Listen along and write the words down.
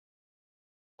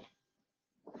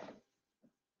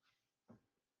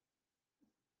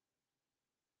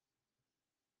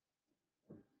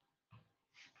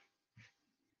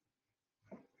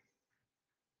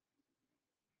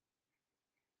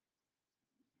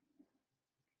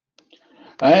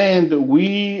And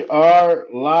we are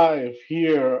live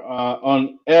here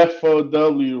on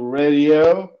FOW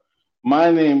Radio. My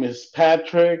name is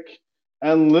Patrick,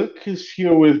 and Luke is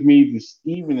here with me this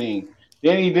evening.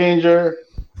 Danny Danger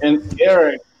and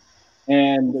Eric,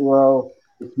 and well,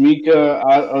 with Mika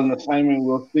out on assignment,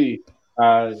 we'll see.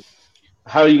 Uh,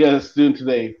 how you guys doing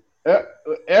today? Uh,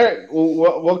 Eric,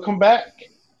 welcome back.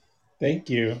 Thank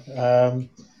you.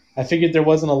 I figured there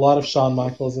wasn't a lot of Shawn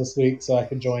Michaels this week, so I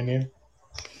could join you.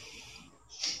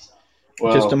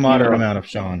 Just a Well, moderate amount of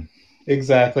Sean.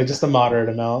 Exactly, just a moderate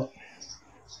amount.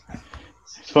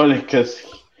 it's funny because,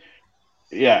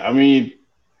 yeah, I mean,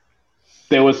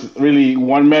 there was really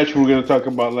one match we were going to talk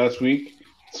about last week.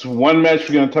 It's one match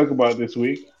we're going to talk about this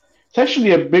week. It's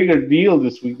actually a bigger deal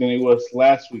this week than it was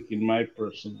last week, in my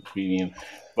personal opinion.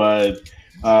 But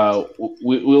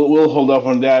we'll hold off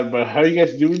on that. But how are you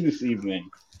guys doing this evening?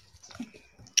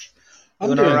 I'm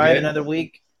Doing all doing right. good. Another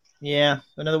week. Yeah,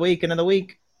 another week. Another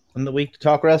week to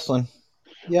talk wrestling.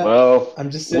 Yeah, Well, I'm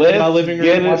just sitting in my let's living room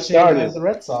get it watching started. the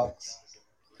Red Sox.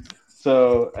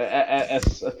 So,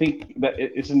 as I think that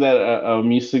isn't that a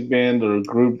music band or a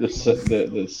group that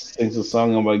sings a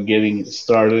song about getting it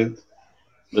started.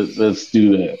 Let's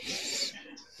do that.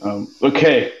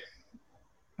 Okay,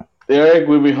 Eric,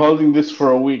 we've been holding this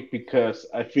for a week because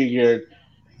I figured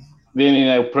Danny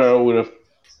and I probably would have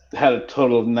had a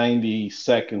total of 90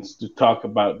 seconds to talk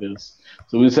about this.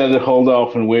 So we decided to hold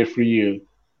off and wait for you.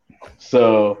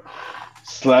 So,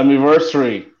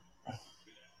 Slammiversary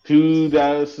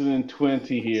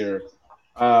 2020 here.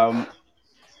 Um,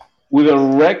 with a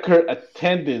record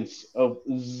attendance of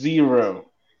zero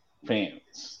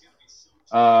fans.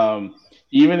 Um,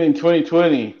 Even in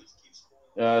 2020,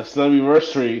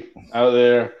 Slammiversary out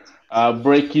there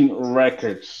breaking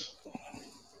records.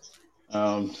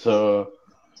 So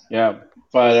yeah,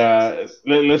 but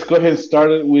let's go ahead and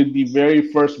start it with the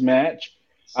very first match.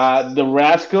 The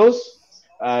Rascals,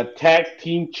 tag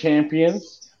team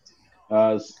champions,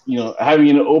 having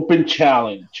an open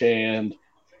challenge, and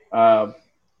uh,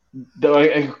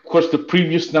 of course, the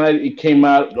previous night it came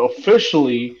out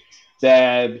officially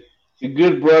that the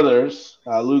Good Brothers,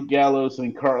 Luke Gallows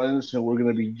and Carl Anderson, were going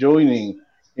to be joining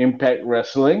Impact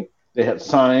Wrestling. They had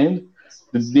signed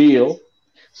the deal.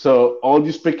 So all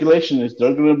the speculation is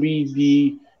they're going to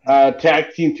be the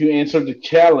tag team to answer the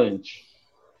challenge.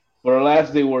 But alas,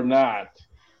 they were not.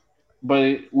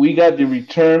 But we got the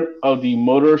return of the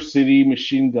Motor City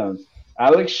Machine Guns.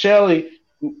 Alex Shelley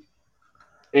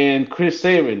and Chris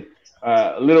Sabin.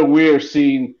 A little weird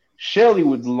seeing Shelly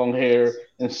with the long hair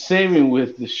and Sabin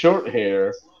with the short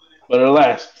hair. But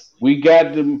alas, we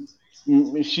got the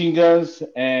machine guns,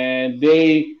 and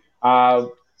they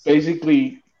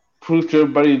basically proved to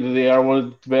everybody that they are one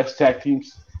of the best tag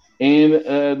teams in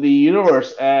the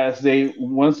universe, as they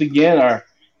once again are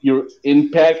your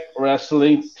Impact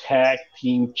Wrestling Tag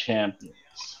Team Champions.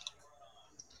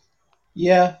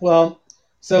 Yeah, well,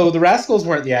 so the Rascals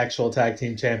weren't the actual tag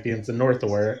team champions, the North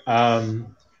were.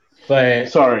 But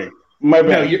Sorry, my no,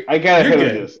 bad. I got you're ahead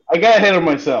of good. this. I got ahead of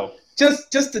myself.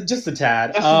 Just a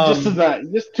tad. Just a night,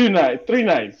 just 2 nights, 3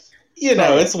 nights.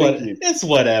 Sorry, thank you. It's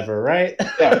whatever, right?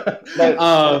 Yeah, but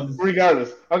um,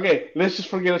 regardless, okay, let's just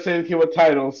forget to say anything about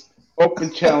titles.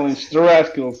 Open Challenge, the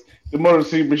Rascals, the Motor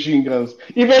City Machine Guns.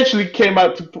 Eventually came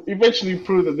out to eventually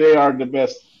prove that they are the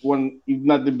best one, if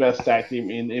not the best tag team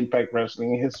in Impact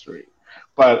Wrestling history.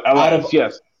 But out alas, of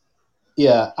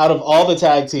yes, out of all the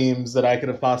tag teams that I could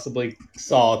have possibly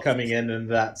saw coming in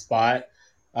that spot,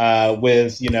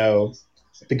 with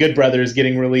the Good Brothers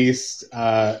getting released,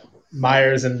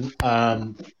 Myers and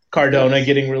Cardona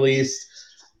getting released,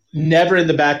 never in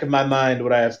the back of my mind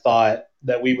would I have thought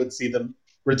that we would see the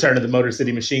return of the Motor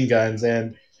City Machine Guns,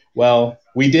 and well,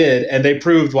 we did, and they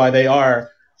proved why they are,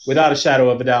 without a shadow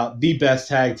of a doubt, the best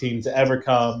tag team to ever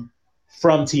come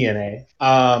from TNA.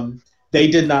 They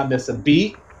did not miss a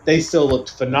beat. They still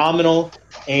looked phenomenal,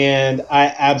 and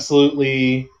I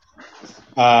absolutely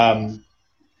um,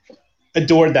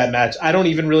 adored that match. I don't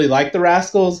even really like the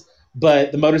Rascals,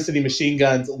 but the Motor City Machine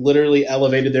Guns literally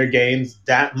elevated their games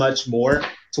that much more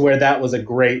to where that was a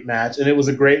great match, and it was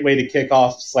a great way to kick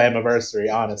off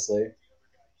Slammiversary, honestly.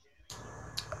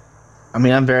 I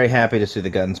mean, I'm very happy to see the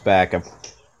Guns back. I've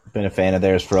been a fan of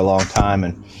theirs for a long time,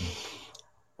 and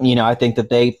I think that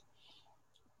they,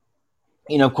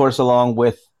 of course, along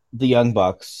with the Young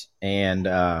Bucks and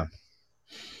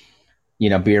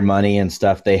Beer Money and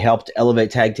stuff, they helped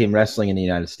elevate tag team wrestling in the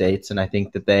United States, and I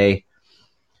think that they,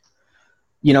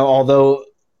 although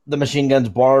the Machine Guns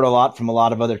borrowed a lot from a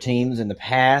lot of other teams in the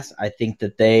past, I think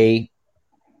that they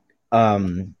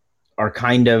are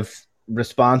kind of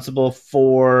responsible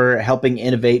for helping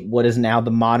innovate what is now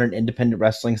the modern independent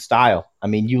wrestling style. I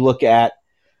mean, you look at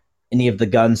any of the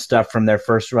gun stuff from their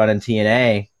first run in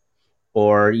TNA,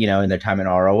 or in their time in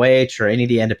ROH, or any of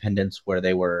the independents where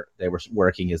they were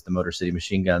working as the Motor City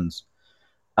Machine Guns,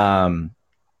 and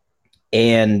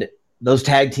those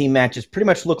tag team matches pretty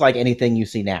much look like anything you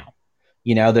see now.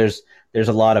 There's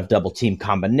a lot of double team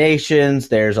combinations.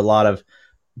 There's a lot of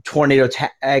tornado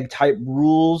tag type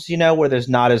rules, where there's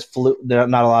not a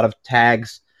lot of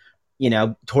tags,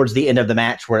 towards the end of the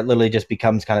match, where it literally just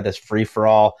becomes kind of this free for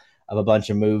all of a bunch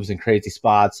of moves and crazy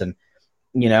spots. And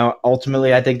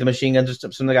ultimately, I think the Machine Guns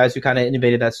are some of the guys who kind of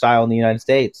innovated that style in the United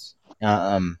States.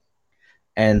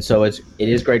 And so it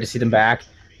is great to see them back.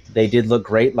 They did look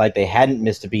great, like they hadn't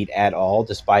missed a beat at all,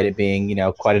 despite it being,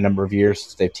 quite a number of years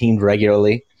since they've teamed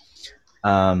regularly.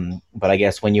 But I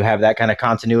guess when you have that kind of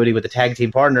continuity with a tag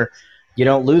team partner, you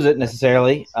don't lose it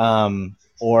necessarily,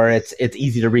 or it's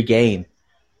easy to regain.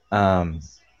 But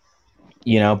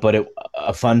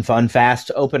a fun,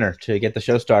 fast opener to get the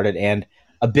show started, and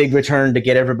a big return to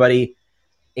get everybody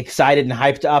excited and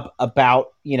hyped up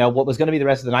about, what was going to be the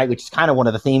rest of the night, which is kind of one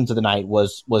of the themes of the night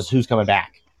was who's coming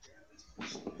back.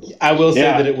 I will say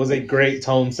that it was a great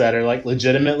tone setter. Like,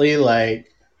 legitimately,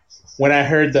 like, when I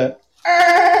heard the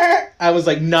I was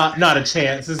like, not a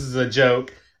chance. This is a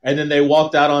joke. And then they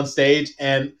walked out on stage,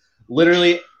 and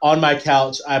literally on my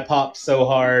couch, I popped so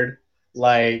hard.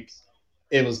 Like,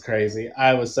 it was crazy.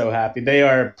 I was so happy. They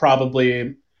are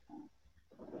probably,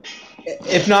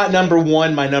 if not number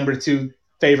one, my number two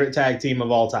favorite tag team of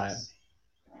all time.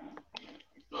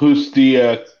 Who's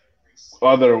the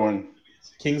other one?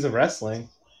 Kings of Wrestling.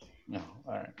 No,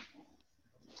 all right.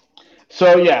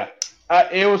 So yeah,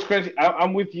 it was crazy.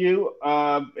 I'm with you,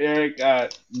 Eric.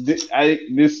 This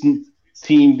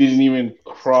team didn't even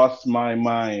cross my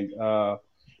mind.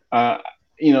 I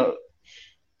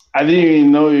didn't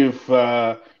even know if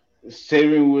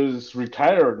Saban was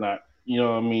retired or not.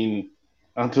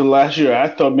 Until last year, I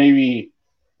thought maybe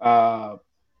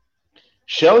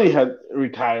Shelly had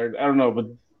retired. I don't know, but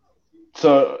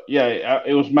so yeah,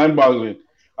 it was mind-boggling.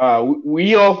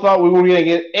 We all thought we were going to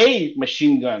get a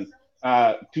machine gun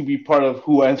to be part of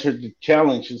who answered the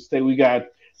challenge. Instead, we got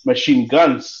machine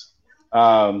guns,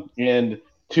 and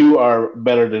two are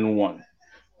better than one.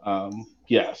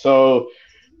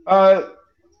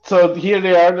 So here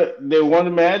they are. They won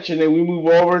the match, and then we move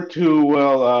over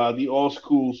to the old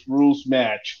school's rules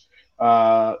match.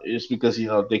 It's because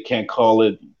they can't call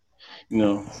it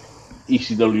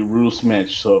ECW rules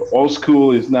match. So old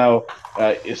school is now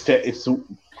it's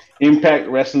Impact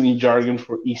Wrestling jargon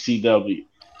for ECW.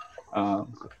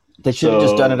 They should have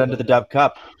just done it under the Dub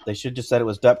Cup. They should have just said it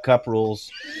was Dub Cup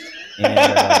rules, and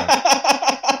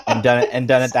done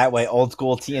it that way. Old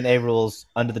school TNA rules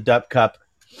under the Dub Cup.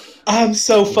 I'm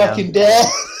so fucking dead.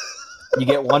 You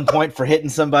get 1 point for hitting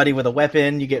somebody with a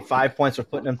weapon. You get 5 points for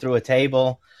putting them through a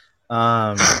table.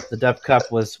 The Dub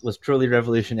Cup was truly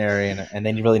revolutionary, and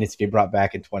then it really needs to be brought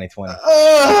back in 2020.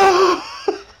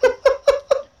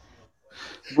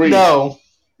 Breathe. No.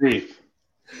 Breathe.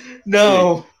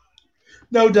 No.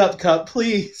 No Dub Cup,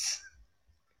 please.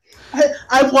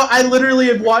 I literally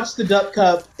have watched the Dub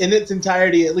Cup in its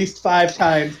entirety at least 5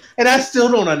 times, and I still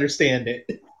don't understand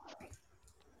it.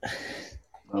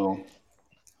 No.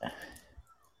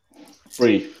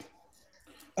 Breathe.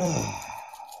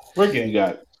 We're good. You got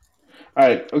it. All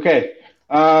right. Okay.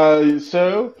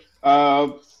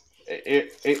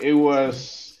 It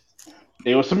was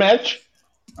a match.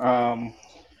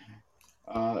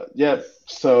 Yeah.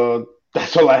 So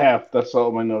that's all I have. That's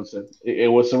all my notes said. It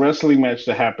was a wrestling match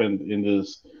that happened in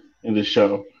this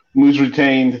show. Moose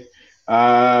retained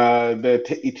the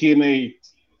TNA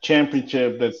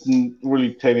championship that's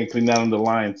really technically not on the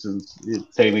line since it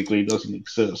technically doesn't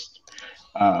exist.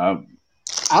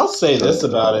 I'll say this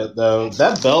about it, though.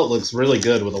 That belt looks really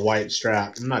good with a white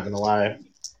strap. I'm not going to lie.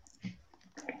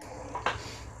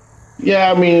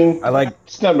 Yeah, I mean,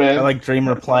 it's not bad. I like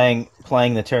Dreamer playing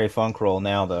the Terry Funk role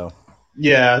now, though.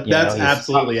 Yeah, that's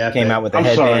absolutely epic. Came out with the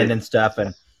headband and stuff.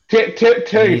 And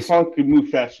Terry Funk could move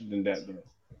faster than that, though.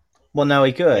 Well, no,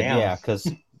 he could, yeah,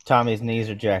 because Tommy's knees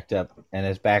are jacked up and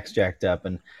his back's jacked up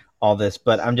and all this.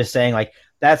 But I'm just saying, like,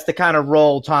 that's the kind of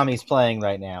role Tommy's playing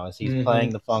right now. Is he's playing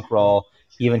the Funk role.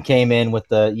 He even came in with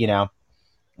the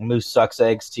Moose Sucks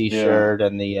Eggs T-shirt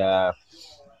and the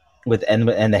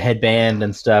and the headband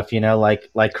and stuff.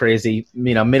 Like crazy,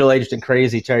 middle-aged and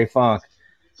crazy Terry Funk.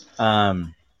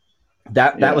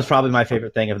 That was probably my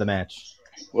favorite thing of the match.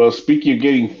 Well, speaking of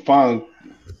getting Funk,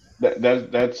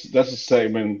 that's a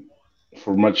segment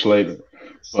for much later.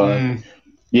 But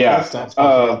yeah, let's not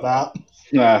talk about that.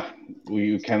 Nah,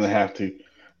 we kind of have to.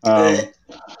 Um,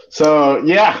 so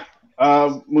yeah,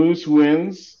 Moose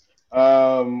wins.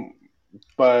 Um,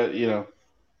 but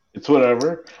it's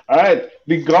whatever. All right,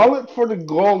 the gauntlet for the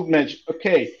gold match.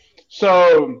 Okay,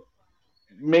 so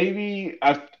maybe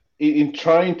in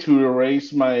trying to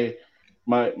erase my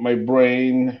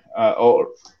brain, or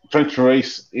trying to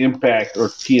erase Impact or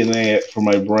TNA from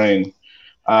my brain.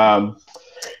 Um,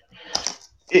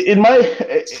 in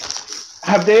my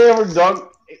have they ever done?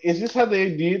 Is this how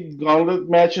they did gauntlet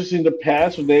matches in the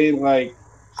past? Where they like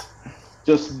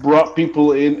just brought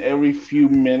people in every few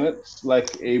minutes, like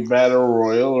a battle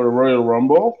royal or Royal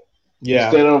Rumble,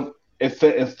 Yeah,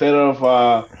 instead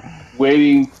of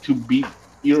waiting to beat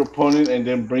your opponent and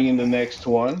then bringing the next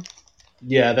one.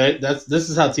 yeah. That's this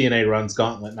is how TNA runs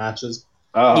gauntlet matches.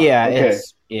 Oh, Yeah, okay.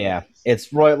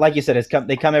 it's Roy. Like you said,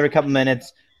 they come every couple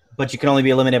minutes, but you can only be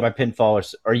eliminated by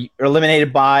pinfall or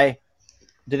eliminated by.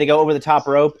 Do they go over the top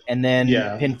rope and then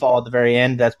Yeah. pinfall at the very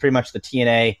end? That's pretty much the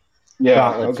TNA Yeah,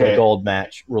 gauntlet for the okay. gold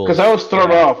match Because I rules. was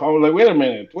thrown Yeah, off. I was like, wait a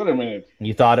minute.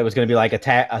 you thought it was going to be like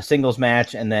a singles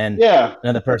match and then Yeah.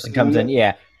 another person comes in.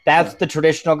 Yeah, that's the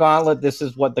traditional gauntlet. This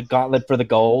is what the gauntlet for the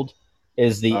gold Uh,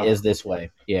 is this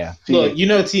way. Yeah, Look, see,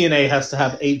 TNA has to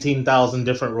have 18,000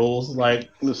 different rules. Like,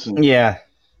 listen, yeah.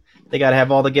 They got to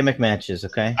have all the gimmick matches.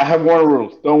 Okay. I have one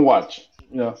rule: don't watch.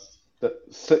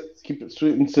 Keep it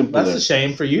sweet and simple that's a there.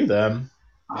 shame for you, then.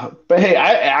 But hey,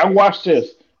 I watched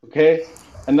this, okay,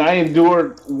 and I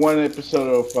endured one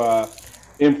episode of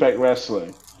Impact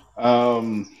Wrestling.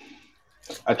 Um,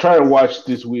 I tried to watch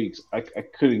this week's. I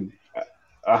couldn't.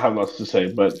 I have lots to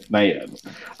say, but not yet.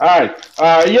 All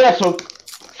right. Yeah. So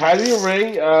Kylie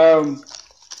Ray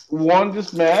won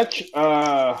this match.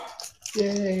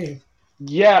 Yay.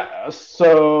 Yeah.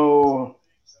 So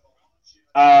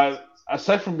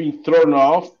aside from being thrown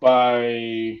off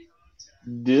by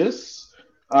this,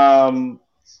 um,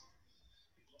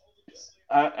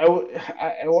 I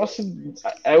wasn't.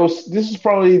 I was. This is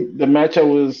probably the match I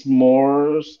was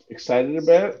more excited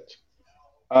about.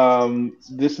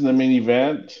 This in the main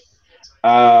event,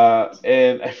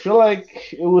 and I feel like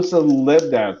it was a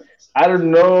letdown. I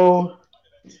don't know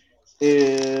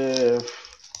if.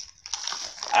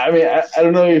 I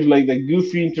don't know if like the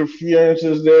goofy interference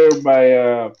is there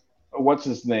by what's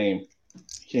his name?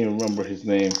 Can't remember his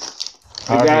name. The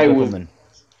Harvey guy with, Whippleman.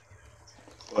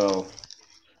 well,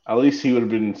 at least he would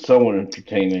have been somewhat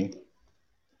entertaining.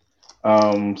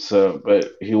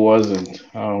 But he wasn't.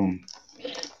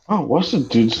 Oh, what's the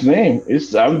dude's name?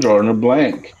 I'm drawing a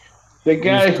blank. The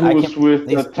guy who I was can't. with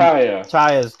He's Taya.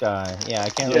 Taya's guy. Yeah, I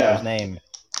can't remember his Yeah. name.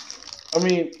 I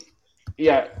mean,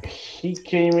 yeah, he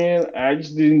came in. I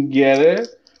just didn't get it.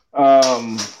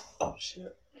 Um, Oh,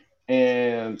 shit.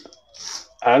 and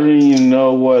I don't even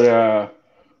know what.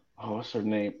 What's her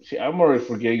name? See, I'm already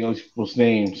forgetting all these people's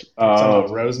names. You talking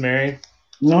about Rosemary?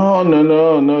 No, no,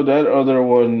 no, no. That other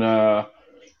one.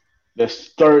 That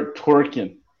start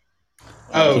twerking.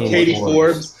 Oh, Katie Katie Forbes.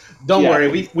 Forbes. Don't Yeah.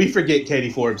 worry, we forget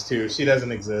Katie Forbes, too. She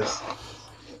doesn't exist.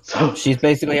 So, She's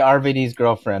basically RVD's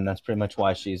girlfriend. That's pretty much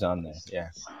why she's on there. Yeah.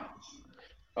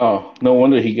 oh, no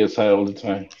wonder he gets high all the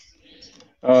time.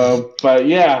 But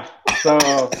yeah,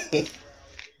 so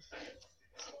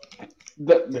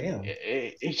Damn.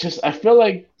 it's just I feel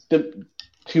like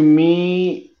to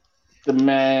me the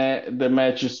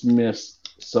match just missed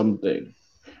something.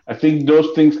 I think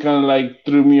those things kind of like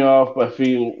threw me off. But I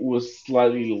feel it was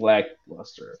slightly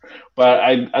lackluster. But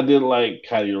I did like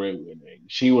Kylie Ray winning.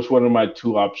 She was one of my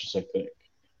two options, I think,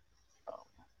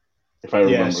 if I Yeah,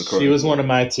 remember she was correctly. one of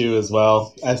my two as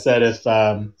well. I said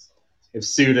if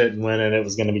Sue didn't win it, it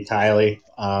was going to be Kylie.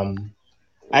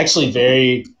 Actually,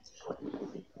 very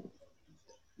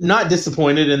not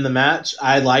disappointed in the match.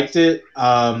 I liked it.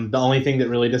 The only thing that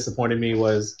really disappointed me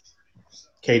was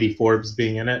Katie Forbes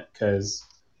being in it because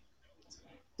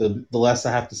the less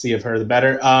I have to see of her, the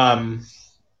better.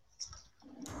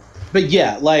 But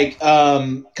yeah, like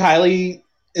Kylie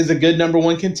is a good number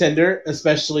one contender,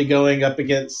 especially going up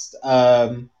against.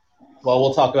 Well,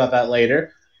 we'll talk about that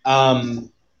later.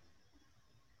 Um,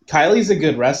 Kylie's a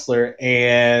good wrestler,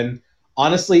 and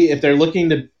honestly, if they're looking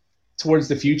to towards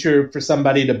the future for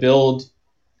somebody to build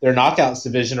their knockouts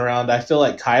division around, I feel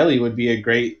like Kylie would be a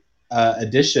great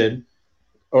addition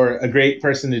or a great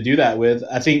person to do that with.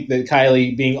 I think that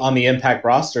Kylie being on the Impact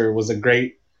roster was a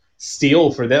great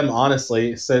steal for them,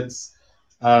 honestly, since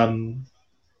um,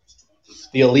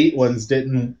 the elite ones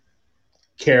didn't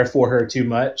care for her too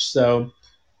much. So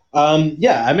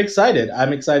yeah, I'm excited.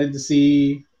 I'm excited to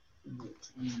see,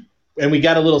 and we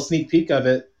got a little sneak peek of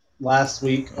it last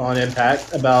week on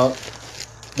Impact about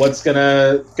what's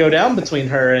gonna go down between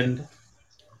her and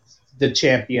the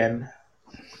champion.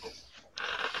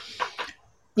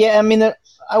 Yeah, I mean,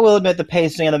 I will admit the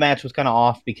pacing of the match was kind of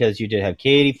off because you did have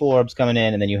Katie Forbes coming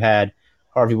in, and then you had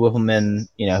Harvey Whippleman,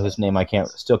 whose name I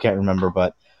still can't remember,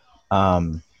 but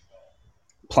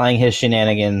playing his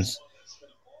shenanigans.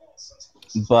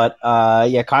 But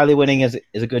yeah, Kylie winning is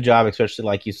a good job, especially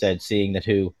like you said, seeing that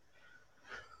who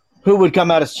would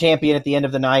come out as champion at the end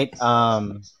of the night.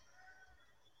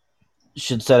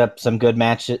 Should set up some good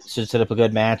matches. Should set up a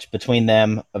good match between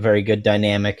them. A very good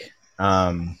dynamic.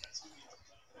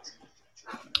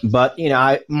 But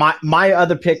my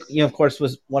other pick, of course,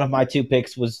 was one of my two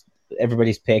picks was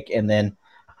everybody's pick, and then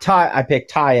I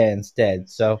picked Taya instead.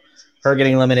 So her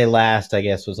getting eliminated last, I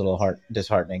guess, was a little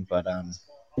disheartening. But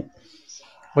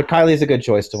Kylie's a good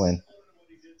choice to win.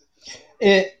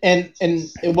 And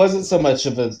it wasn't so much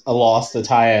of a loss to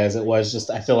Taya as it was just,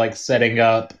 I feel like, setting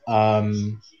up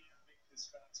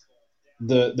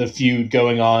the feud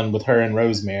going on with her and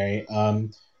Rosemary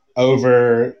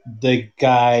over the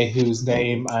guy whose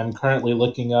name I'm currently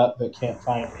looking up but can't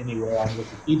find anywhere on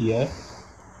Wikipedia.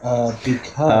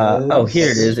 Because here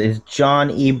it is. Is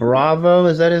John E. Bravo?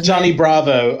 Is that his Johnny name?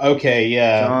 Bravo. Okay,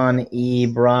 yeah. John E.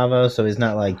 Bravo. So he's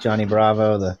not like Johnny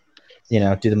Bravo, the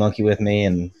do the monkey with me,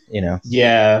 and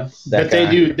Yeah, but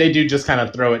guy. they do just kind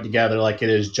of throw it together like it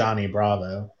is Johnny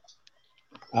Bravo.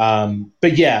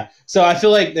 But yeah, so I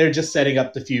feel like they're just setting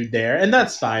up the feud there, and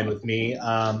that's fine with me.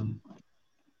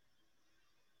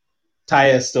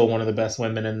 Taya is still one of the best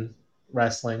women in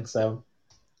wrestling, so.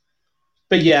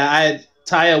 But yeah,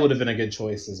 Taya would have been a good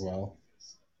choice as well.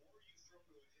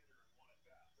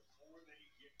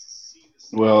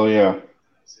 Well, yeah,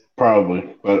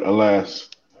 probably, but alas.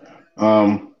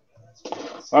 All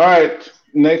right,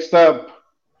 next up,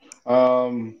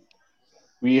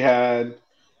 we had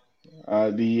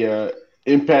the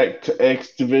Impact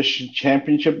X Division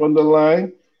Championship on the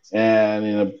line. And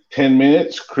in 10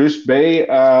 minutes, Chris Bay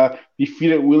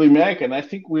defeated Willie Mack. And I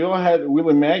think we all had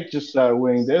Willie Mack just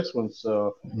winning this one.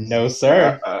 So no,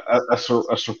 sir. A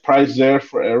surprise there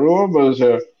for everyone. But it was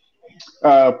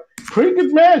a pretty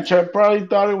good match. I probably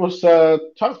thought it was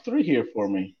top 3 here for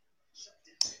me.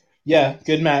 Yeah,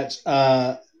 good match.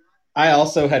 I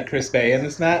also had Chris Bay in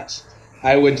this match.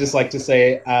 I would just like to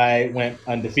say I went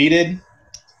undefeated,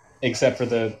 except for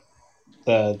the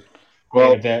main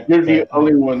event. You're the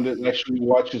only one that actually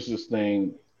watches this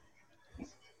thing.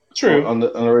 True. On a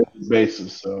regular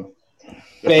basis. So the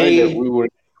fact that we were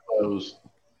close.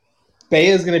 Bay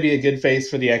is going to be a good face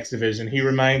for the X Division. He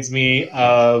reminds me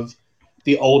of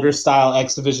the older style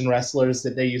X Division wrestlers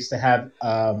that they used to have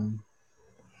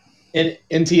in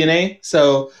TNA.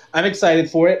 So I'm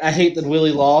excited for it. I hate that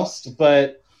Willie lost,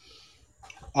 but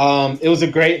it was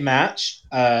a great match.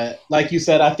 Like you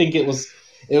said, I think it was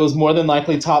more than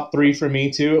likely top 3 for me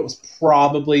too. It was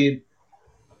probably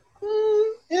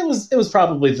it was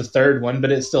probably the third one,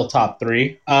 but it's still top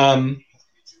 3. I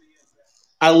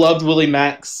loved Willie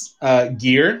Mack's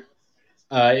gear.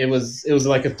 It was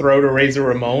like a throw to Razor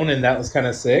Ramon, and that was kind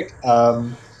of sick.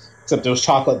 Except it was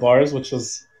chocolate bars, which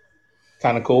was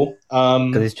kind of cool.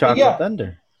 Because he's Chocolate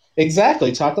Thunder.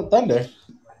 Exactly, Chocolate Thunder.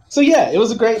 So yeah, it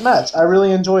was a great match. I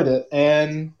really enjoyed it,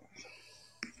 and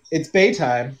it's Bay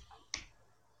time.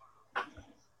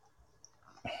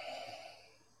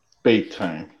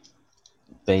 Baytime,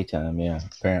 yeah,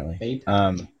 apparently.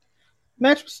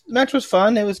 Match was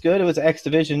fun. It was good. It was X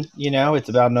Division. It's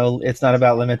about it's not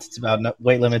about limits. It's about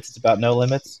weight limits. It's about no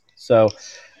limits. So,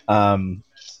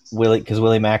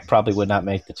 Willie Mack probably would not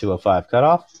make the 205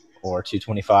 cutoff or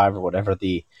 225 or whatever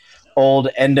the old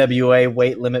NWA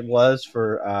weight limit was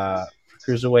for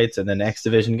cruiserweights and then X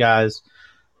Division guys.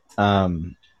 But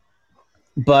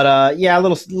yeah, a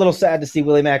little sad to see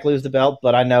Willie Mack lose the belt,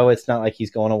 but I know it's not like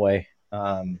he's going away.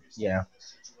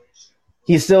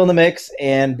 He's still in the mix,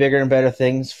 and bigger and better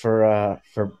things for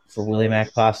Willie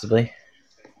Mack possibly.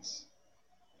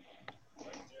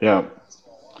 Yeah.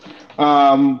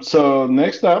 So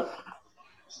next up,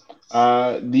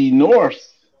 the North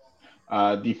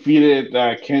defeated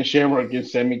Ken Shamrock and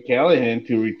Sami Callihan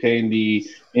to retain the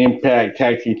Impact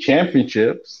Tag Team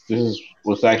Championships. This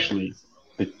was actually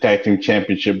the Tag Team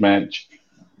Championship match.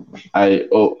 I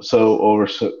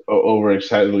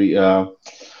overexcitedly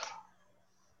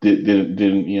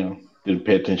didn't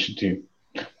pay attention to.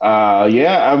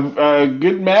 A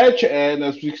good match, and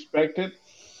as we expected,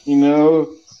 Shamrock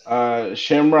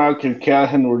and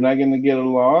Callihan were not going to get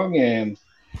along, and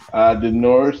the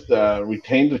North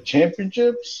retained the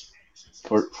championships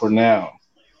for now.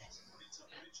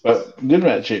 But good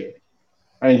match here.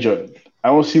 I enjoyed it. I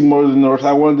want to see more of the North.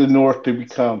 I want the North to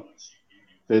become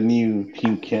the new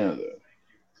Team Canada.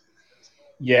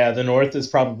 Yeah, the North is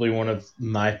probably one of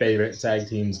my favorite tag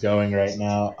teams going right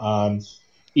now.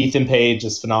 Ethan Page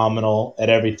is phenomenal at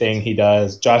everything he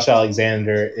does. Josh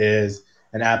Alexander is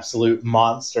an absolute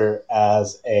monster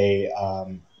as a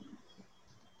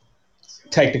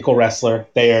technical wrestler.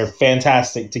 They are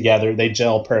fantastic together. They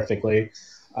gel perfectly.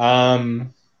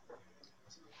 Um,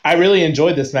 I really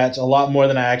enjoyed this match a lot more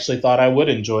than I actually thought I would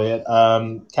enjoy it.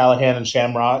 Callahan and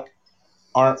Shamrock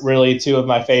aren't really two of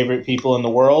my favorite people in the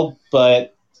world,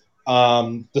 but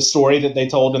the story that they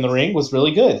told in the ring was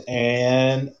really good,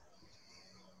 and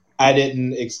I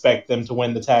didn't expect them to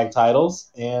win the tag titles,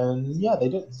 and yeah, they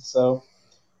didn't. So,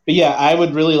 but yeah, I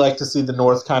would really like to see the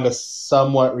North kind of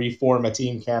somewhat reform a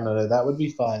Team Canada. That would be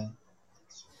fun.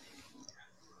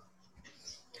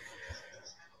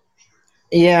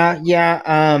 Yeah.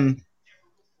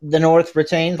 The North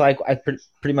retained. Like I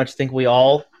pretty much think we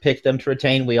all picked them to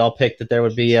retain. We all picked that there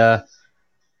would be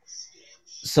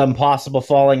some possible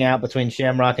falling out between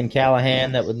Shamrock and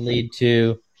Callahan that would lead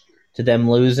to them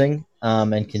losing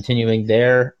and continuing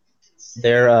their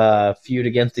feud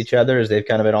against each other as they've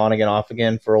kind of been on again, off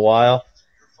again for a while.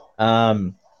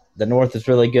 The North is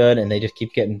really good, and they just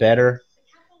keep getting better.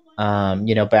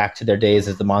 Back to their days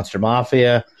as the Monster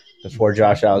Mafia before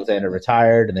Josh Alexander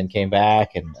retired and then came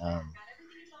back, and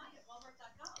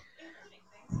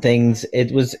things.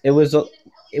 It was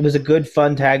a good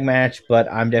fun tag match,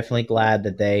 but I'm definitely glad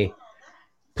that they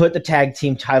put the tag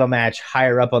team title match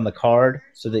higher up on the card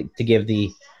so that to give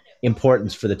the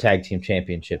importance for the tag team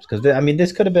championships, because I mean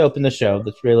this could have opened the show.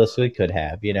 This realistically could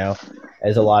have,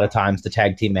 as a lot of times the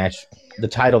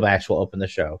title match will open the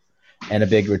show, and a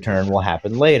big return will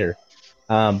happen later.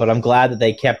 But I'm glad that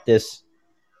they kept this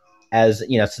as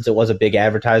since it was a big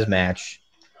advertised match,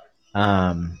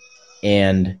 and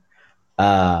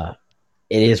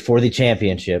it is for the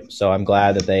championship. So I'm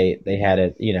glad that they had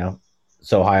it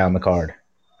so high on the card.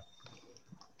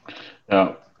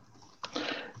 Yeah,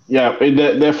 yeah,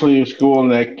 definitely is cool,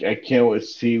 and I can't wait to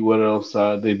see what else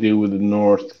they do with the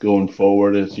North going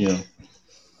forward. As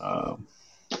uh,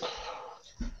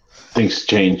 things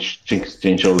change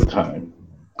all the time.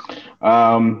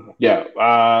 Yeah,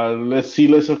 let's see.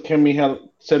 Let's have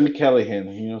Sammy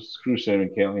Callahan. Screw Sammy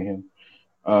Callahan.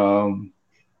 Um,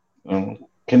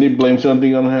 can they blame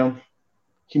something on him?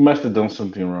 He must have done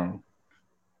something wrong.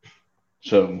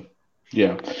 So,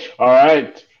 yeah. All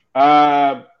right.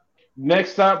 Uh,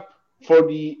 Next up for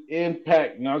the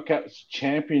Impact Knockouts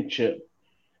Championship,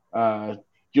 uh,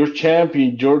 your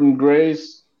champion Jordan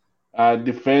Grace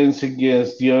defends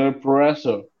against Diana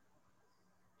Pereso.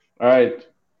 All right,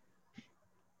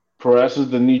 Pereso's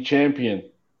the new champion.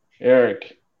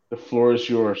 Eric, the floor is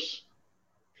yours.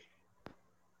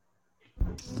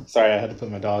 Sorry, I had to put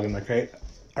my dog in my crate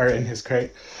or in his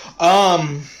crate.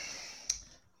 Um,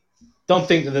 don't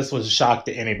think that this was a shock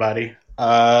to anybody.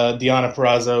 Deonna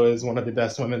Purrazzo is one of the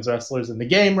best women's wrestlers in the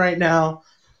game right now.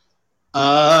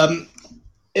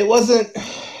 It wasn't.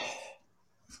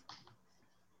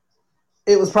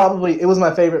 It was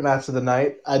my favorite match of the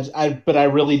night. But I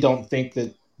really don't think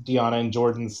that Deonna and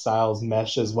Jordan's styles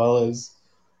mesh as well as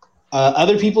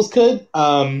other people's could.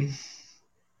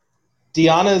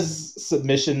 Deanna's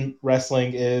submission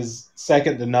wrestling is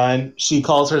second to none. She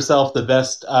calls herself the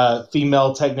best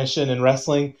female technician in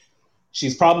wrestling.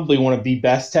 She's probably one of the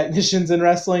best technicians in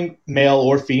wrestling, male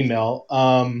or female.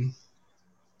 And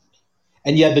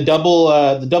yeah, the double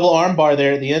arm bar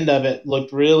there at the end of it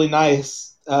looked really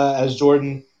nice as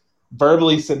Jordan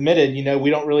verbally submitted. We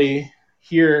don't really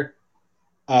hear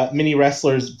many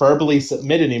wrestlers verbally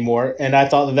submit anymore, and I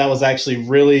thought that was actually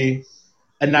really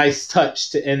a nice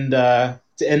touch to end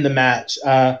the match.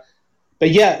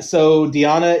 But yeah, so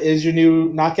Deonna is your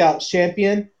new Knockouts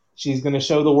champion. She's going to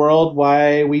show the world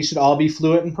why we should all be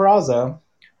fluent in Peraza.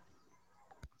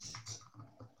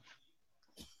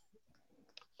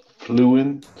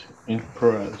 Fluent in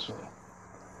Pereso.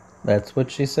 That's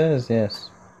what she says. Yes.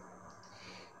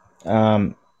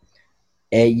 Um.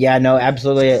 Yeah. No.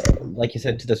 Absolutely. Like you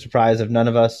said, to the surprise of none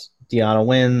of us, Deonna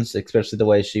wins, especially the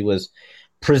way she was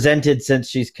presented since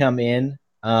she's come in.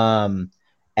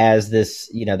 As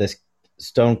this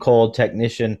stone cold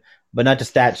technician, but not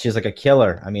just that, she's like a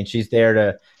killer. I mean, she's there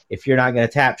to, if you're not going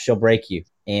to tap, she'll break you.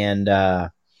 And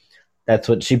that's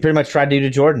what she pretty much tried to do to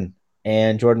Jordan.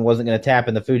 And Jordan wasn't going to tap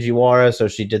in the Fujiwara, so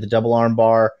she did the double arm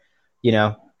bar,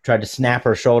 tried to snap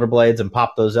her shoulder blades and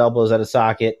pop those elbows out of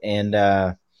socket.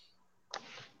 And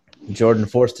Jordan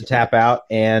forced to tap out.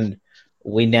 And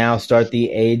we now start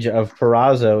the age of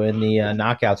Perazo in the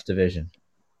knockouts division.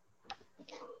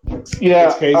 Yeah,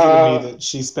 it's crazy to me that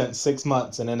she spent 6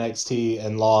 months in NXT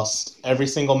and lost every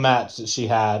single match that she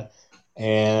had,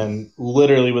 and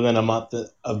literally within a month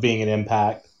of being an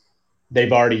Impact,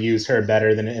 they've already used her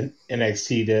better than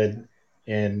NXT did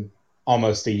in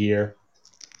almost a year.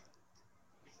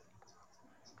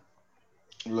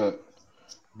 Look,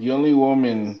 the only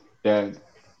woman that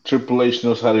Triple H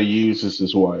knows how to use is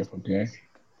his wife. Okay,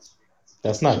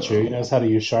 That's not true. He so knows how to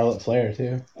use Charlotte Flair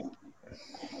too.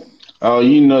 oh,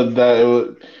 you know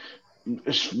that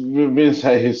Vince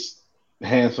had his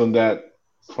hands on that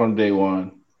from day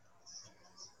one.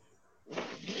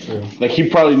 True. Like he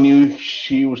probably knew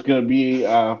she was gonna be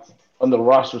on the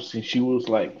roster since she was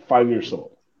like 5 years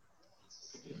old.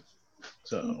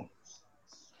 So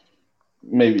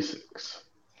maybe six.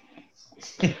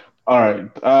 All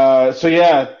right. So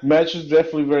yeah, match is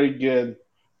definitely very good.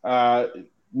 Uh,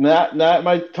 not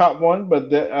my top one,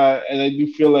 but and I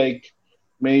do feel like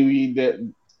maybe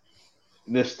that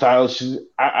the style is.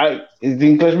 I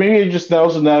think because maybe I just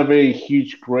also not a very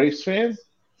huge Grace fan.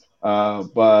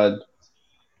 But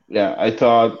yeah, I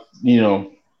thought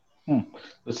hmm,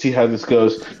 let's see how this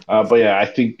goes. But yeah, I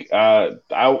think I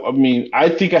mean I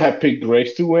think I had picked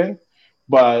Grace to win,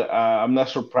 but I'm not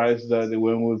surprised that they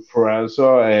went with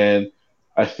Perazzo, and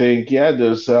I think yeah,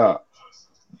 there's a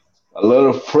lot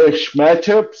of fresh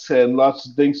matchups and lots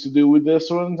of things to do with this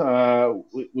one,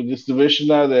 with this division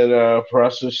now that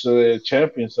Perazzo is the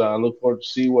champion. So I look forward to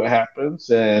see what happens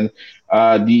and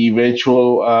the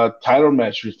eventual title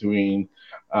match between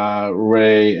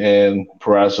Ray and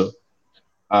Perazzo.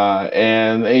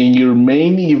 And in your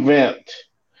main event,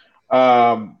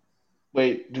 um,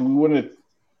 wait, do we want to?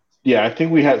 Yeah, I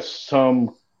think we had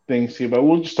some things here, but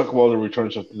we'll just talk about the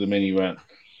returns after the main event.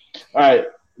 All right,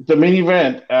 the main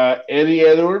event: Eddie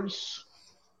Edwards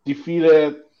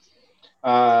defeated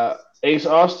Ace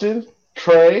Austin,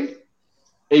 Trey,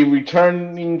 a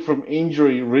returning from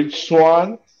injury Rich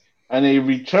Swan, and a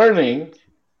returning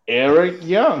Eric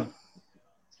Young.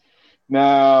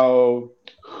 Now,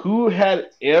 who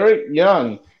had Eric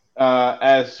Young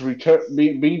as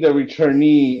being the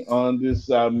returnee on this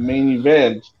main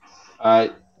event uh,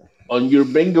 on your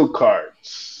bingo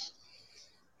cards?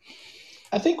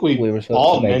 I think We we were supposed to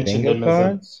all make mentioned bingo him as a.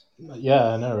 cards. Yeah,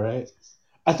 I know, right?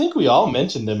 I think we all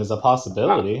mentioned him as a I,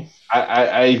 possibility.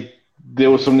 I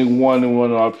there was only one and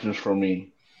one options for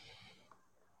me.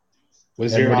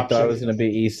 Was your Everybody thought it option? was going to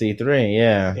be EC3.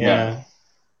 Yeah. Yeah,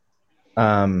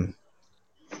 Yeah. Um,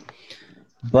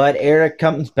 but Eric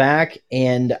comes back,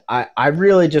 and I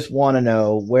really just want to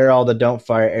know where all the Don't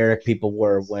Fire Eric people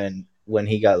were when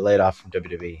he got laid off from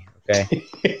WWE. Okay.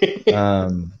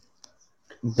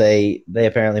 They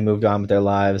apparently moved on with their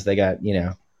lives. They got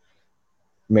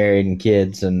married and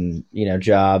kids and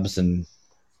jobs and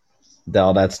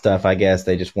all that stuff. I guess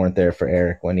they just weren't there for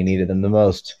Eric when he needed them the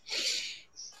most.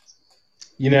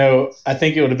 I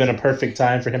think it would have been a perfect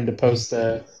time for him to post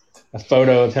a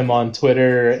photo of him on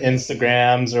Twitter, or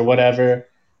Instagrams, or whatever,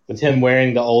 with him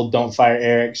wearing the old "Don't Fire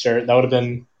Eric" shirt. That would have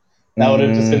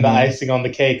just been the Mm-hmm. icing on the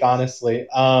cake, honestly.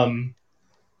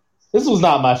 This was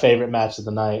not my favorite match of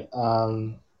the night.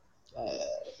 Uh,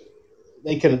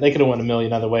 they could have went a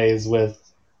million other ways with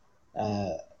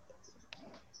uh,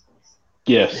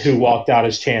 yes. who walked out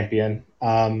as champion.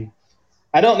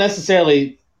 I don't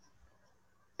necessarily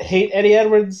hate Eddie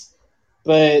Edwards,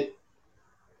 but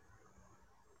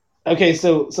okay,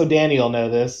 so Danny will know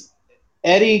this.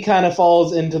 Eddie kind of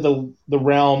falls into the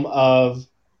realm of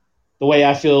the way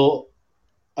I feel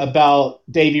about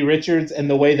Davey Richards and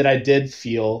the way that I did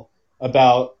feel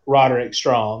about Roderick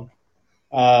Strong.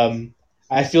 Um,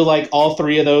 I feel like all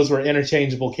three of those were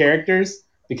interchangeable characters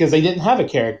because they didn't have a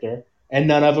character and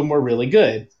none of them were really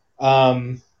good.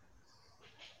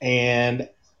 And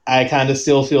I kind of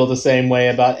still feel the same way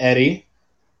about Eddie.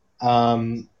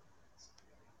 Um,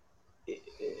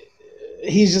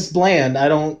 he's just bland. I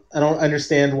don't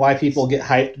understand why people get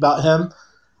hyped about him.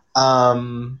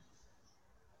 Um,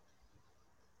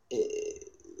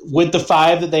 with the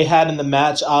five that they had in the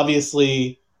match,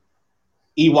 obviously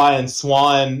EY and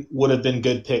Swan would have been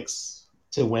good picks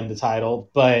to win the title,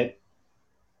 but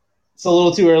it's a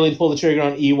little too early to pull the trigger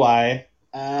on EY.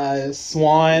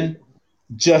 Swan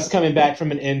just coming back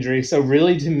from an injury, so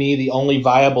really to me the only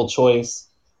viable choice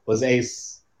was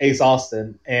Ace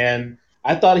Austin, and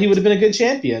I thought he would have been a good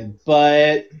champion,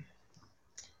 but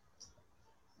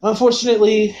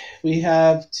unfortunately we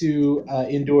have to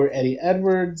endure Eddie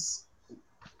Edwards.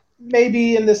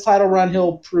 Maybe in this title run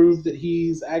he'll prove that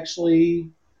he's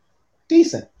actually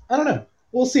decent. I don't know.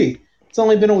 We'll see. It's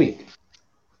only been a week.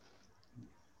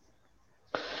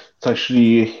 It's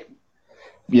actually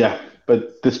yeah,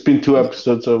 but there's been two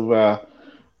episodes of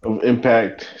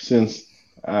Impact since.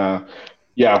 Uh,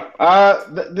 Yeah.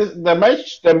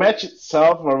 The match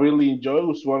itself, I really enjoyed. It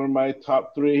was one of my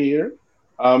top three here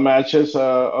matches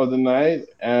of the night,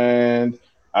 and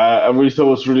I really thought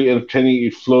it was really entertaining.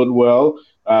 It flowed well.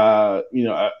 I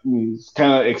was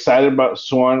kind of excited about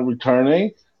Swan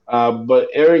returning, but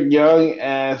Eric Young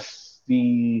as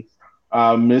the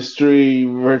mystery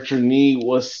returnee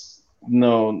was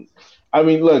no. I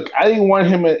mean, look, I didn't want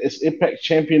him as Impact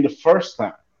champion the first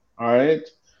time. All right,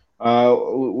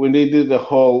 when they did the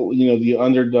whole, the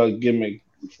underdog gimmick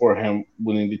for him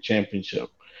winning the championship.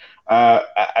 I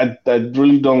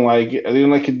really don't like it. I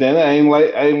didn't like it then. I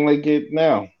didn't like it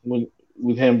now when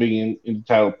with him being in the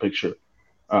title picture.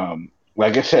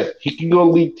 Like I said, he can go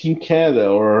lead Team Canada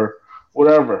or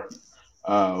whatever.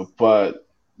 But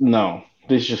no,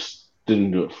 this just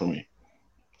didn't do it for me.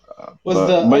 Was But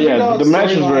the but yeah, underdog the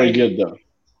match was very storyline? good though.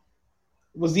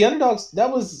 Was the underdogs?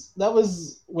 That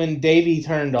was when Davey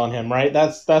turned on him, right?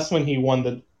 That's when he won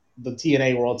the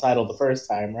TNA World Title the first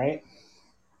time, right?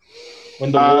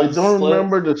 When the I Wolves don't split.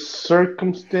 remember the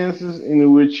circumstances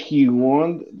in which he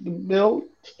won the belt.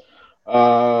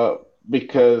 Uh,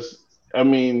 because I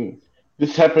mean,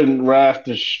 this happened right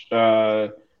after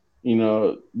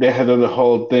they had done the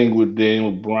whole thing with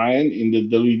Daniel Bryan in the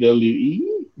WWE.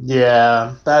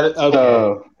 Yeah, that okay.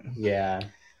 So Yeah,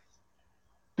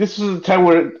 this was a time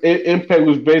where Impact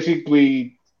was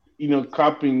basically,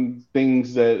 copying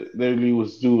things that WWE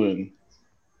was doing.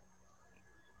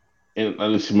 And at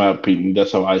least in my opinion,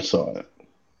 that's how I saw it.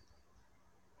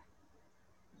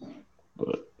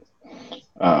 But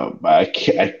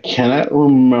I cannot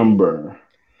remember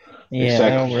Yeah, I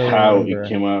don't exactly really how it remember.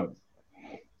 came out.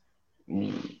 I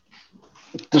mean,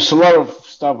 there's a lot of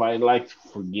stuff I like to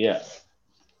forget.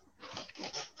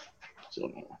 So,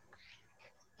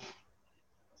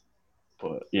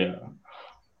 but yeah,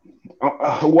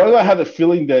 why do I have the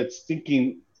feeling that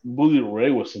stinking Bully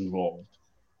Ray was involved?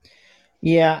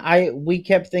 Yeah, I we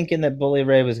kept thinking that Bully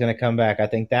Ray was going to come back. I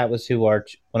think that was who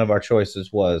one of our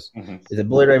choices was. Hmm. Is that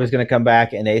Bully Ray was going to come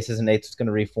back and Aces and Eights was going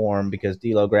to reform because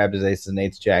D'Lo grabbed his Aces and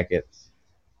Eights jacket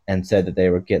and said that they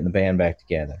were getting the band back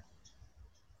together.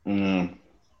 Mm.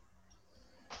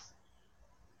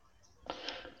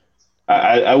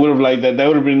 I would have liked that. That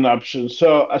would have been an option.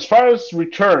 So as far as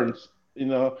returns,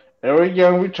 Eric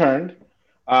Young returned.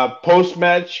 Post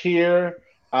match here,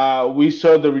 we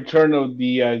saw the return of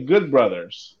the Good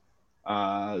Brothers.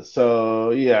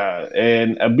 So yeah,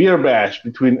 and a beer bash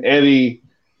between Eddie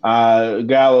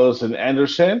Gallows and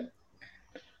Anderson.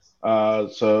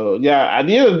 So yeah, at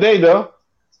the end of the day, though,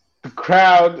 the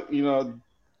crowd,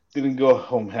 didn't go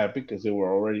home happy because they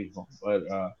were already home. But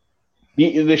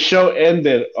the show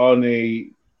ended on a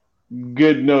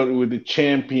good note with the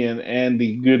champion and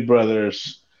the Good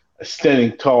Brothers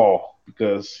standing tall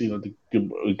because the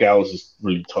Good Gallows is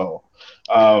really tall.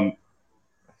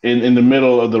 In the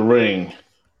middle of the ring.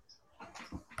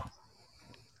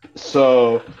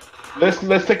 So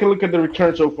let's take a look at the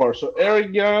return so far. So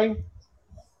Eric Young,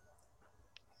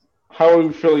 how are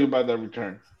we feeling about that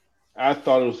return? I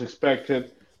thought it was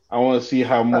expected. I want to see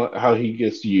how he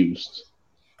gets used.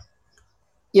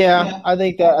 Yeah, yeah, I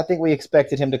think we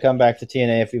expected him to come back to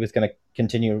TNA if he was going to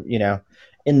continue,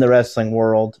 in the wrestling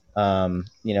world.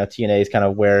 TNA is kind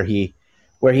of where he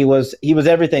was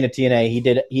everything to TNA.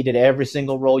 He did every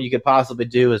single role you could possibly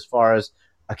do as far as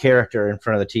a character in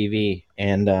front of the TV,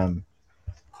 and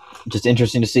just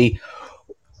interesting to see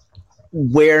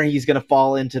where he's going to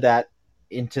fall into that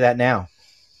now.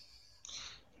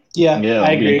 yeah. Yeah,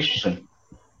 I it'll be agree. interesting.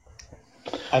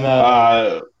 I'm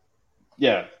Uh,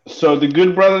 yeah. So the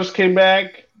Good Brothers came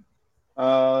back.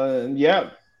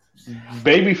 Yeah,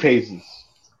 baby phases.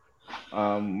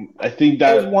 I think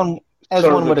As that one as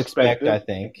sort one of would expect, I expected.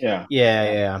 think. Yeah. Yeah,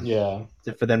 yeah.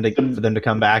 yeah. For them to for The, them to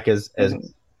come back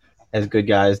mhm. as good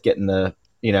guys, getting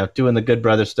doing the good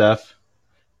brother stuff,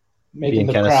 Making being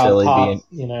the kind of crowd silly, being pop.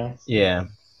 You know. yeah.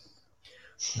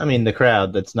 I mean the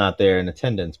crowd that's not there in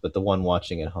attendance, but the one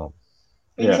watching at home.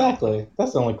 Yeah. Exactly.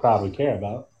 That's the only crowd we care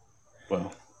about.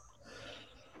 Well.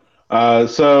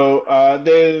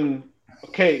 Then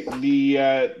okay,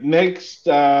 the next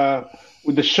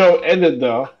with the show ended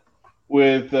though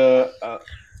with I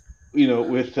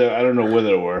don't know where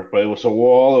they were, but it was a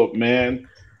wall of man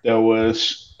that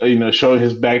was showing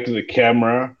his back to the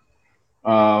camera.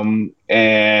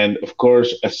 And of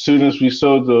course, as soon as we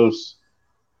saw those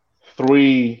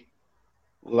three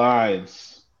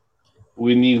lines,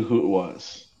 we knew who it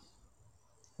was,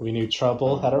 We knew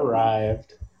trouble had um,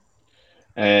 arrived.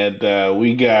 and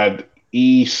we got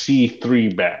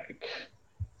EC3 back,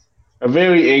 a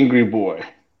very angry boy.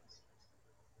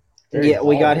 Very Yeah,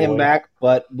 we tall got him boy. back,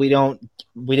 but we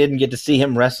didn't get to see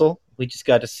him wrestle. We just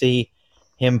got to see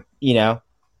him,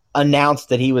 announce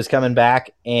that he was coming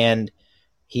back, and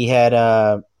he had,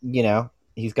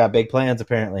 he's got big plans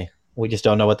apparently. We just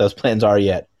don't know what those plans are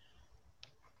yet.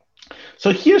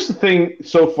 So here's the thing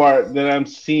so far that I'm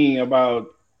seeing about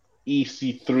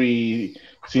EC3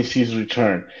 since his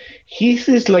return. He's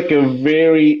just like a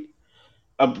very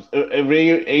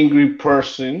angry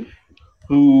person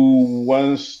who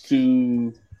wants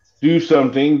to do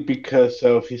something because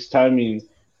of his time in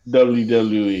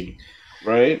WWE,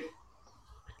 right?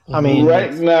 I mean,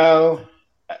 Right now,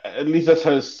 at least that's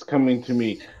how it's coming to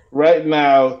me. Right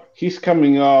now, he's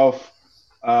coming off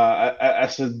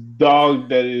as a dog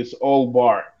that is all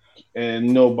bark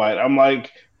and no bite. I'm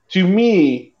like, to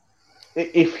me,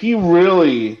 if he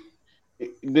really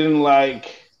didn't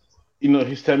like,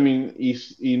 his time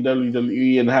in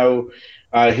WWE and how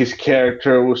his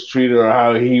character was treated or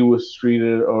how he was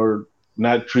treated or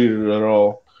not treated at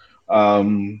all,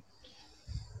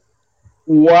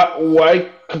 why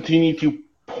continue to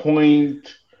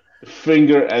point the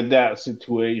finger at that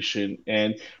situation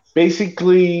and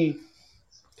basically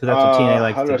because that's what TNA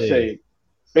likes how do to I say do. it?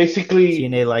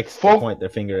 Basically, TNA likes to point their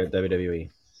finger at WWE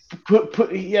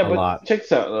yeah, a but lot. check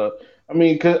this out. I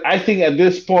mean, because I think at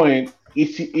this point,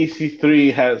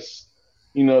 EC3 has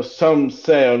some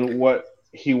say on what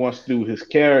he wants to do with his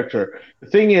character. The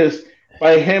thing is,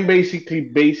 by him basically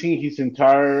basing his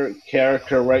entire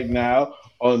character right now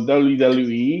on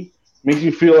WWE, makes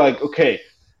you feel like, okay,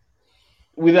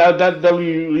 without that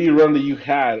WWE run that you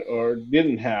had or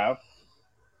didn't have,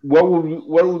 what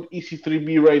would EC3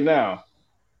 be right now?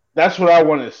 That's what I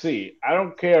want to see. I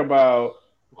don't care about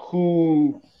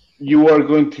who you are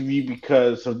going to be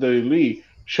because of WWE.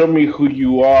 Show me who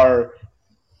you are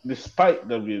despite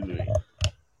WWE.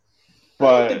 I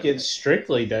don't think But it's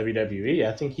strictly WWE.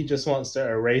 I think he just wants to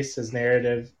erase his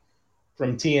narrative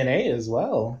from TNA as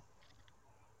well.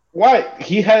 why?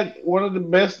 He had one of the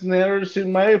best narratives,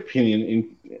 in my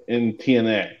opinion, in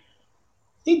TNA.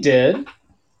 He did,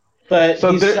 but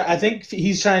So there, I think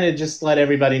he's trying to just let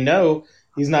everybody know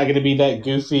he's not going to be that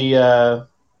goofy,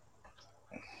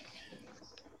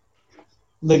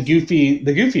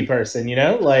 the goofy person,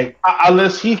 like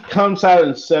unless he comes out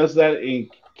and says that in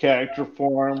character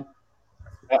form,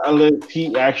 unless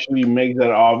he actually makes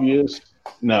that obvious,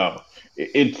 no.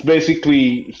 It's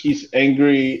basically he's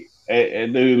angry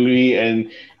at WWE,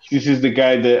 and this is the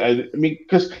guy that I mean,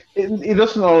 because it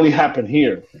doesn't only happen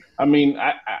here. I mean,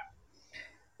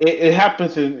 it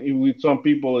happens with some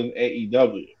people in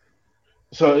AEW.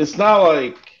 So it's not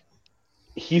like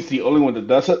he's the only one that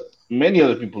does it. Many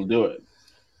other people do it.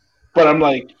 But I'm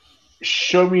like,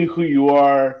 show me who you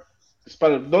are.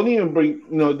 Don't even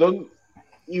don't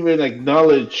even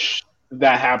acknowledge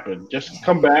that happened. Just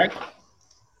come back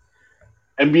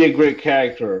and be a great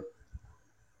character.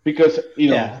 Because,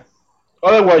 yeah.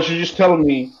 otherwise you're just telling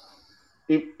me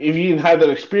if you didn't have that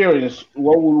experience,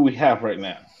 what would we have right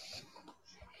now?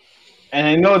 And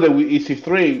I know that with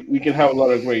EC3, we can have a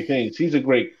lot of great things. He's a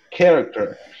great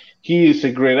character. He is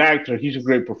a great actor. He's a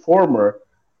great performer.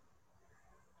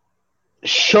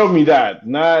 Show me that,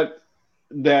 not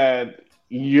that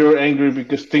you're angry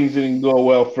because things didn't go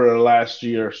well for last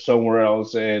year somewhere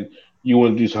else and you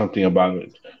want to do something about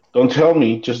it. Don't tell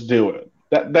me, just do it.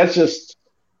 That's just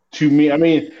to me. I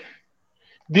mean,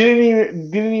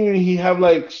 didn't even he have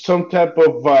like some type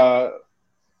of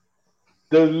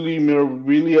WWE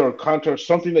memorabilia or contract,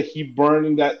 something that he burned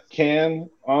in that can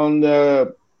on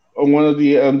one of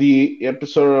the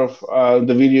episode of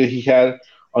the video he had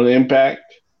on Impact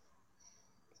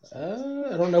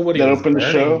I don't know what he that was opened the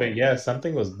burning, show? but yeah,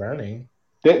 something was burning.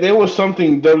 There was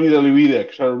something WWE there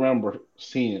because I remember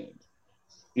seeing it.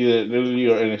 Either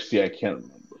WWE or NXT, I can't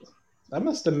remember. I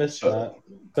must have missed So, that.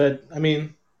 But I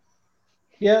mean,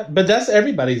 yeah, but that's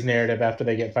everybody's narrative after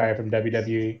they get fired from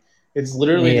WWE. It's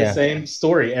literally the Yeah. same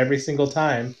story every single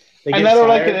time they and get I don't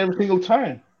like it fired. every single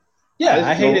time. Yeah,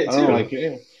 I hate it I don't too. like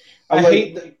it. I I'm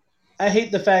hate like, the, I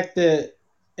hate the fact that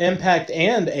Impact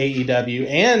and AEW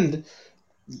and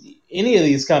any of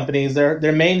these companies,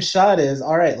 their main shot is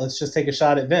all right. Let's just take a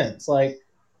shot at Vince. Like,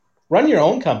 run your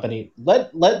own company.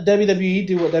 Let WWE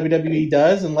do what WWE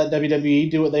does, and let WWE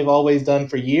do what they've always done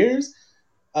for years.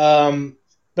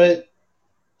 But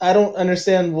I don't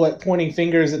understand what pointing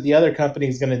fingers at the other company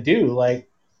is going to do. Like,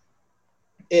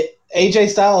 AJ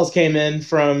Styles came in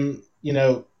from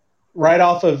right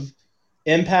off of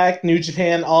Impact, New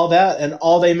Japan, all that, and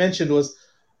all they mentioned was,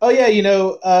 oh yeah,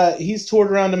 he's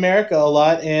toured around America a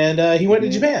lot, and he went to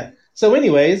mhm, Japan. So,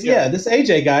 anyways, yeah. yeah, this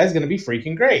AJ guy is going to be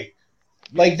freaking great.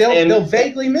 Like they'll And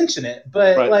vaguely mention it,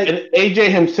 but right, like and AJ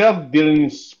himself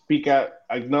didn't speak out,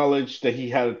 acknowledge that he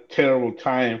had a terrible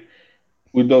time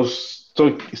with those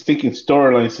sticking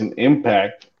storylines and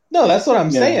Impact. No, that's what I'm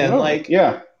Yeah, saying. no, Like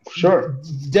yeah, sure.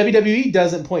 WWE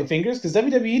doesn't point fingers because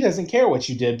WWE doesn't care what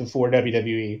you did before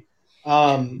WWE.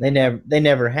 They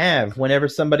never have. Whenever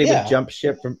somebody would Yeah, jump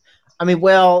ship from, I mean,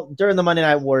 well, during the Monday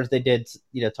Night Wars, they did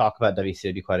talk about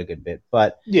WCW quite a good bit,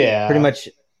 but pretty yeah, much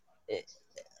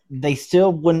they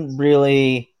still wouldn't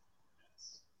really.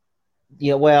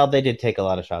 Well, they did take a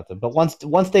lot of shots, but once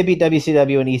they beat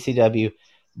WCW and ECW,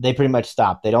 they pretty much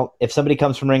stopped. They don't. If somebody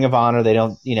comes from Ring of Honor, they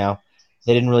don't.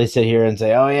 They didn't really sit here and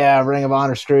say, "Oh yeah, Ring of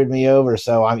Honor screwed me over,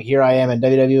 so I am in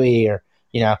WWE," or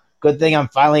good thing I'm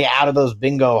finally out of those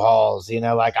bingo halls.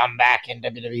 Like I'm back in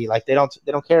WWE. Like they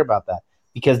don't care about that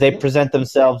because they present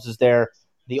themselves as they're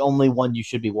the only one you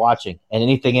should be watching, and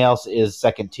anything else is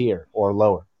second tier or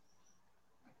lower.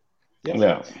 yep.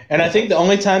 Yeah, And I think the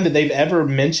only time that they've ever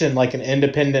mentioned like an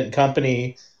independent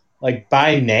company like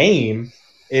by name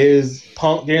is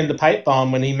Punk during the pipe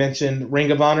bomb when he mentioned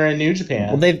Ring of Honor and New Well,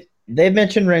 Japan. they've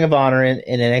mentioned Ring of Honor in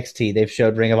NXT. They've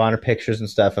showed Ring of Honor pictures and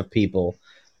stuff of people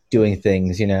doing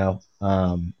things. Here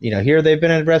they've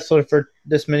been a wrestler for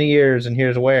this many years, and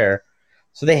here's where.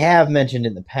 So they have mentioned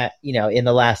in the past, in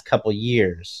the last couple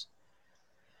years,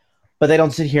 but they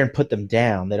don't sit here and put them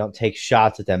down. They don't take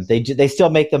shots at them. They still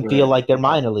make them feel right. like they're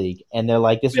minor league, and they're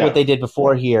like, this is what Yeah, they did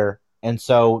before here, and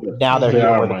so now they're they Mhm. here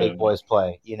are where the big my. boys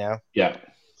play. Yeah,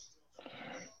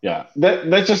 yeah.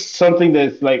 That's just something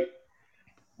that's like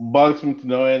bugs me to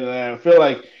know it, and I feel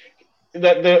like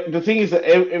that the thing is that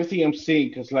everything I'm seeing,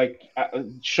 because like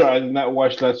sure I did not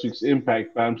watch last week's Impact,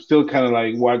 but I'm still kind of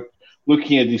like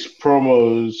looking at these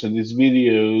promos and these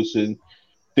videos and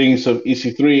things of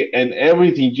EC3, and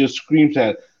everything just screams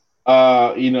at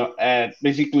at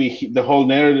basically the whole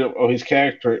narrative of his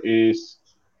character is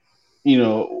you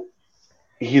know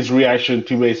his reaction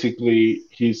to basically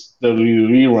his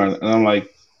WWE run, and I'm like,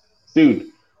 dude,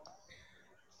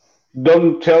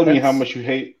 don't tell me how That's much you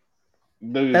hate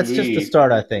that's just the WWE.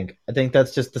 start. I think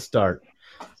that's just the start.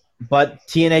 But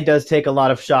TNA does take a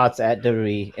lot of shots at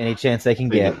WWE any chance they can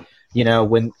They get. do.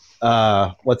 When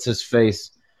what's his face,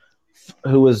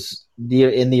 who was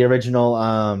in the original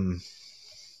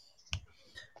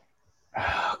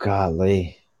oh,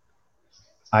 golly,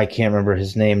 I can't remember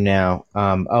his name now.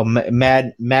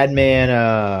 Madman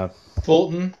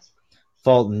Fulton.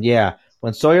 Fulton, yeah.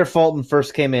 When Sawyer Fulton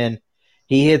first came in,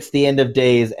 he hits the end of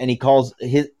days and he calls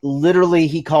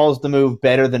the move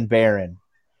better than Baron.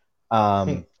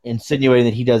 Insinuating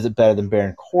that he does it better than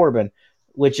Baron Corbin,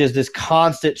 which is this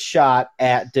constant shot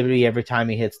at WWE every time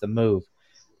he hits the move.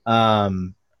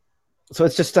 So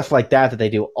it's just stuff like that they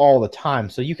do all the time.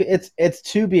 So it's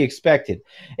to be expected.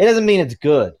 It doesn't mean it's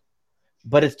good,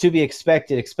 but it's to be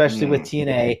expected, especially with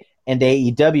TNA and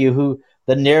AEW, who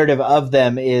the narrative of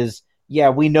them is, yeah,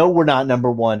 we know we're not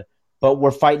number one, but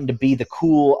we're fighting to be the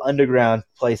cool underground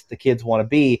place the kids want to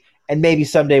be, and maybe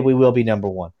someday we will be number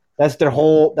one. That's their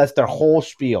whole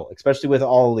spiel, especially with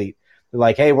All Elite. They're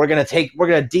like, hey, we're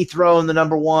gonna dethrone the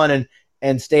number one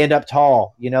and stand up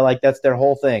tall. Like that's their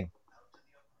whole thing.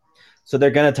 So they're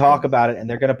gonna talk about it and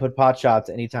they're gonna put pot shots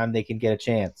anytime they can get a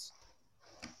chance.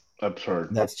 Absurd.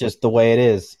 That's just the way it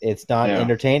is. It's not Yeah.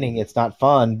 entertaining. It's not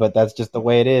fun, but that's just the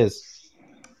way it is.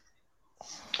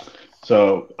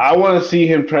 So I want to see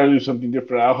him try to do something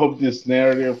different. I hope this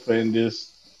narrative and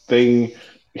this thing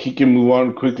he can move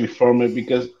on quickly from it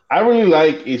because I really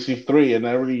like EC3 and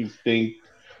I really think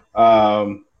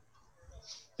um,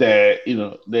 that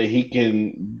that he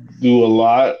can do a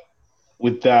lot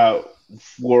without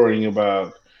worrying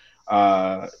about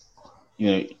uh,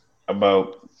 you know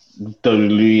about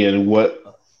WWE and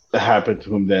what happened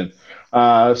to him then.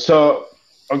 So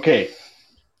okay,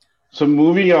 so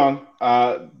moving on,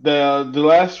 the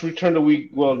last return that we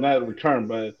well not return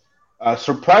but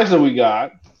surprise that we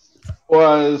got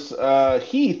was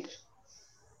Heath,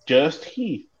 just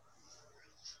Heath,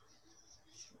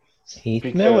 Heath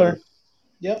because Miller.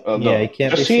 Yep. Yeah, he no,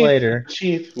 can't be just Heath, Slater. just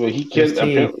Heath. Well, he can Just Heath.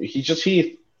 apparently he's just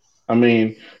Heath. I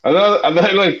mean,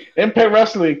 another like Impact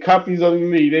Wrestling copies of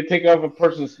me. They take off a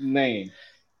person's name.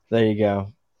 There you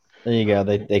go. There you go.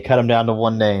 They cut him down to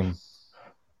one name.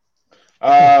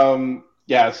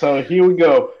 Yeah. So here we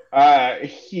go.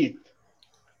 Heath.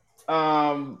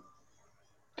 Um,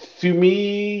 to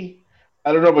me,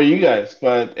 I don't know about you guys,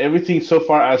 but everything so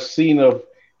far I've seen of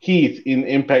Heath in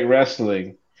Impact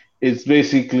Wrestling is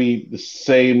basically the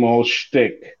same old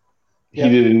shtick he Yep.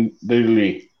 did in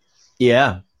WWE.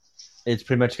 Yeah, it's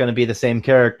pretty much going to be the same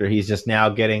character. He's just now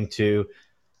getting to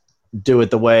do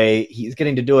it the way he's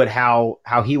getting to do it how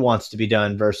he wants to be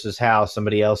done versus how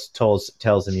somebody else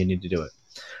tells him you need to do it.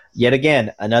 Yet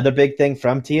again, another big thing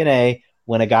from TNA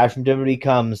when a guy from WWE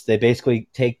comes, they basically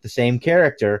take the same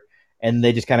character and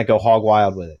they just kind of go hog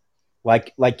wild with it,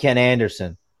 like Ken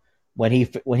Anderson when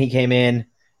he came in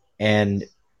and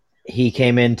he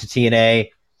came into TNA.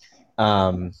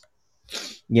 Um,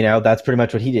 that's pretty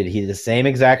much what he did. He did the same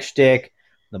exact shtick,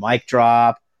 the mic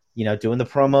drop, doing the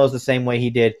promos the same way he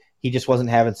did. He just wasn't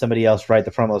having somebody else write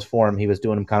the promos for him. He was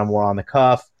doing them kind of more on the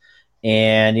cuff,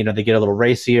 and they get a little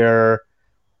racier.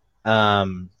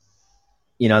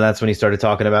 That's when he started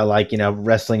talking about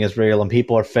wrestling is real and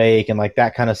people are fake and like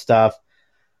that kind of stuff.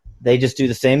 They just do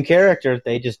the same character.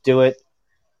 They just do it.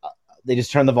 They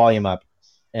just turn the volume up,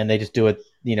 and they just do it,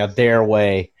 their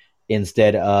way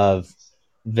instead of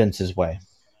Vince's way.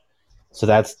 So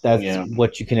that's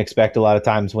what you can expect a lot of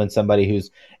times when somebody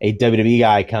who's a WWE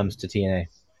guy comes to TNA.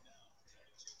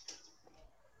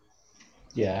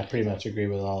 Yeah, I pretty much agree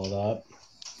with all of that.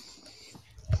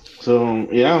 So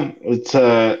yeah, it's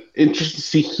interesting to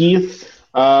see Heath.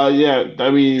 Yeah, I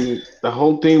mean the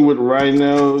whole thing with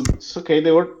Rhino. It's okay.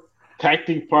 They were tag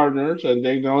team partners, and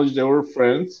they acknowledged they were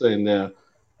friends. And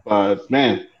but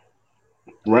man,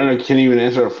 Rhino can't even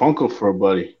answer a phone call for a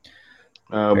buddy.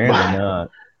 Apparently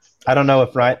not. I don't know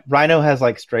if Rhino has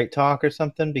like straight talk or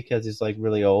something because he's like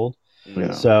really old.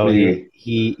 Yeah, so maybe.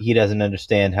 he doesn't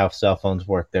understand how cell phones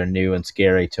work. They're new and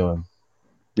scary to him.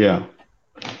 Yeah.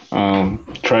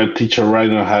 Try to teach a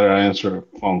Rhino how to answer a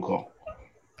phone call.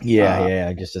 Yeah,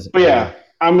 it just doesn't. But yeah,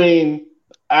 I mean,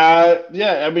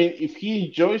 if he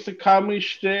enjoys the comedy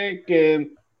shtick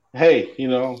and hey,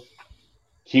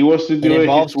 he wants to do it it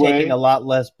involves his way. Taking a lot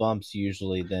less bumps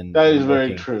usually than That is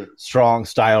very true. Strong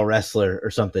style wrestler or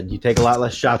something. You take a lot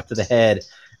less shots to the head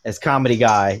as comedy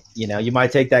guy. You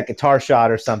might take that guitar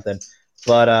shot or something,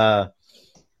 but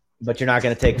you're not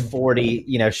going to take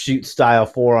 40 shoot style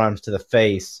forearms to the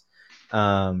face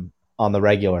on the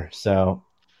regular. So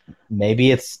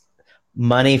maybe it's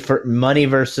money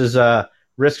versus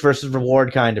risk versus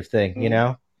reward kind of thing.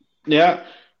 Yeah,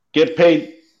 get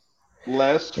paid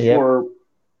less for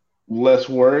less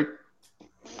work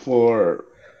for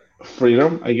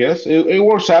freedom, I guess. It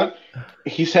works out.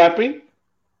 He's happy.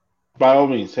 By all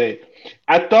means, hey.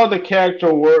 I thought the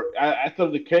character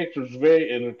was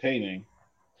very entertaining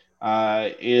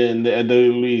in the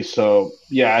WWE. So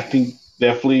yeah, I think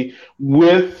definitely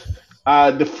with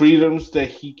the freedoms that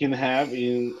he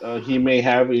may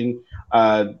have in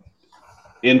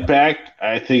Impact,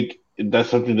 I think that's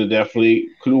something that definitely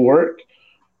could work.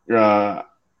 Uh,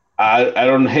 I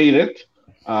don't hate it,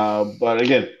 but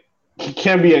again, he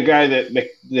can't be a guy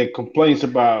that complains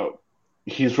about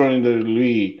he's running the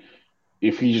league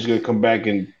if he's just gonna come back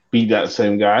and be that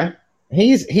same guy.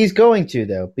 He's going to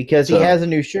though because he has a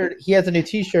new shirt. He has a new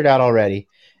T-shirt out already,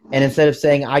 and instead of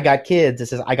saying "I got kids," it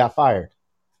says "I got fired."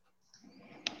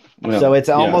 Well, so it's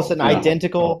almost an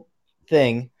identical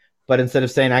thing, but instead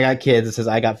of saying "I got kids," it says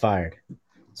 "I got fired."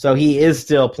 So he is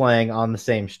still playing on the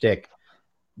same shtick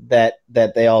that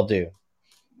they all do.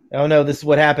 Oh no, this is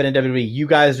what happened in WWE. You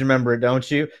guys remember it, don't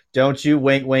you? Don't you?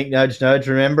 Wink, wink, nudge, nudge.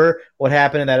 Remember what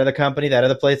happened in that other company, that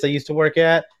other place I used to work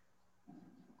at?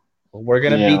 Well, we're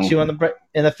gonna beat you in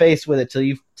the face with it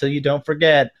till you don't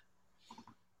forget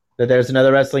that there's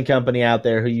another wrestling company out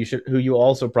there who you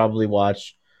also probably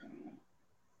watch.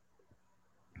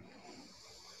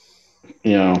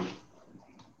 But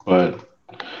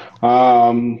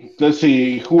let's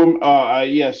see who.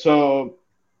 So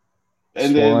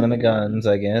and Swan and the Guns,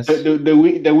 I guess.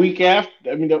 The week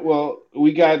after,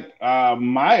 we got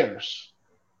Myers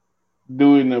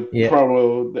doing a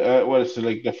promo. What is it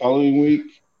like the following week?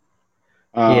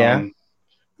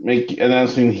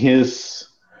 Announcing his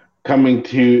coming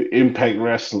to Impact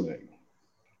Wrestling.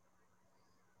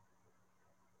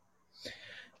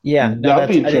 Yeah, no, I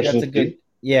think that's a good.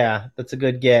 Yeah, that's a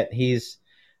good get. He's,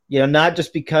 not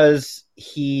just because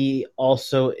he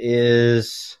also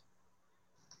is,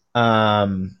 not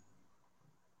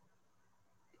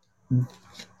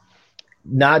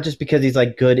just because he's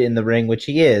like good in the ring, which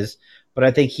he is, but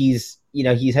I think he's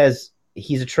a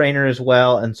trainer as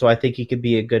well, and so I think he could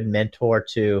be a good mentor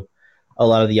to a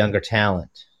lot of the younger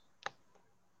talent.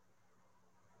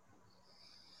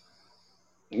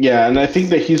 Yeah, and I think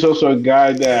that he's also a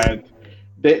guy that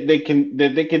they can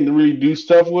really do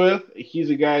stuff with. He's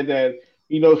a guy that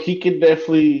he can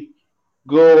definitely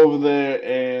go over there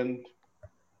and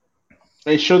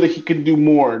show that he can do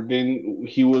more than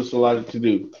he was allowed to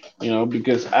do.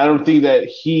 Because I don't think that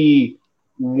he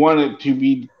wanted to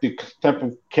be the type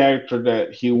of character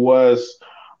that he was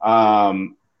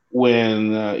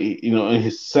when in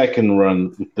his second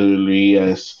run with the league,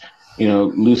 as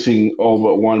losing all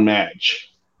but one match.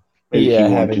 Maybe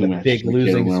having the big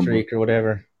losing streak or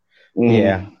whatever. Mm-hmm.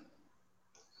 Yeah.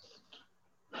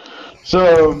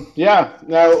 So yeah,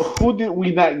 now who did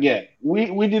we not get?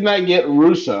 We did not get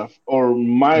Rusev or No,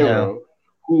 Myro,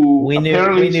 who we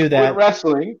apparently knew quit that.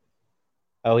 wrestling.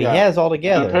 Oh, he Yeah, has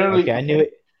altogether. Okay, apparently, I knew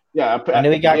it. yeah, I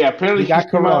knew yeah. he Apparently, he got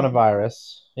came out.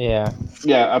 coronavirus. Yeah.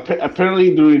 Yeah,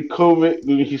 apparently during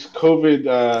his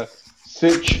COVID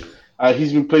sitch,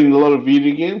 he's been playing a lot of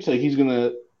video games. So he's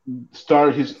gonna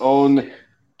start his own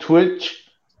Twitch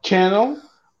channel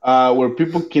where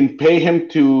people can pay him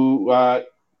to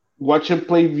watch him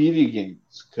play video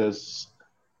games. Cause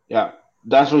yeah,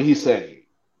 that's what he's saying.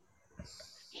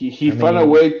 He I found a mean,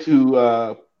 way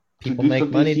to people do make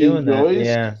something money he doing that. enjoys.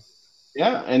 Yeah.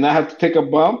 Yeah, and not have to take a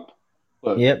bump.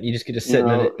 Look, Yep. You just get to you sit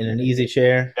know, in an easy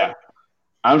chair. yeah,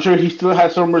 I'm sure he still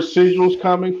has some residuals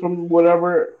coming from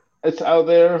whatever it's out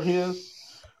there of his.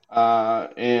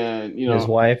 And His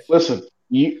wife. listen,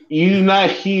 you do not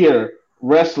hear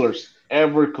wrestlers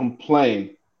ever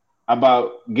complain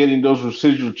about getting those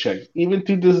residual checks, even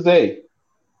to this day.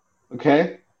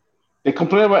 Okay, they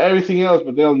complain about everything else,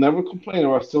 but they'll never complain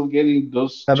about still getting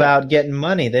those About checks. getting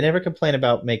money. They never complain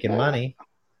about making Yeah, money.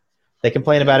 They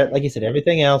complain about yeah. it, like you said,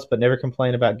 everything else, but never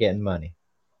complain about getting money.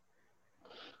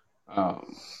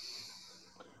 Um,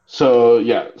 so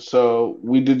yeah, so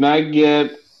we did not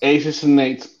get Aces and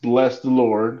Eights. Bless the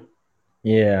Lord.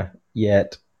 Yeah.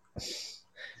 Yet,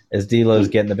 as D'Lo's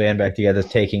getting the band back together, it's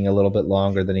taking a little bit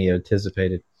longer than he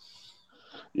anticipated.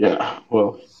 Yeah,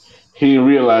 well, he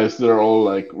realized they're all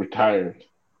like retired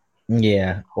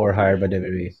Yeah, or already, hired by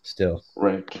WWE still.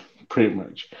 right? Pretty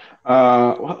much.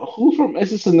 Who from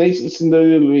SSNH is in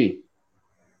WWE?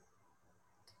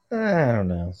 I don't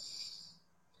know.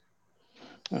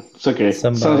 It's okay.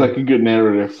 Sounds Somebody. like a good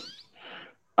narrative.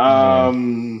 Yeah.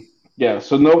 Yeah.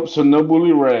 So no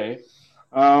Bully Ray.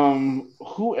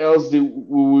 Who else did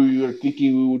we were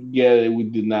thinking we would get and we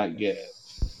did not get?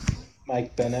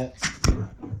 Mike Bennett.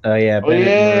 Oh yeah, Oh Bennett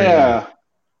and Maria. yeah,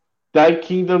 that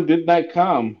Kingdom did not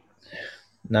come.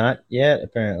 Not yet,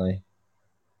 apparently.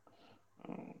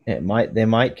 They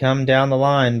might come down the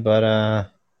line,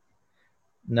 but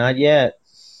not yet.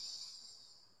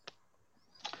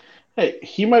 Hey,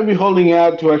 he might be holding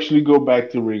out to actually go back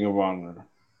to Ring of Honor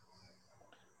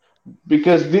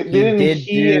because He didn't did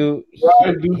he do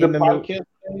do the him and podcast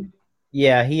thing?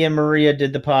 yeah, he and Maria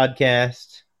did the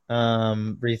podcast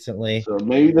recently. So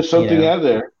maybe there's You something know, out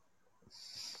there.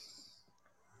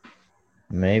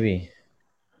 maybe.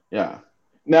 Yeah.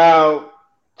 Now,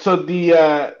 so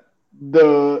the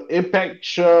Impact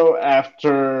show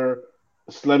after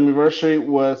Slammiversary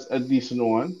was a decent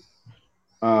one.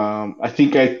 I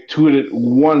think I tweeted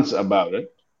once about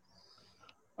it,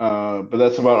 but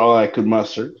that's about all I could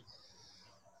muster.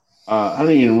 I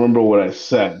don't even remember what I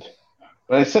said,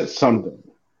 but I said something.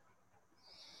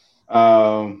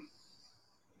 Um,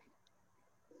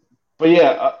 but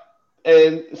yeah,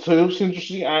 and so it was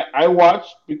interesting. I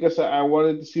watched because I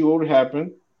wanted to see what would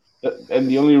happen. And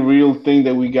the only real thing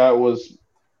that we got was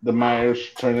the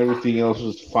Myers turn. Everything else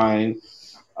was fine.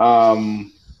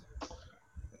 Um,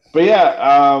 but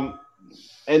yeah,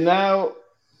 and now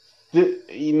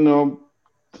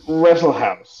Wrestle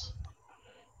House.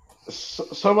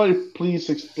 Somebody please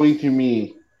explain to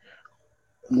me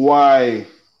why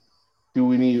do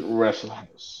we need Wrestle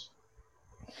House?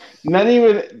 Not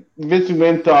even Vince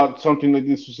McMahon thought something like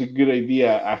this was a good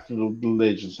idea after the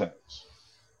Legends House.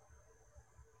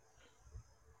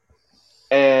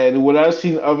 And what I've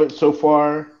seen of it so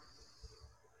far,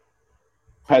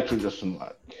 Patrick doesn't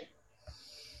like.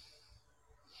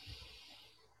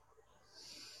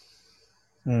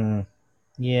 Hmm.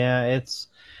 Yeah,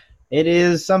 it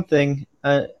is something.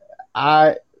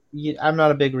 I I'm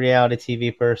not a big reality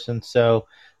TV person, so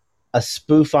a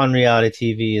spoof on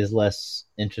reality TV is less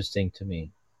interesting to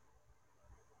me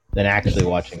than actually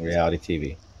watching reality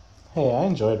TV. Hey, I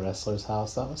enjoyed Wrestler's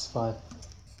House. That was fun.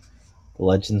 The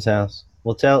Legends House.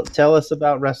 Well, tell us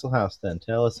about Wrestle House then.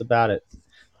 Tell us about it.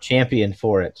 Champion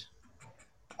for it.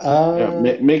 Yeah,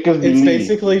 Uh, make us it's believe.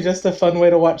 basically just a fun way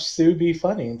to watch Sue be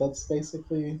funny. That's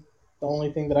basically the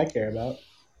only thing that I care about.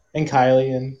 And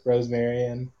Kylie and Rosemary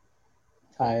and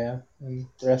Taya and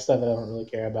the rest of it I don't really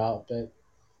care about. But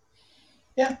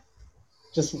yeah,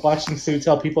 just watching Sue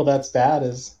tell people that's bad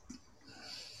is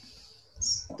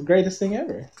the greatest thing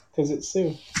ever because it's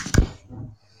Sue.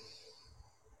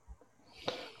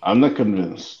 I'm not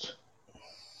convinced.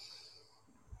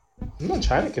 I'm not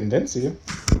trying to convince you.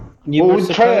 You Well, were we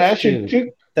try to supposed ask you to.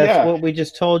 to. That's Yeah, what we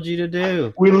just told you to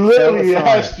do. we Sell literally us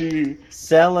on it. asked you.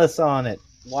 Sell us on it.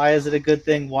 Why is it a good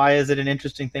thing? Why is it an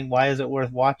interesting thing? Why is it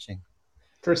worth watching?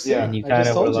 For Yeah, And Sue, you I kind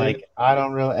just of were told you. like, I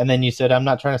don't really. And then you said, I'm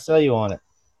not trying to sell you on it.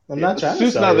 I'm yeah. not trying to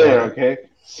Sue's sell not you on there. it. Okay,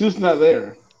 Sue's not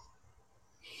there.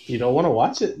 You don't want to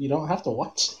watch it. You don't have to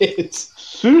watch it.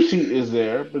 Susie is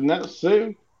there, but not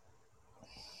Sue.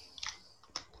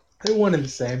 They're one and the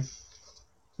same.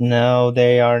 No,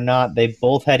 they are not. They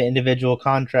both had individual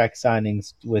contract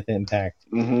signings with Impact,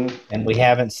 Hmm. and we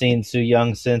haven't seen Sue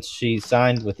Young since she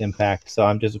signed with Impact. So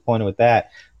I'm disappointed with that.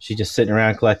 She's just sitting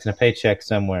around collecting a paycheck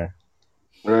somewhere.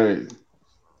 Right.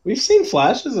 We've seen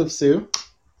flashes of Sue.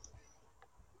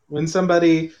 When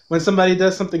somebody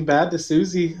does something bad to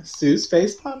Susie, Sue's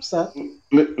face pops up.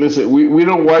 Listen, we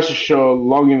don't watch the show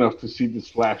long enough to see these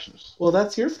flashes. Well,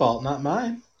 that's your fault, not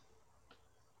mine.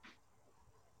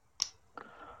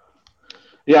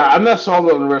 Yeah, I'm not sold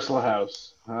on Wrestle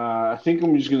House. I think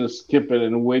I'm just gonna skip it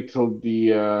and wait till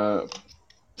the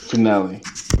finale.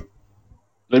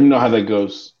 Let me know how that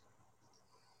goes.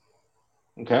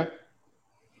 Okay,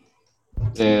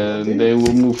 Will and do. then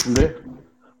we'll move from there.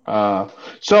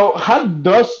 So how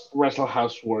does Wrestle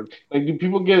House work? Like, do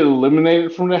people get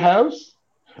eliminated from the house?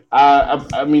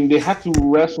 I mean, they have to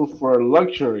wrestle for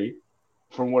luxury,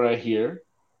 from what I hear.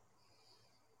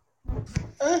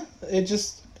 It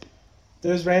just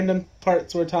there's random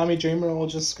parts where Tommy Dreamer will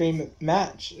just scream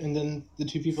match, and then the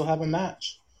two people have a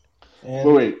match. But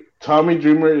And wait, Tommy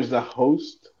Dreamer is the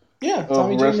host yeah, of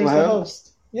Tommy Wrestle Dreamer's the House.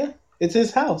 host. Yeah, it's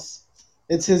his house.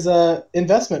 It's his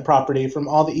investment property from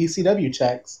all the ECW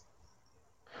checks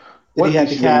that he What had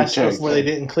to ECW cash checks? before they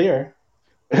didn't clear.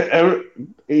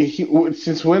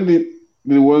 Since when did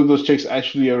one of those checks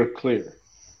actually ever clear?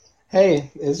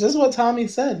 Hey, it's just what Tommy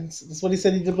said. It's what he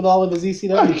said he did with all of his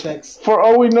ECW Look, checks. for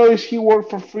all we know, is he worked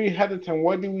for free ahead of time.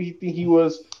 Why do we think he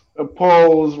was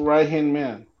Paul's right hand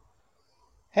man?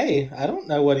 Hey, I don't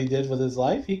know what he did with his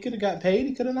life. He could have got paid.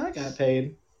 He could have not got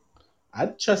paid.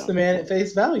 I'd trust the man at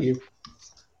face value.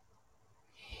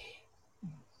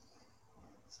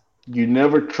 You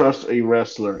never trust a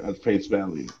wrestler at face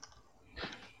value.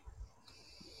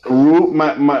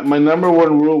 My number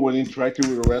one rule when interacting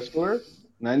with a wrestler,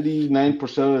 99%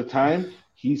 of the time,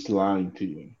 he's lying to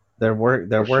you. They're For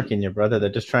sure. working you, brother. They're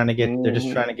just Hmm.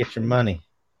 trying to get your money.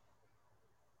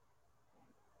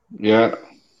 Yeah,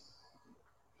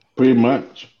 pretty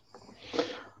much.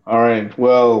 All right.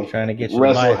 Well, Trying to get you to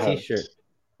buy Wrestle a T-shirt House.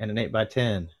 and an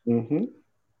 8x10. Hmm.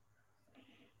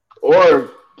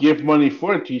 Or give money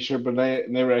for a T-shirt, but they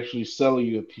never actually sell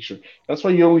you a T-shirt. That's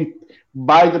why you only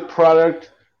buy the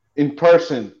product in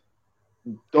person.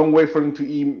 Don't wait for them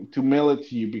to mail it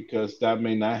to you because that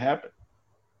may not happen.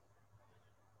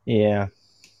 Yeah,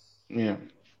 Yeah,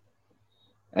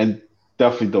 and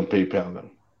definitely don't PayPal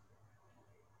them.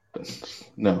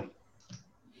 No,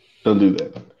 don't do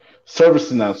that. Service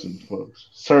announcement, folks.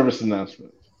 Service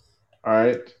announcement. All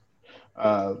right.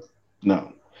 Uh,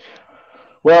 no.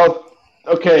 Well,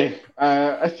 okay.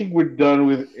 I think we're done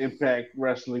with Impact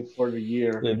Wrestling for the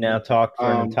year. we've now talked for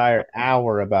an Um, entire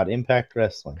hour about Impact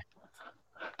Wrestling.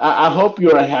 I hope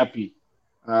you are happy,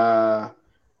 uh,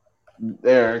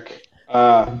 Eric.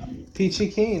 Peachy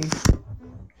Keen.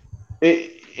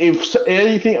 If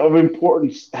anything of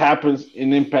importance happens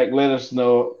in Impact, let us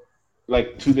know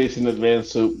like 2 days in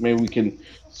advance so maybe we can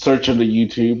search on the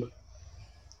YouTube.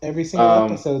 Every single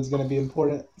Um, episode is going to be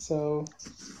important. So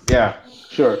yeah,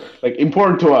 sure. Like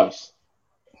important to us.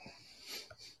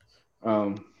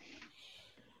 Um,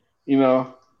 you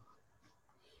know,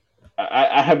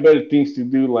 I have better things to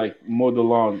do like mow the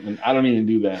lawn, and I don't even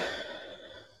do that.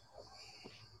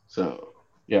 So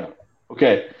yeah,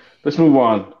 okay. Let's move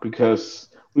on because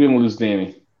we're gonna lose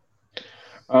Danny.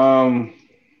 Um,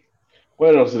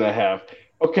 what else did I have?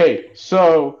 Okay,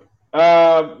 so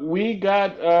we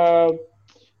got uh,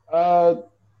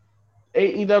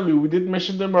 AEW. We did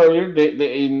mention them earlier.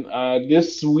 They in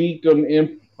this week on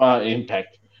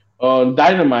Impact on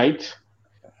Dynamite.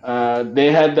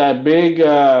 They had that big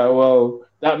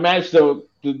that match though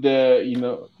the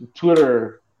the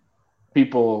Twitter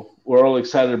people were all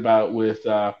excited about with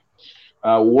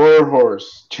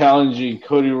Warhorse challenging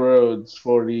Cody Rhodes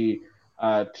for the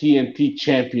TNT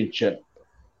Championship.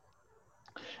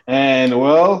 And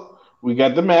well, we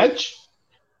got the match.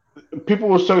 People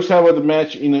were so excited about the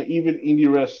match. Even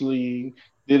indie wrestling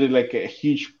did it like a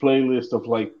huge playlist of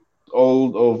like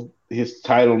all of his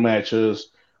title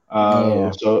matches.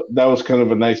 Yeah, So that was kind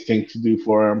of a nice thing to do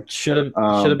for him. should have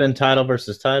Um, been title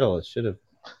versus title. It should have.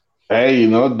 hey,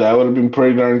 that would have been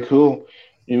pretty darn cool.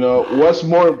 What's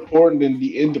more important than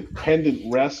the independent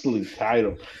wrestling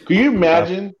title? Could you Uh,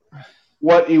 imagine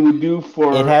what it would do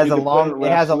for independent it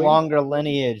has a wrestling? longer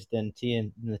lineage than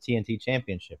the TNT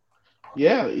Championship.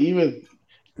 Yeah, even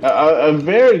a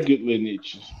very good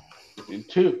lineage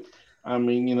too. I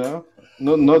mean, no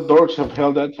dorks have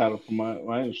held that title from my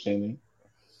understanding.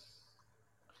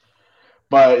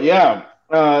 But yeah,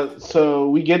 So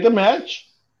we get the match,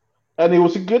 and it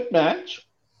was a good match.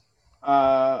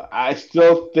 I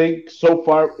still think so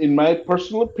far, in my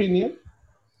personal opinion,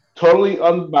 totally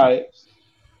unbiased.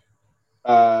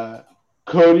 Uh,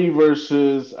 Cody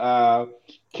versus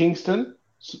Kingston,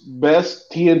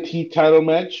 best TNT title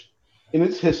match in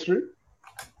its history.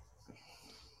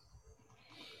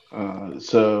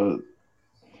 So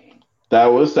that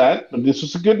was that. But this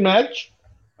was a good match.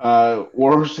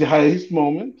 Warhorse had his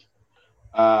moment.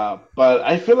 But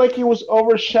I feel like he was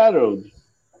overshadowed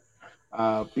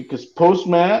because post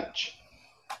match,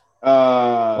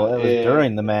 Well, it was and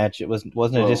during the match. It wasn't a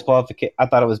well, disqualification. I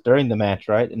thought it was during the match,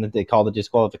 right? And that they called it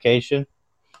disqualification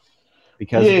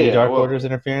because of the yeah, Dark well, Order's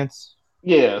interference.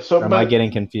 yeah. So, Or am I but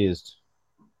getting confused?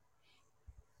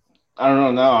 I don't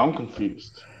know. Now I'm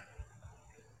confused.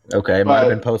 Okay, it might have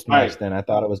been But post all match right, then. I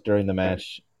thought it was during the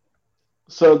match.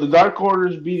 so the Dark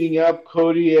Order's beating up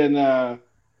Cody and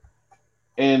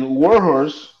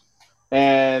Warhorse,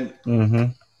 and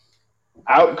Mm-hmm.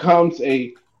 out comes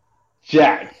a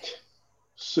jacked,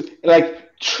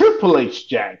 like Triple H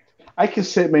jacked. I can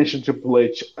say mention Triple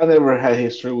H. I never had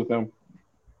history with him.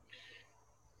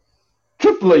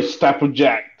 Triple H type of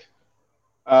jacked.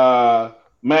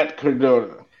 Matt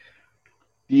Cardona,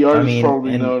 the I artist mean,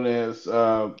 formerly and known as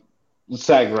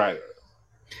Sag Rider.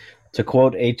 to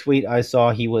quote a tweet I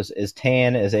saw, he was as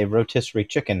tan as a rotisserie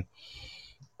chicken.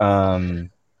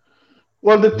 Um,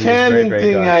 Well, the he was very, tanning very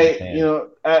thing, dark and tan.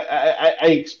 I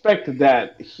expected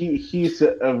that. He's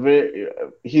very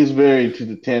he's very to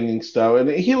the tanning style, and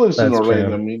he lives in That's Orlando.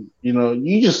 true. I mean, you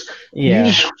Yeah,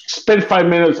 just spend 5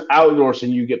 minutes outdoors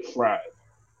and you get fried.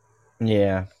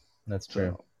 yeah, that's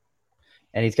true. So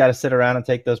And he's got to sit around and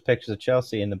take those pictures of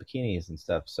Chelsea in the bikinis and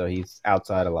stuff. So he's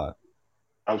outside a lot.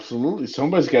 absolutely,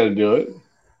 somebody's got to do it.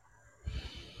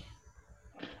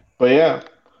 But yeah,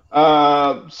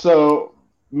 so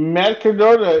Matt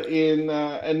Cardona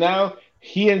and now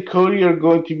he and Cody are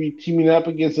going to be teaming up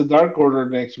against the Dark Order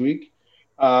next week.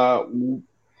 Uh,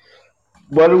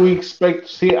 what do we expect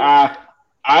to see?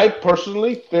 I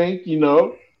personally think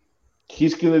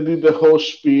he's gonna do the whole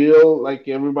spiel like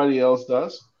everybody else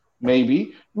does.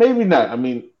 Maybe, maybe not. I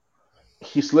mean,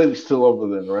 he's literally still over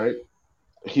there, right?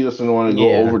 He doesn't want to go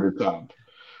Yeah, over the top.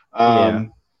 yeah.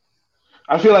 Um,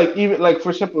 I feel like even like for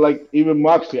example, like even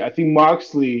Moxley. I think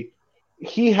Moxley,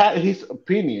 he had his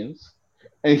opinions,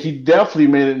 and he definitely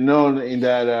made it known in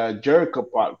that Jericho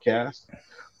podcast.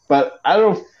 But I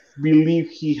don't believe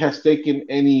he has taken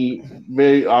any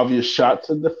very obvious shots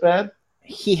at the Fed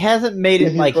He hasn't made in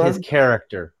it his like his run.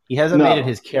 character. He hasn't made it No,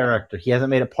 his character. He hasn't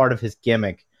made it part of his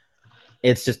gimmick.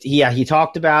 It's just yeah, he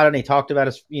talked about it and he talked about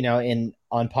his in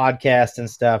on podcasts and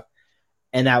stuff,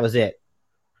 and that was it.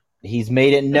 He's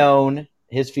made it yeah, known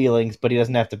his feelings, but he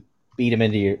doesn't have to beat him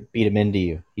into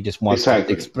you. He just wants to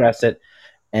exactly. express it,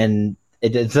 and it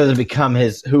doesn't become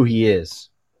his who he is.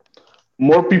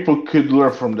 More people could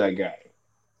learn from that guy.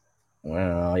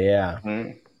 Well, yeah,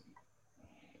 Right?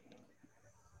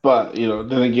 But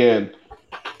then again,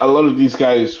 a lot of these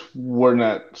guys were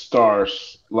not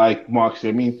stars like Moxley.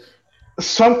 I mean,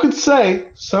 some could say,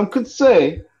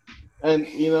 and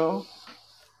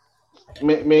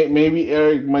maybe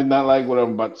Eric might not like what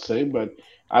I'm about to say, but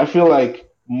I feel like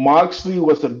Moxley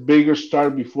was a bigger star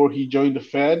before he joined the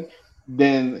Fed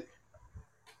than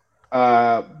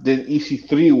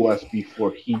EC3 was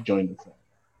before he joined the Fed.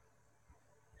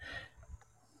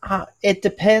 it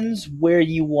depends where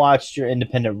you watched your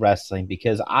independent wrestling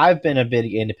because I've been a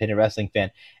big independent wrestling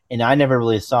fan, and I never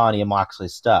really saw any of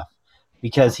Moxley's stuff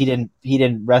because he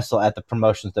didn't wrestle at the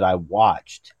promotions that I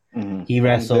watched. He He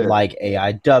wrestled did. like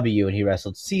AIW and he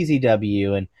wrestled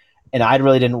CZW and I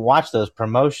really didn't watch those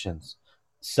promotions.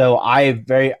 So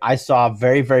I saw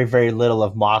very very very little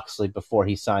of Moxley before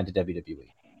he signed to WWE.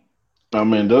 I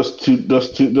mean, those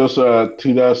 2000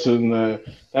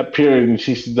 that period in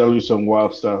CCW some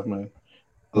wild stuff, man.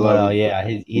 I love Well, it. yeah,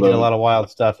 he did a Love lot it. of wild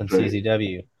stuff in Great.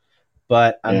 CZW,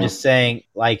 but I'm Yeah. just saying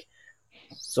like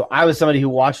so I was somebody who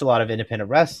watched a lot of independent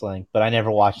wrestling, but I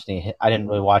never watched any. I didn't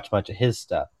really watch much of his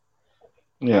stuff.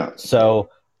 Yeah. So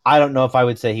I don't know if I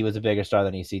would say he was a bigger star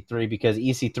than EC3 because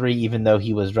EC3, even though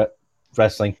he was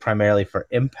wrestling primarily for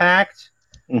Impact,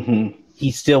 Hmm.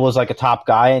 he still was like a top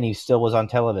guy and he still was on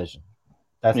television.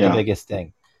 That's the Yeah. biggest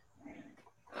thing.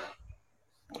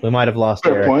 We might have lost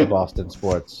Fair Eric to point. Boston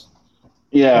Sports.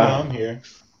 No, Yeah. I'm here.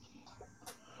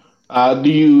 Do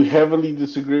you heavily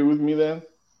disagree with me then,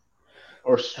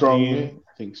 or I strongly? mean,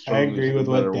 I think I strongly is agree the with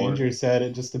what better word. Danger said.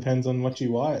 It just depends on what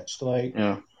you watched. Like,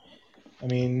 Yeah. I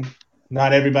mean,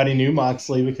 not everybody knew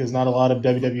Moxley because not a lot of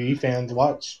WWE fans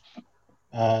watch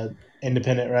uh,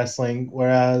 independent wrestling.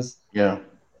 Whereas Yeah.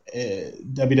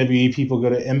 WWE people go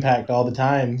to Impact all the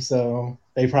time, so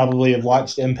they probably have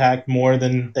watched Impact more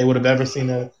than they would have ever seen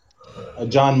a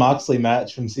John Moxley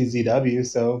match from CZW.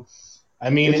 So, I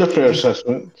mean, It's a it fair just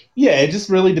assessment. yeah, it just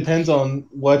really depends on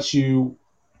what you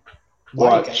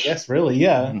like, I Watch. guess. Really,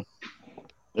 yeah. Mhm.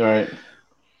 All right.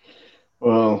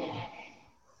 Well,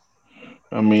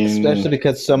 I mean, Especially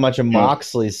because so much of yeah,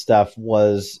 Moxley's stuff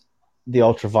was the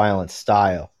ultra-violent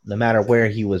style. No matter where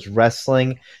he was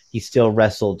wrestling, he still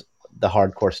wrestled the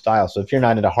hardcore style. So if you're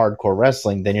not into hardcore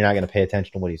wrestling, then you're not going to pay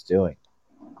attention to what he's doing,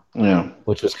 yeah,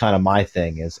 which was kind of my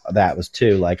thing. Is that was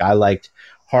too like I liked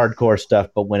hardcore stuff,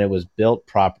 but when it was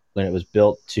when it was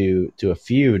built to a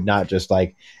feud, not just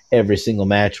like every single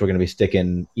match we're going to be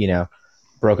sticking,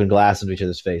 broken glass into each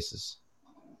other's faces.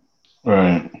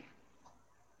 right.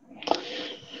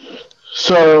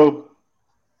 So,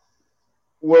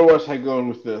 where was I going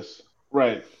with this?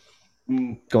 Right.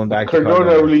 Going back to Cardona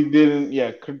Cardona. really didn't.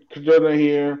 Yeah, Cardona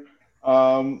here.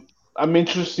 I'm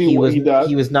interested to see he what was he does.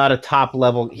 he was not a top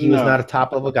level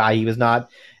No, guy. He was not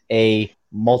a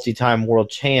multi-time world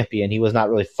champion. He was not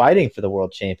really fighting for the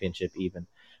world championship even.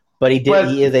 But he but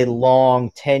is a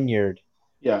long tenured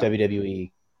yeah,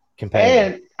 WWE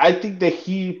competitor. and I think that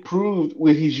he proved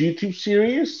with his YouTube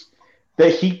series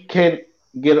that he can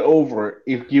get over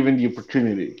if given the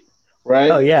opportunity, Oh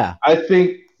right? yeah. I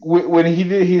think when he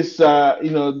did his,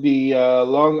 the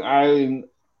Long Island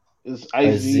is A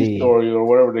IZ Z. story or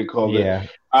whatever they called it. Yeah. True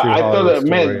I thought Hollywood that story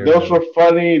man, or those whatever. were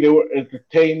funny. They were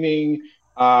entertaining.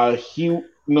 He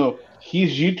no,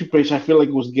 his YouTube page I feel like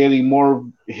was getting more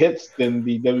hits than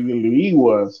the WWE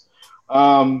was.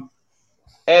 Um,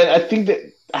 and I think that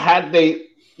had they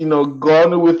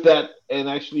gone with that and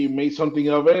actually made something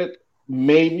of it,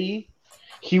 maybe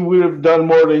he would have done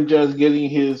more than just getting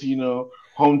his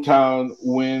hometown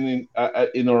win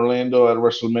in Orlando at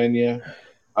WrestleMania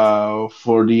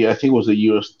for the I think it was the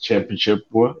U.S. Championship.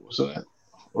 What was it?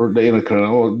 Or the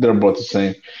Intercontinental? They're both the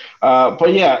same.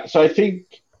 But yeah, so I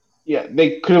think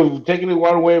they could have taken it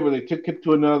one way, but they took it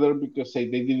to another because they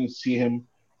didn't see him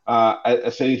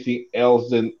as anything else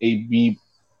than a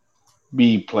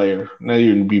B player, not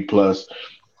even B plus.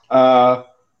 Uh,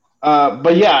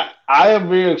 but yeah, I am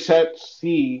very excited to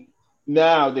see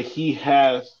now that he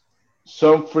has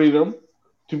some freedom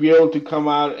to be able to come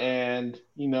out and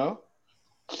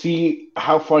see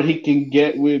how far he can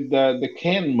get with the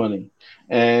can money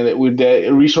and with the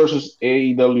resources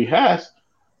AEW has.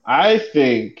 I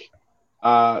think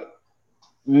uh,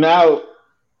 now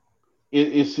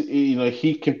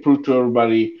he can prove to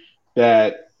everybody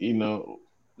that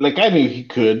like I knew he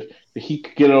could that he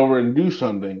could get over and do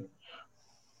something,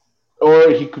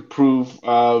 or he could prove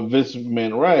Vince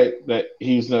McMahon right that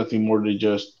he's nothing more than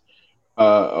just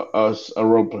a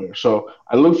role player. So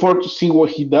I look forward to see what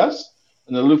he does,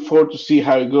 and I look forward to see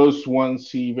how it goes once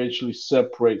he eventually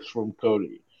separates from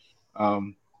Cody.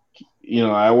 Um,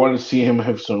 I want to see him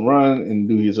have some run and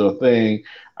do his own thing.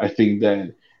 I think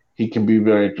that he can be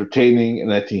very entertaining,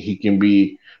 and I think he can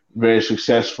be very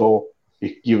successful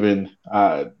if given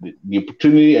the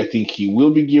opportunity. I think he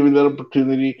will be given that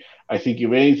opportunity. I think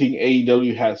if anything,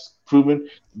 AEW has proven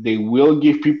they will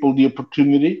give people the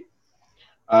opportunity,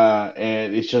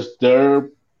 and it's just theirs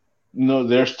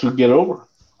to get over.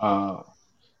 Uh,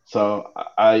 so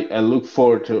I look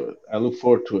forward to it. I look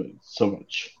forward to it so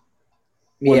much.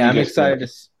 What do Yeah, you I'm guys excited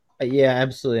think? to. Yeah,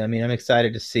 absolutely. I mean, I'm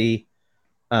excited to see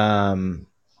um,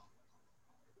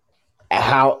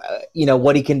 how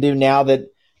what he can do now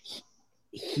that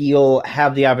he'll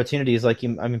have the opportunities. Like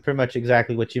you, I mean, pretty much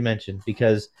exactly what you mentioned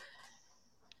because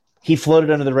he floated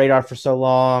under the radar for so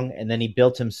long and then he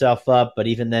built himself up, but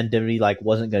even then WWE like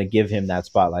wasn't going to give him that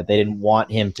spotlight. They didn't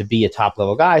want him to be a top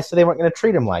level guy, so they weren't going to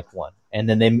treat him like one. And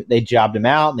then they jobbed him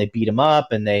out and they beat him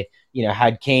up and they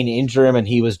had Kane injure him and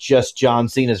he was just John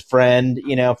Cena's friend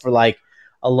for like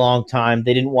a long time.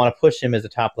 They didn't want to push him as a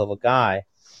top level guy.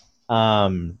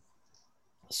 um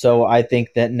so I think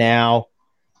that now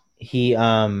he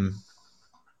has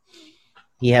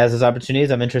his opportunities.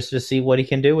 I'm interested to see what he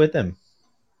can do with them.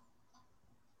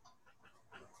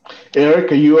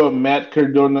 Eric, are you a Matt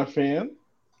Cardona fan?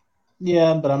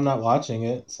 Yeah, but I'm not watching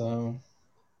it, so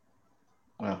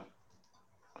Oh,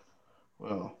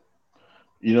 well,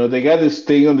 they got this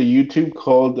thing on the YouTube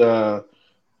called Dark.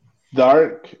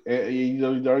 Dark. You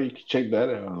can check that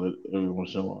out every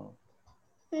once in a while.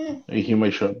 eh, He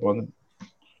might show up on it.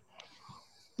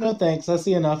 no thanks. I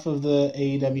see enough of the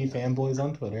AEW fanboys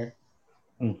on Twitter.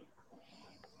 Hmm.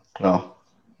 Oh, all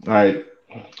right.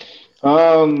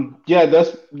 Yeah,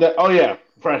 that's that. Oh yeah,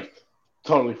 right.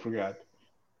 Totally forgot.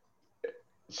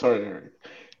 Sorry, Eric.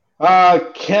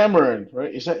 Cameron,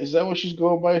 right? Is that what she's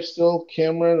going by still,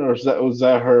 Cameron, or was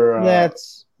that her her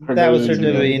That was That's her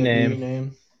her WWE name? WWE WWE name.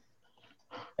 name.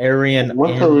 Arian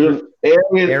What's her real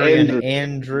Arian Arian Andrews?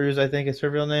 Andrews, I think is her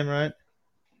real name, right?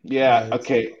 Yeah, It's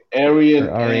okay, Arian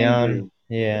Or Ariane. Andrews.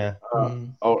 Yeah.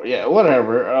 mhm. Oh yeah,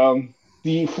 whatever.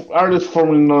 The artist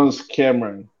formerly known as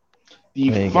Cameron, the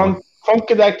There you go.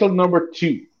 Funkadactyl number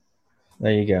 2.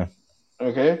 There you go.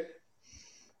 Okay.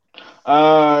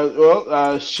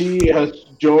 She has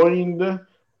joined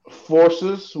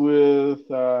forces with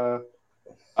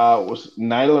was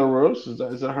Nyla Rose?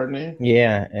 Is that her name?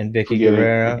 Yeah, and Vicky Forgetting.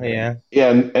 Guerrero, yeah. Yeah,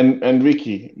 and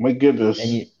Vicky. My And goodness.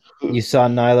 you saw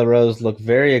Nyla Rose look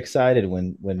very excited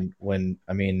when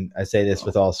I mean, I say this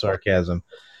with all sarcasm,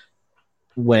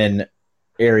 when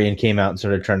Arian came out and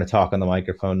started trying to talk on the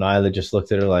microphone, Nyla just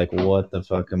looked at her like, "What the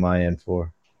fuck am I in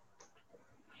for?"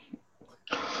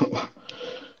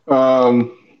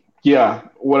 um. Yeah,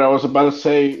 what I was about to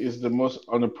say is the most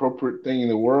inappropriate thing in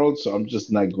the world, so I'm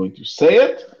just not going to say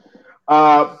it.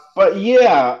 But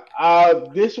yeah,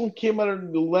 this one came out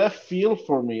of the left field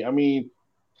for me. I mean,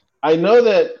 I know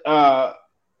that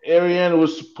Ariane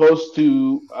was supposed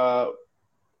to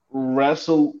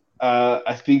wrestle,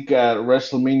 I think, at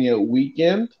WrestleMania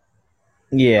weekend.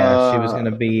 Yeah, she was Uh, gonna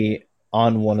be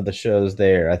on one of the shows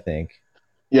there, I think.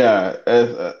 yeah,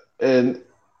 and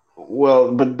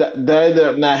well, but that ended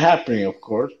up not happening, of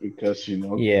course, because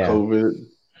Yeah, COVID.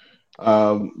 that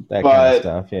kind of But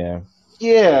stuff. Yeah.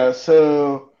 yeah,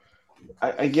 so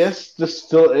I guess there's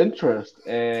still interest,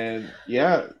 and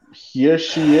yeah, here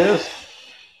she is.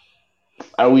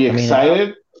 Are we I mean,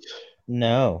 excited?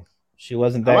 no, she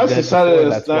wasn't I'm that as good excited before.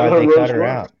 as That's why Nyla they cut Rose her was.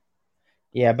 out.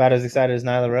 Yeah, about as excited as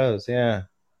Nyla Rose. Yeah.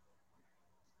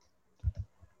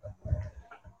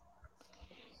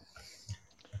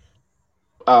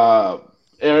 Uh,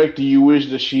 Eric, do you wish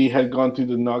that she had gone to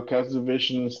the knockouts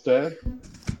division instead?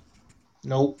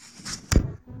 Nope.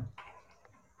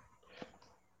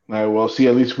 Well, see,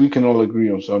 at least we can all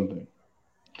agree on something.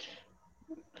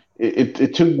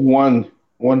 It took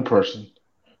one person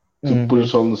to put Hmm.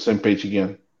 us all on the same page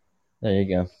again. There you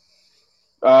go.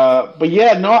 But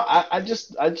yeah, no,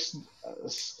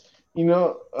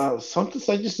 sometimes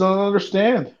I just don't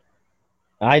understand.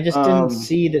 I just didn't Um,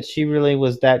 see that she really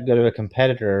was that good of a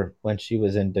competitor when she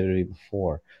was in WWE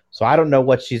before. So I don't know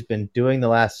what she's been doing the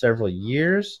last several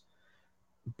years,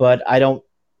 but I don't.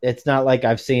 It's not like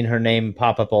I've seen her name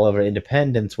pop up all over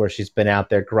Independence where she's been out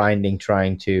there grinding,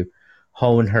 trying to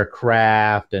hone her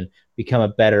craft and become a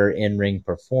better in ring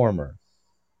performer.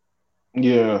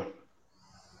 yeah,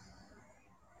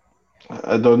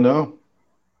 I don't know.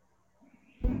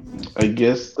 I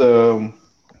guess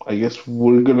I guess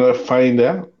we're gonna find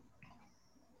out.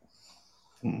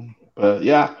 But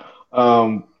yeah,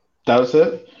 that was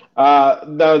it.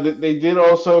 Now they did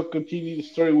also continue the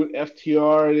story with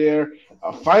FTR there,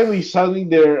 finally signing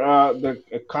their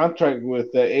contract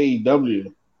with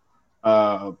AEW.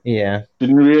 Uh, Yeah.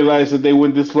 didn't realize that they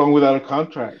went this long without a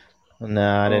contract.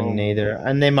 No, I didn't Um, either.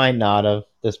 And they might not have.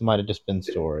 This might have just been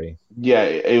story. yeah,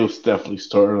 it was definitely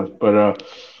storyline, but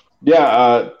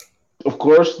yeah, of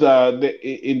course,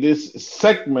 in this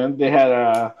segment they had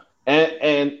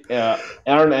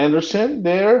Aaron Anderson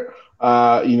there.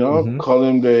 Hmm. Call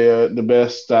him the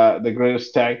best, the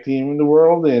greatest tag team in the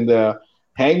world, and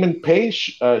Hangman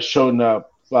Page showing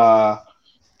up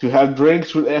to have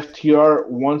drinks with FTR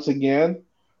once again.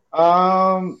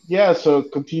 Yeah, so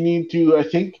continuing to, I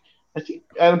think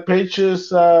Adam Page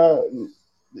is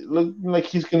looking like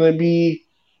he's gonna be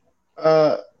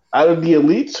uh, out of the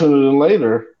elite sooner than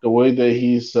later. The way that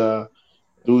he's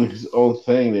doing his own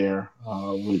thing there,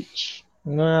 which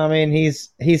Well, I mean, he's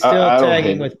still I don't tagging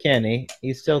hate it. with Kenny.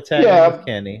 He's still tagging with Yeah,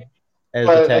 Kenny as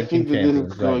the but I tag team think that this is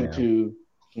champions right going now. to,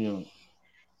 you know,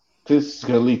 this is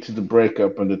going to lead to the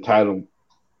breakup and the title,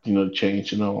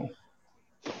 change and all.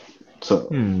 So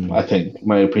I Hmm. think,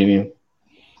 my opinion,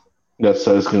 that's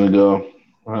how it's going to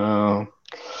go.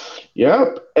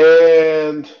 Yep,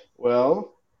 and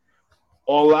well,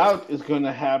 All Out is going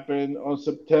to happen on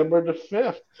September the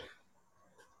 5th.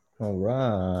 All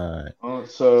right.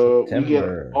 So we get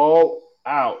September. All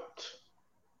Out.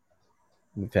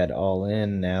 We've had all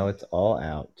in. Now it's all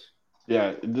out.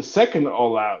 Yeah, the second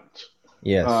All Out.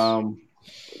 Yes. Um,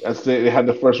 as they had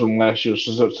the first one last year.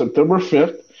 So September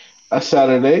 5th, a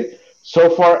Saturday. So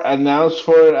far announced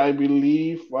for it, I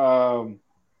believe.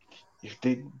 If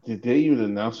they did they even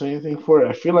announce anything for it?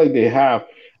 I feel like they have.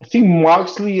 I think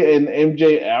Moxley and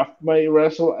MJF might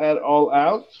wrestle at All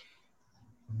Out.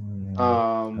 I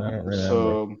don't remember.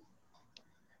 So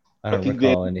I I don't think they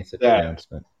recall any such that.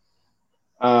 announcement.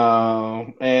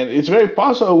 And it's very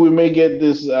possible we may get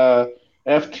this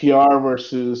FTR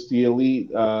versus the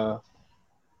Elite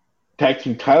tag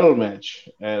team title match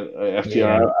at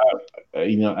FTR.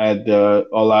 Yeah. At the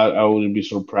All Out, I wouldn't be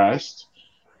surprised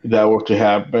if that were to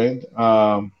happen.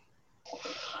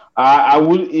 I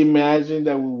would imagine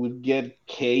that we would get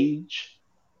Cage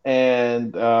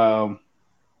and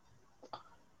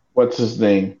what's his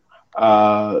name,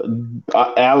 uh,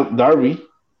 Al Darby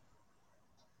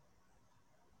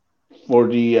for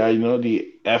the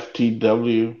the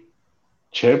FTW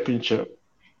championship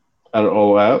at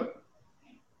All Out.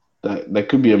 That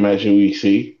could be a match that we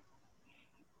see.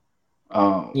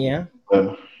 Um, Yeah.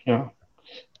 uh, yeah,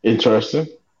 interesting.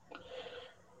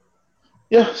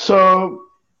 Yeah, so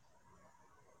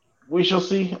we shall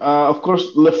see. Of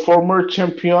course, the former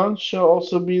champion shall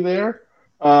also be there.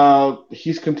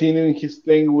 He's continuing his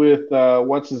thing with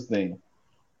what's his name?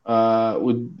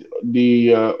 With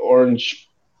the Orange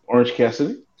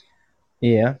Cassidy.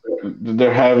 Yeah.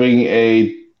 They're having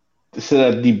is it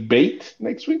a debate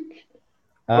next week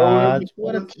or whatever you It's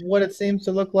call it? what it seems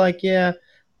to look like. Yeah,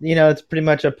 it's pretty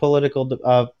much a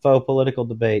faux political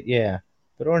debate. Yeah,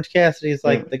 but Orange Cassidy is Yeah,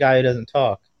 like the guy who doesn't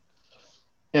talk.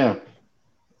 yeah,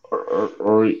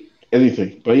 or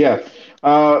anything. But yeah,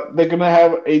 they're gonna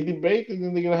have a debate and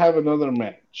then they're gonna have another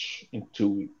match in 2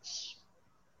 weeks.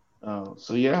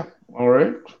 So yeah, all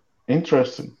right,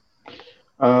 interesting.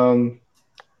 Um,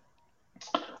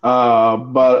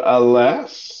 but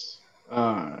alas,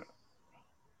 uh,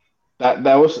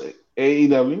 that was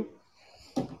AEW.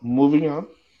 Moving on,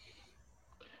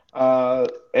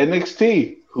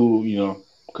 NXT, who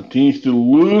continues to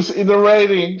lose in the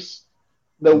ratings.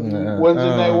 The Uh, Wednesday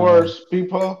Night uh, Wars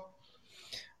people,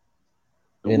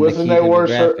 the in the Wednesday key Night Wars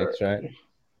are, demographics, right?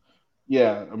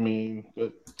 yeah. I mean,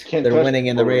 can't They're touch winning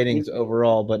in the people. ratings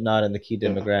overall, but not in the key Yeah.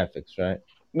 demographics, right?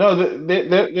 No,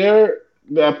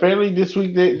 apparently this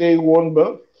week they won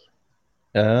both.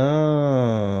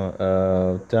 Dun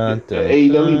dun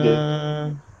AEW did,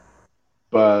 dun.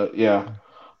 but yeah.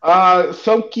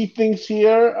 Some key things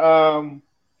here.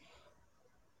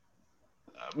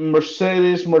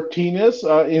 Mercedes Martinez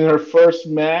in her first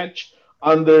match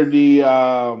under the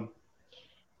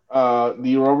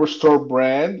Rubber Store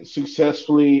brand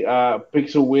successfully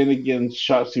picks a win against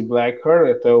Shotzi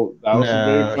Blackheart. I thought that was a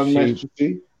very No, fun match she to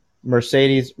see.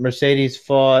 Mercedes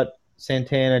fought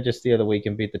Santana just the other week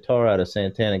and beat the tar out of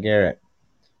Santana Garrett.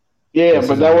 Yeah, This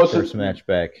but isn't that her first wasn't. match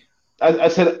back. I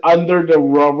said under the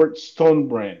Robert Stone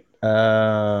brand.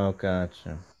 Oh,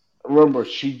 gotcha. Remember,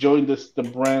 she joined us the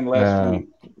brand last Oh, week.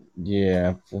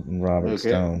 yeah, flipping Robert Okay.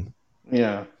 Stone.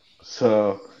 Yeah.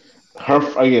 So her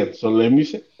again. So let me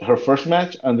say her first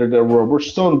match under the Robert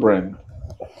Stone brand.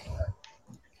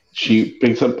 She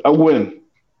picks up a win.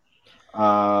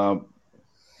 Um,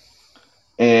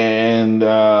 and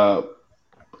Kyle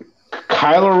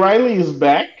O'Reilly is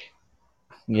back.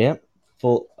 Yep,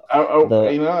 full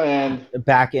the And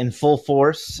back in full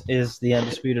force is the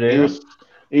undisputed it era. was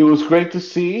it was great to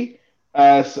see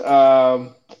as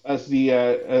the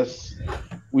as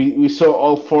we saw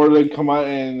all four of them come out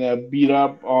and beat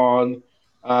up on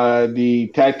the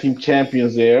tag team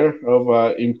champions there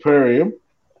of Imperium.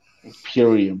 I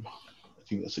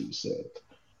think that's what you said.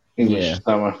 English Yeah. is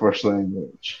not my first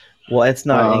language. Well, it's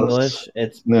not Uh, English.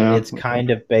 no, It's kind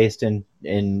of based in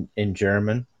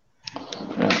German.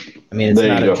 yeah, I mean, it's there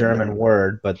not you a go. German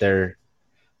word, but their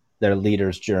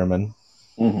leader's German.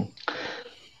 Mhm.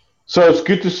 So it's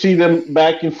good to see them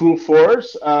back in full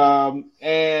force. And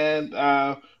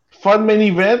fun main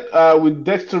event with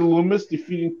Dexter Loomis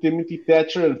defeating Timothy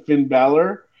Thatcher and Finn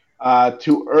Balor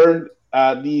to earn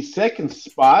the second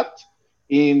spot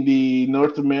in the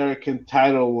North American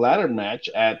title ladder match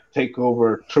at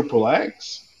Takeover Triple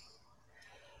X.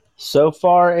 So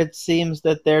far, it seems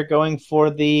that they're going for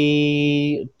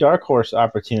the dark horse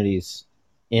opportunities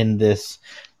in this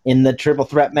in the triple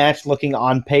threat match. Looking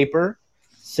on paper,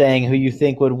 saying who you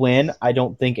think would win. I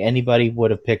don't think anybody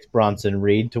would have picked Bronson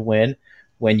Reed to win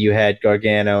when you had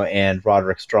Gargano and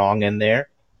Roderick Strong in there.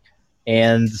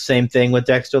 And the same thing with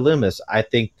Dexter Loomis. I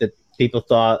think that people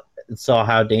saw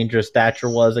how dangerous Thatcher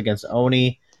was against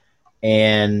Oni,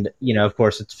 and of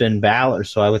course, it's Finn Balor.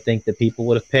 So I would think that people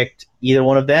would have picked either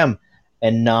one of them,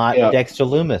 and not Yeah, Dexter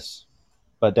Loomis.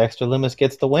 But Dexter Loomis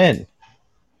gets the win.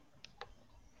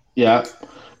 yeah.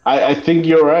 I think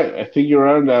you're right. I think you're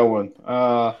right on that one.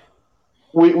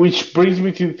 Which brings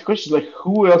me to the question: like,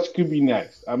 who else could be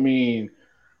next? I mean,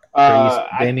 Priest,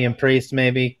 I Damian Priest,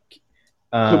 maybe.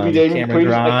 could be Damien Cameron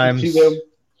Priest. I could see them.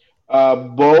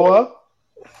 Grimes. Boa.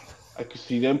 I could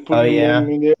see them Oh putting him yeah,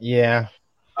 in there. yeah.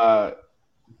 Uh,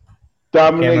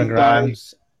 Cameron Dominic.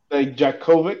 Grimes. like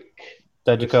Jakovic.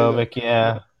 Dajakovic,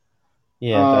 yeah.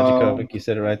 Yeah, Um, Dajakovic, you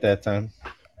said it right that time.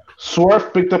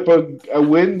 Swerve picked up a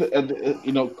win. And,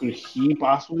 could he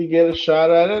possibly get a shot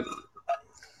at it?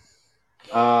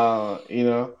 You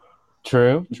know,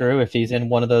 True, true. If he's in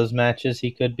one of those matches,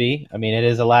 he could be. I mean, it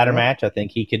is a ladder yeah, match. I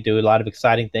think he could do a lot of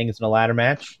exciting things in a ladder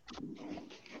match.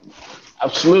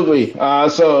 absolutely.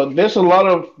 So there's a lot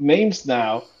of names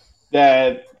now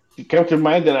that come to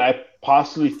mind that I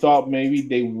possibly thought maybe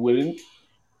they wouldn't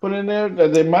put in there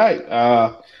that they might.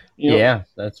 You know, Yeah,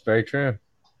 that's very true.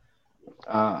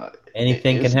 uh,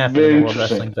 Anything can it's happen in the very World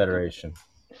Wrestling interesting. Federation.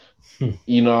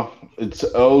 It's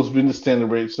always been the standard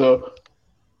rate. So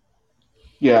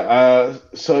yeah,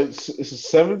 so it's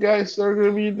seven guys that are going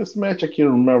to be in this match. I can't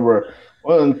remember.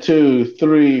 One, two,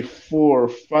 three, four,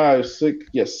 five, six.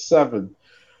 Yes, seven.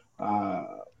 Uh,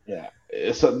 yeah.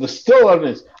 So there's still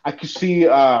others. I could see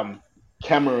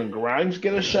Cameron Grimes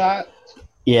get a shot.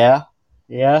 Yeah,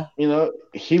 yeah.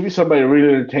 He'd be somebody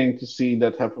really entertaining to see in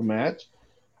that type of match.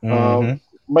 Um, Mm-hmm.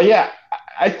 but yeah,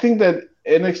 I think that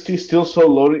NXT is still so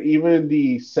loaded. Even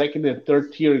the second and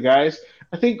third tier guys.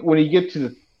 I think when you get to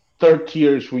the third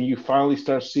tiers, when you finally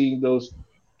start seeing those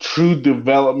true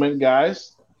development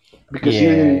guys, because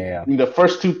even Yeah, in the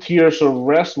first two tiers of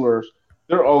wrestlers,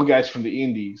 they're all guys from the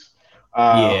indies, who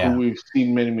yeah, we've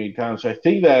seen many many times. So I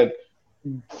think that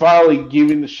finally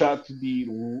giving the shot to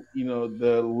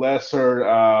the lesser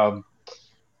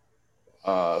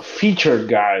featured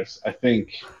guys, I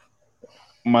think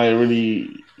might really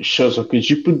show some because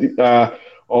you put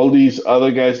all these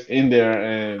other guys in there,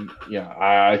 and yeah,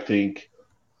 I think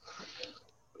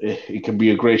it can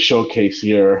be a great showcase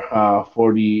here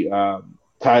for the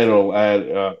title at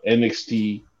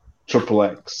NXT Triple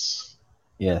X.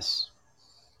 yes,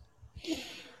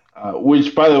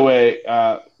 Which, by the way,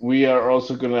 we are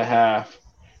also going to have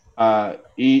Io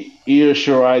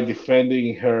Shirai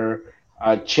defending her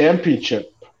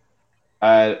championship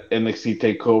at NXT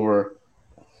Takeover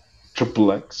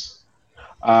Triple X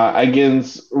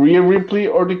against Rhea Ripley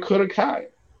or Dakota Kai.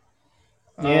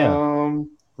 yeah.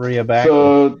 Um, Rhea back with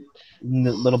so a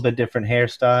little bit different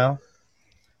hairstyle,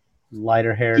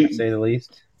 lighter hair to do, say the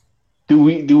least. do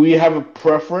we have a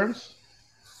preference?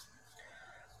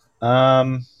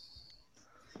 Um,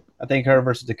 I think her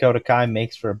versus Dakota Kai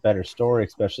makes for a better story,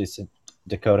 especially since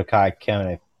Dakota Kai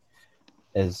kind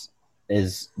of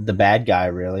is the bad guy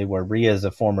really, where Rhea is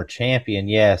a former champion,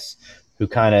 yes, who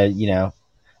kind of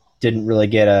didn't really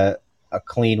get a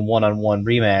clean one-on-one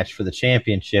rematch for the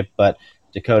championship, but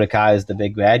Dakota Kai is the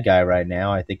big bad guy right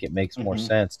now. I think it makes more Mm-hmm.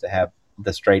 sense to have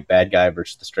the straight bad guy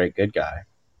versus the straight good guy.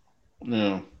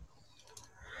 No.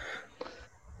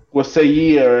 What say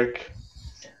ye, Eric?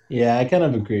 Yeah, I kind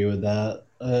of agree with that.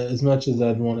 As much as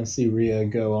I'd want to see Rhea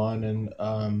go on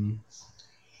and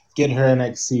get her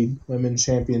NXT Women's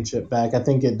Championship back, I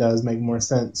think it does make more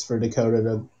sense for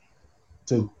Dakota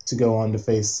to go on to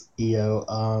face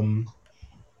Io.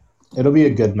 It'll be a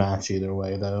good match either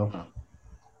way, though.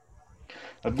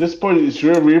 At this point, is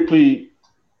Rhea Ripley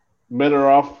better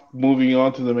off moving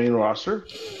on to the main roster?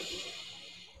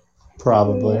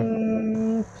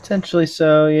 Probably. Potentially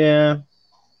so, yeah.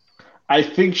 I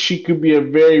think she could be a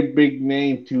very big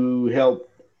name to help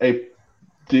a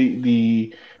the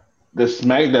the the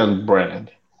SmackDown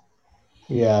brand.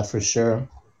 Yeah, for sure.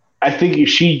 I think if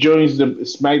she joins the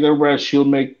SmackDown brand, she'll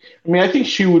make. I mean, I think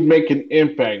she would make an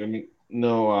impact. I mean,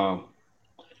 no.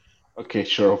 Okay,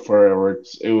 sure, forever.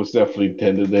 It was definitely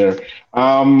intended there.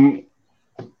 Um,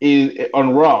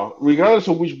 on Raw, regardless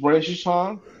of which brand she's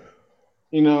on,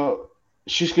 you know,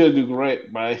 she's gonna do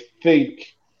great. But I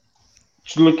think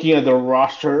looking at the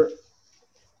roster,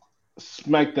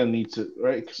 SmackDown needs it,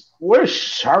 right? 'Cause where's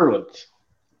Charlotte?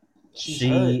 She's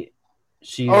hurt.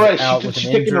 She All she's right, out with an she's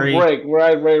taking a injury, break.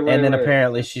 Right, right, right, and then right.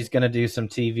 apparently she's going to do some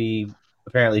TV.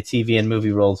 Apparently, TV and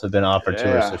movie roles have been offered to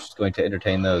her, so Yeah, she's going to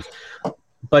entertain those.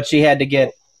 But she had to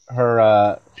get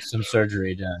her some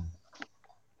surgery done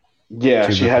yeah.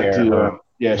 to She had repair to. her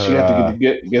She her had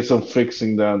to get some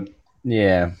fixing done.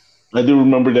 yeah. I do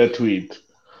remember that tweet.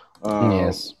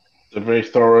 Yes. A very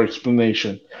thorough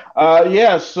explanation.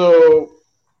 Yeah. So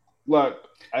look,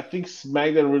 I think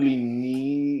SmackDown really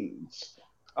needs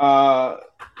uh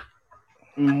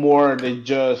more than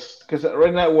just because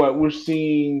right now what we're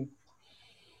seeing.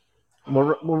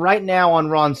 Well, right now on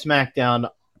Raw and SmackDown,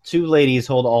 two ladies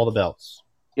hold all the belts.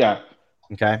 Yeah,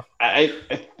 Okay. I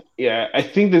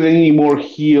think that they need more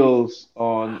heels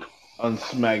on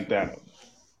SmackDown.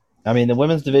 I mean, the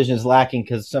women's division is lacking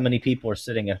because so many people are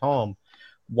sitting at home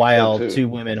That while too. two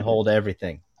women hold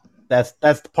everything. That's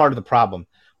part of the problem.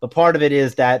 But part of it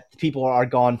is that people are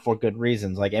gone for good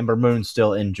reasons. Like Ember Moon's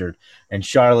still injured, and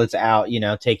Charlotte's out,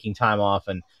 taking time off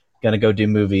and gonna go do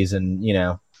movies and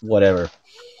whatever.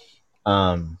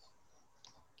 And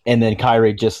then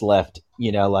Kyrie just left,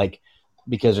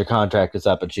 because her contract is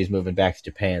up and she's moving back to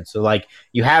Japan. So like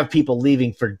you have people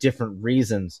leaving for different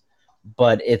reasons,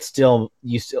 but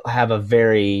you still have a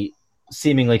very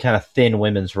seemingly kind of thin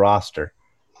women's roster.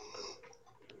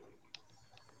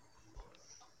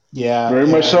 Yeah, Very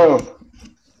much so.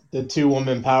 The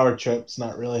 2-woman power trip's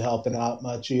not really helping out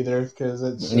much either because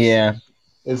it's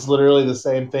literally the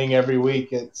same thing every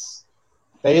week. It's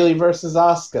Bayley versus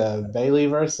Asuka, Bayley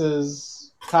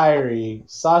versus Kyrie,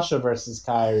 Sasha versus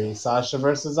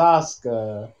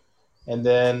Asuka, and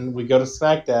then we go to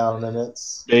SmackDown and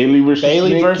it's Bayley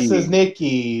versus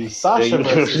Nikki, Sasha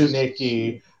versus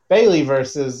Nikki, Bayley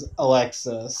versus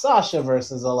Alexa, Sasha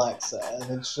versus Alexa,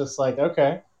 and it's just like,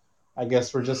 okay, I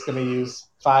guess we're just gonna use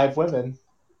 5 women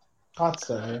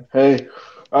constantly. Hey,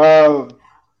 I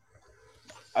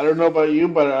don't know about you,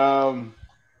 but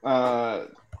are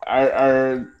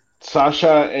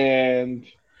Sasha and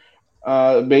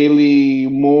Bailey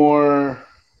more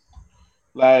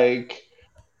like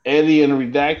Eddie and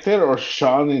Redacted or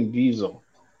Sean and Diesel?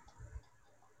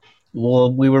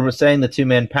 Well, we were saying the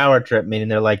 2-man power trip, meaning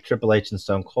they're like Triple H and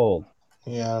Stone Cold.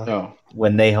 Yeah. No.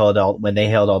 When they held all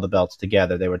the belts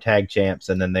together, they were tag champs,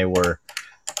 and then they were.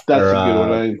 That's a good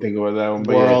one. I didn't think about that one.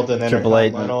 But World and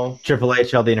Intercontinental. Triple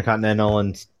H held the Intercontinental,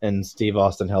 and Steve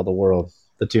Austin held the World.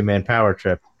 The 2-man power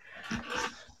trip.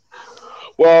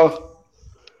 Well,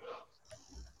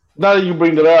 now that you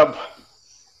bring that up,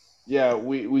 yeah,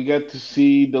 we got to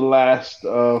see the last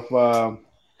of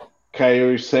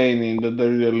Kairi Sane in the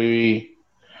WWE.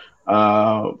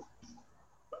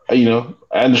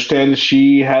 I understand that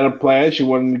she had a plan. She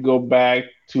wanted to go back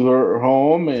to her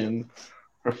home and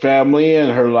her family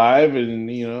and her life,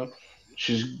 and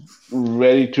she's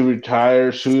ready to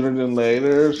retire sooner than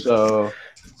later. So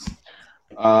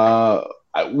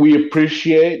we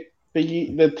appreciate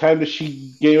the time that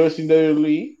she gave us in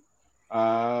WWE.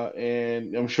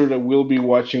 And I'm sure that we'll be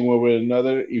watching one way or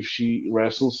another if she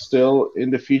wrestles still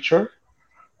in the future,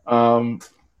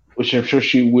 which I'm sure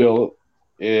she will.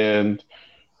 And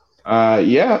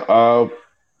it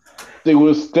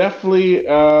was definitely.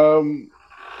 I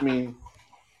mean,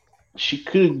 she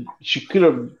could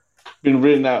have been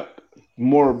written out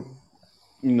more,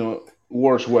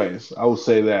 worse ways. I would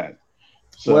say that.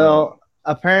 So, well,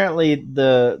 apparently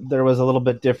there was a little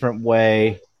bit different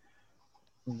way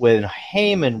when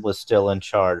Heyman was still in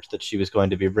charge that she was going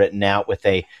to be written out with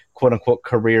a quote unquote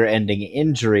career ending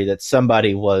injury that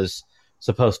somebody was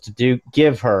supposed to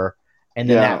give her, and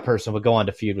then that person would go on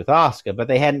to feud with Asuka, but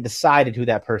they hadn't decided who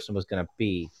that person was going to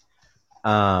be.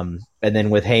 And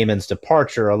then with Heyman's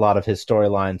departure, a lot of his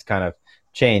storylines kind of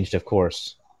changed, of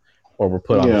course, or were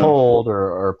put on hold,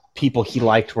 or people he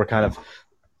liked were kind of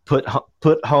put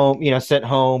home, sent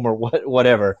home, or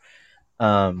whatever.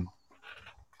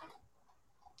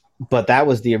 But that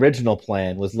was the original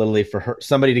plan, was literally for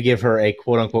somebody to give her a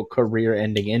quote unquote career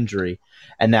ending injury,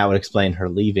 and that would explain her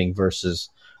leaving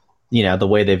versus, the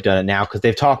way they've done it now, because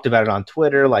they've talked about it on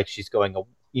Twitter, like she's going,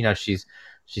 she's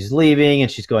leaving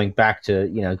and she's going back to,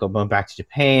 going back to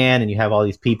Japan, and you have all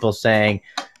these people saying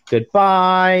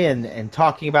goodbye and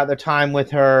talking about their time with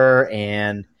her,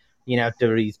 and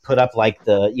he's put up like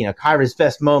the Kyra's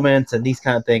best moments and these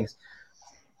kind of things.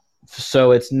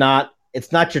 So it's not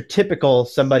your typical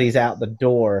somebody's out the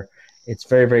door. It's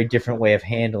very, very different way of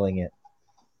handling it.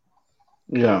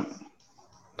 Yeah.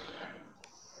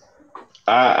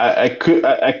 They could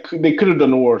have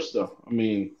done worse though. I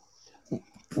mean,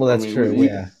 well, that's true.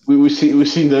 We've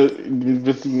seen the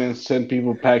Vince McMahon send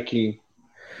people packing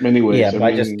many ways. Yeah,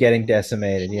 by just getting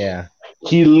decimated. Yeah,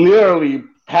 he literally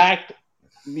packed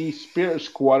the Spirit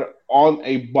Squad on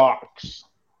a box.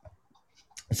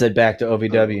 Said back to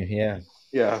OVW. Yeah.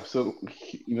 Yeah. So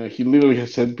he literally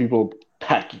has sent people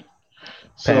packing.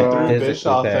 So threw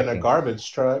Bischoff in a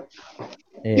garbage truck.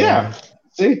 Yeah.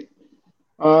 See.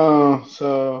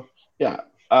 So yeah.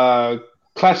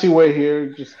 Classy way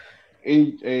here, just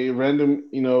in a random,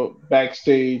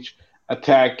 backstage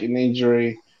attack and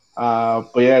injury. But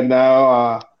yeah,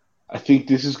 now I think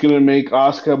this is gonna make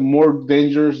Asuka more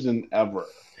dangerous than ever.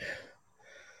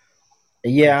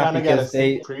 Yeah, kind of got a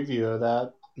sneak preview of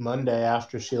that Monday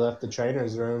after she left the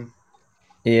trainer's room.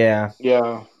 Yeah.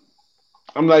 Yeah.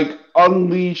 I'm like,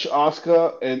 unleash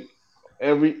Asuka and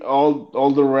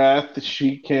all the wrath that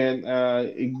she can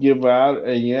give out,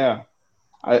 and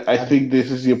I think this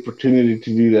is the opportunity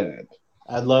to do that.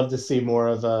 I'd love to see more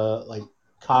of a like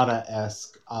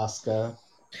Kana-esque Asuka.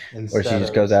 Where she instead just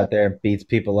of goes out there and beats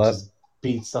people up. just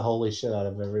beats the holy shit out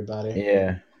of everybody.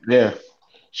 Yeah. Yeah,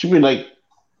 she'd be like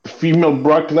female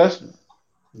Brock Lesnar.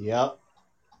 Yep.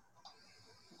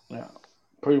 Yeah,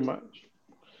 pretty much.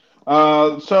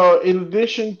 So in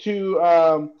addition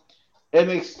to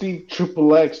NXT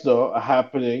Triple X though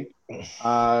happening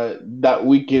that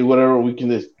weekend, whatever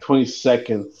weekend is,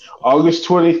 22nd, August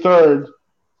 23rd,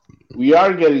 we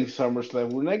are getting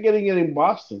SummerSlam. We're not getting it in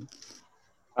Boston.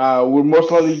 We're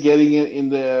most likely getting it in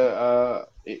the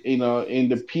in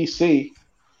the PC.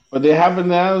 But they have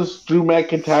announced Drew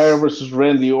McIntyre versus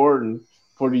Randy Orton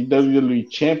for the WWE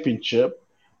Championship,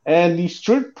 and the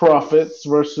Street Profits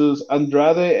versus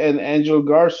Andrade and Angel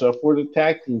Garza for the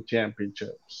Tag Team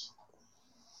Championships.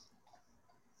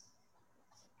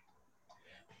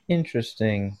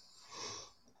 Interesting.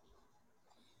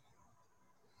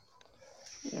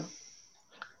 Yeah.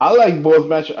 I like both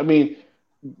matches. I mean,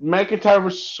 McIntyre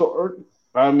versus Orton.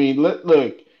 I mean,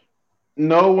 look,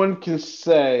 no one can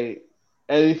say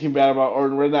anything bad about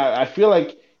Orton right now. I feel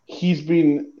like he's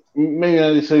been maybe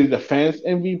not necessarily the fans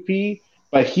MVP,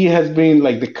 but he has been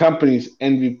like the company's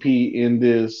MVP in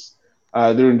this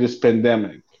during this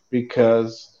pandemic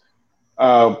because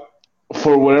uh,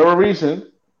 for whatever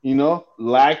reason,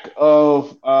 lack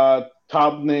of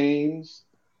top names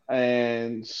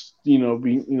and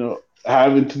being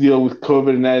having to deal with COVID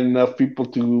and not enough people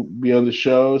to be on the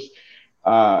shows.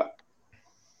 Uh,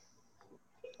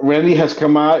 Randy has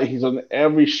come out. He's on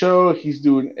every show. He's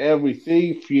doing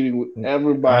everything, feuding with I mean,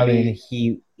 everybody.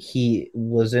 he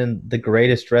was in the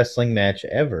greatest wrestling match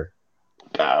ever.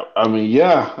 I mean,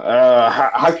 yeah.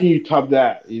 How can you top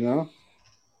that?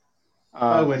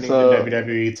 By winning the So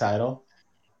WWE title.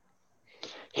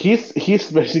 he's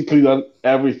basically done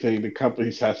everything the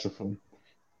company's asked of him.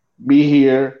 Be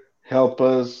here, help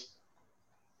us,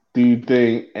 do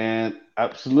thing, and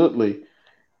absolutely,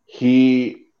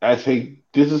 I think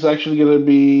this is actually going to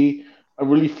be a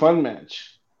really fun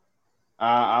match.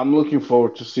 I'm looking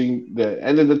forward to seeing that.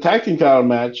 And then the tag team title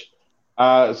match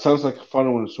sounds like a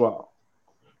fun one as well.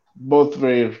 Both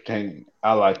very entertaining.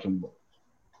 I like them both.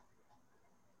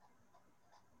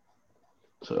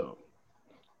 So,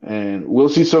 and we'll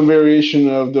see some variation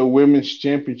of the women's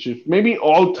championship. Maybe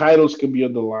all titles could be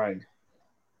on the line.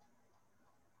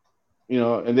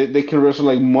 And they can wrestle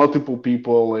like multiple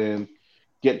people and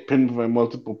get pinned by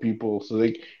multiple people. So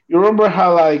you remember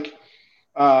how like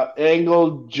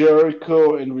Angle,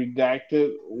 Jericho, and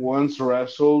Redacted once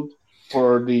wrestled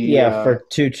for the Yeah, for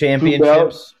two two belts.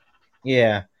 championships.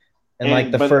 Yeah, and like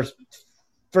And the but first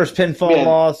pinfall man,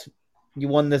 loss, you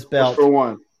won this was for belt,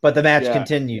 one. but the match Yeah,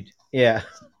 continued. Yeah,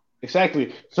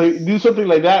 exactly. So you do something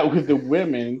like that with the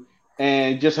women,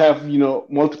 and just have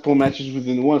multiple matches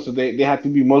within one. So they have to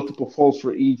be multiple falls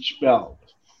for each belt.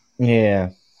 yeah,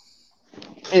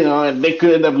 And they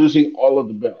could end up losing all of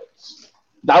the belts.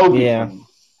 That would be yeah. fun.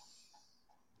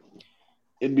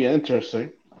 It'd be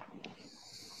interesting.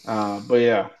 But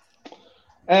yeah.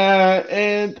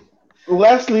 And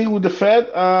lastly, with the Fed,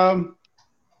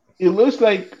 it looks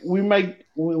like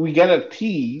we get a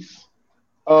tease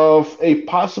of a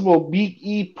possible Big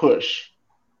E push.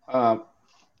 Um,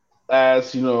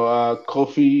 as you know,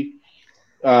 Kofi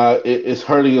is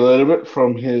hurting a little bit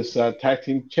from his tag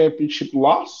team championship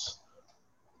loss,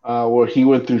 where he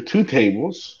went through two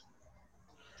tables.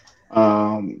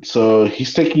 So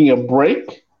he's taking a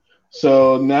break.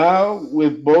 So now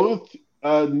with both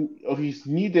of his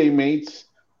New Day mates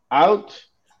out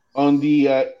on the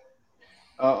DL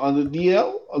on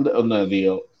the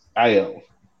DL IL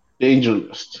danger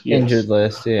list, Injured yes.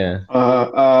 list.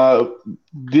 Yeah,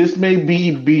 This may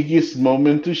be biggest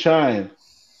moment to shine.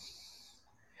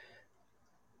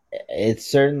 it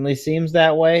certainly seems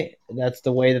that way. That's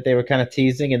the way that they were kind of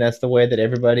teasing, and that's the way that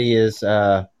everybody is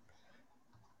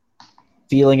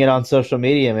feeling it on social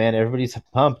media. Man, everybody's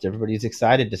pumped. Everybody's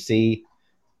excited to see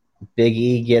Big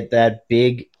E get that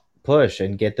big push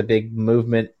and get the big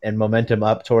movement and momentum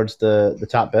up towards the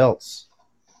top belts.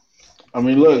 I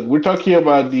mean, look, we're talking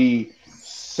about the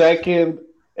second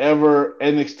ever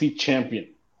NXT champion.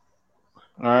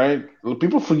 All right,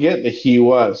 people forget that he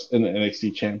was an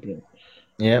NXT champion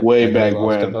Yep, way and then he back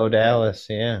lost to when. Bo Dallas.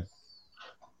 Yeah,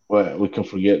 Well, we can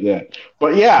forget that.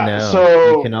 But yeah, no, you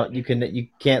so cannot. You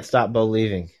can't stop Bo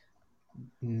leaving.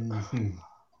 Mm-hmm.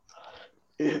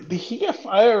 did he get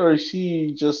fired or is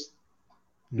he just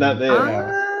not there?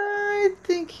 Yeah. I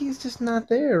think he's just not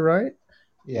there, right?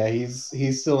 Yeah,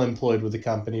 he's still employed with the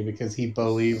company because he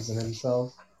believes in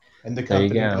himself, and the There you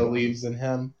company go. believes in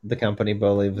him. The company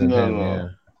believes in No, him. Yeah.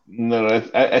 no, no.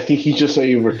 I think he's just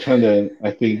a retainer. I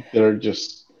think they're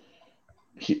just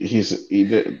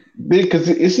because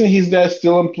isn't his dad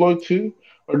still employed too,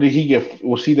 or did he get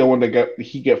was he the one that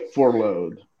he get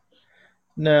furloughed?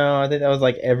 No, I think that was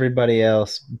like everybody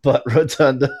else but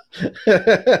Rotunda.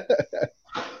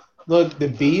 Look, the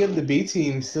B and the B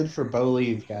team stood for Bo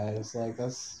Leave, guys. Like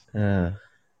that's uh,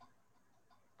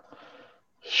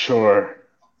 Sure.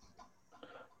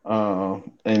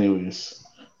 Anyways,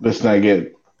 let's not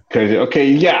get crazy. Okay,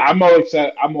 yeah, I'm all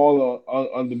excited. I'm all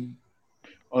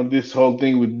on this whole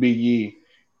thing with Big E.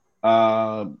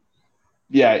 Uh,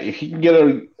 yeah, if he can get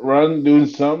a run doing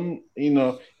something,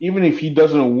 even if he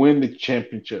doesn't win the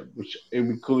championship, which it'd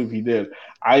be cool if he did.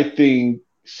 I think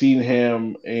seeing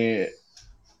him in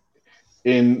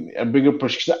a bigger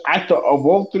push. 'Cause I thought of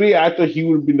all three, I thought he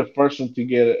would be the first one to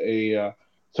get a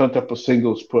some type of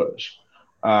singles push.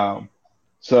 Um,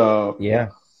 so yeah,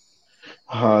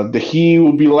 the he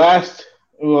will be last.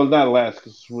 Well, not last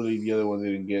because really the other one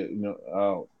didn't get.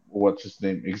 What's his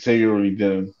name? Xavier really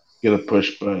didn't get a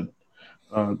push, but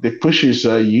they push his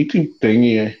YouTube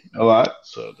thingy a lot,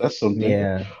 so that's something.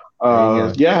 yeah. There you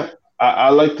go. Yeah, I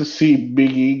like to see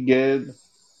Big E get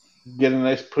a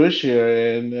nice push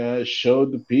here and show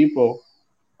the people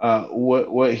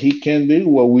what he can do,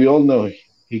 what we all know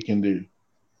he can do.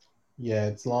 yeah,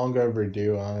 it's long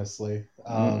overdue, honestly.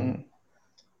 Mm-mm.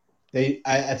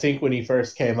 I think when he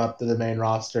first came up to the main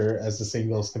roster as a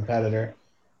singles competitor,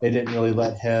 they didn't really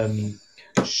let him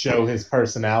show his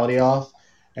personality off.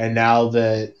 And now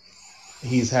that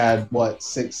he's had what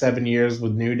 6 7 years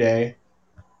with New Day,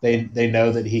 they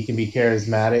know that he can be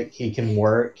charismatic, he can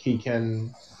work,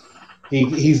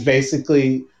 he's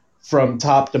basically from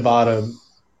top to bottom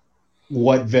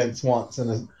what Vince wants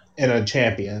in a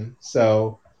champion.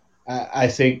 So I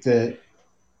think that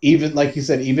even like you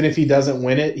said, even if he doesn't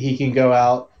win it, he can go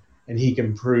out and he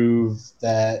can prove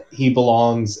that he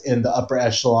belongs in the upper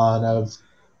echelon of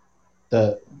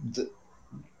the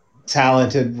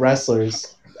talented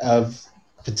wrestlers of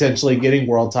potentially getting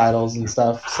world titles and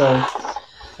stuff. So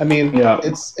I mean, Yeah.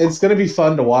 it's going to be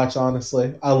fun to watch.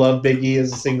 Honestly, I love Big E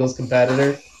as a singles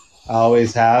competitor. I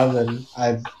always have, and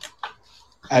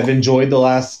I've enjoyed the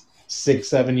last 6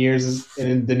 7 years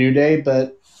in the New Day,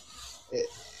 but it,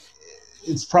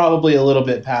 it's probably a little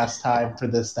bit past time for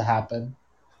this to happen.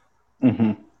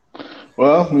 hmm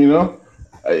Well,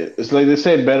 it's like they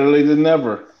say, better late than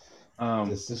never. Um,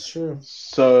 This is true.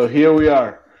 so here we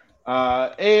are.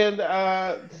 And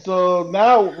so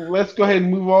now let's go ahead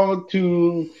and move on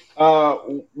to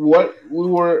what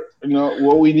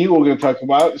what we knew we were going to talk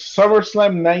about.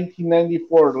 SummerSlam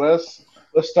 1994.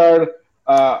 Let's start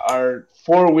our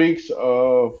 4 weeks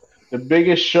of the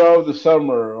biggest show of the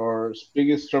summer, or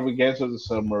biggest extravaganza of the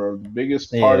summer, or the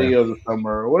biggest Yeah, party of the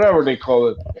summer, or whatever they call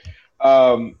it.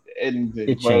 Anything.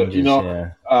 it But changes.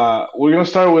 Yeah. we're gonna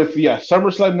start with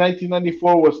SummerSlam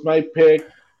 1994 was my pick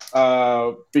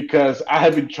because I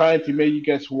have been trying to make you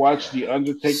guys watch The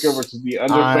Undertaker versus The I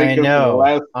Undertaker for the know.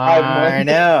 last five I months.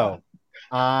 know.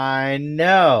 I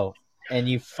know. And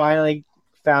you finally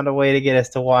found a way to get us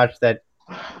to watch that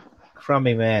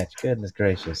crummy match. Goodness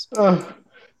gracious. Uh,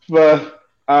 but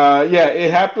yeah,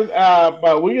 it happened.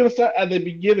 But we're gonna start at the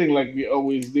beginning, like we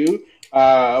always do.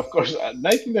 Of course,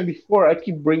 1994. I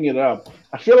keep bringing it up.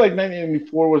 I feel like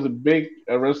 1994 was a big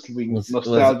wrestling Was a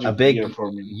nostalgic year big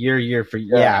for me. year for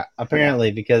Yeah, yeah,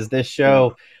 apparently because this yeah.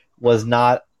 show was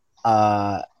not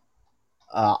uh,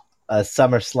 uh a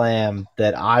SummerSlam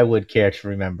that I would care to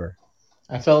remember.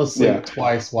 I fell Yeah. asleep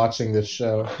twice watching this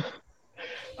show.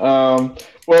 Um,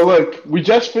 well, look, we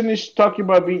just finished talking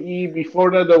about BE. Before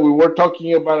that, though, we were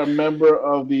talking about a member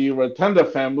of the Rotunda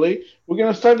family. We're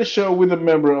going to start the show with a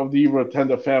member of the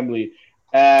Rotunda family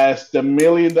as the $1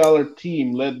 million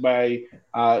team led by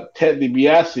Ted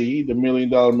DiBiase, the $1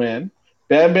 million man,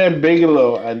 Bam Bam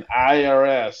Bigelow, and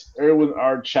IRS, Erwin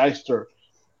R. Shyster,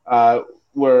 uh,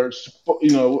 were,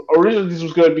 originally this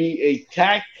was going to be a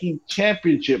tag team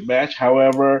championship match.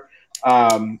 However,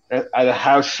 at a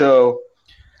house show,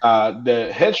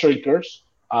 the Head Shrinkers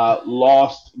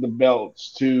lost the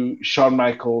belts to Shawn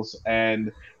Michaels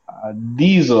and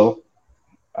Diesel.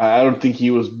 I don't think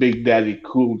he was Big Daddy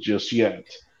Cool just yet.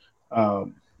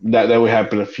 That would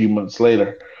happen a few months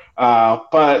later.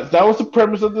 But that was the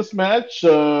premise of this match.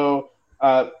 So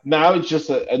now it's just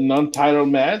a non-title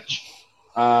match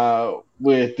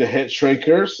with the Head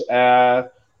Shrinkers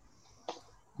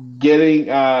getting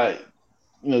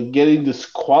getting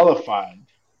disqualified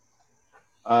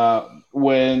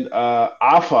when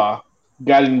Alpha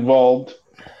got involved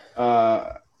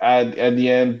at the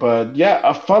end. But yeah,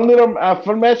 a fun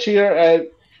match here. And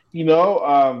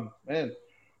man,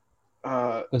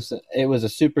 It was a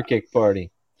super kick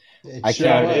party. It I sure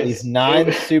counted at was. least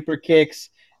 9 super kicks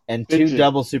and 2 did.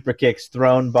 double super kicks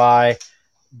thrown by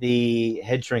the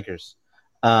head shrinkers.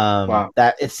 Wow.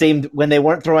 That it seemed when they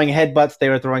weren't throwing headbutts, they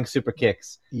were throwing super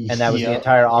kicks, and that was the Yep.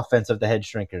 entire offense of the head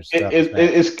shrinkers throughout this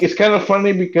match. It's kind of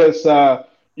funny because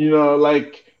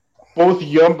like both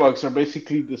Young Bucks are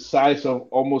basically the size of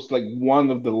almost like one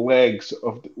of the legs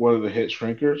of one of the head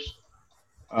shrinkers.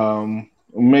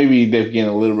 Maybe they've gained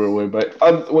a little bit of weight,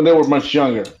 but when they were much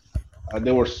younger,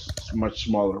 they were much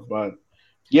smaller. But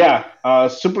yeah,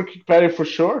 super kick patty for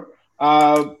sure.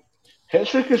 Head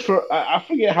shrinkers for I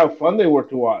forget how fun they were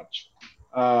to watch.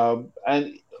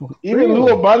 And even Lou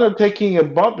Really? Albano taking a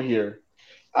bump here.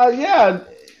 Yeah,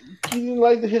 you didn't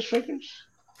like the head shrinkers?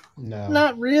 No.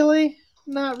 Not really.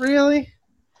 Not really.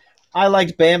 I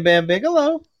liked Bam Bam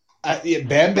Bigelow.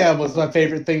 Bam Bam was my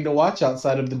favorite thing to watch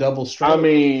outside of the double stroke. I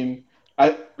mean,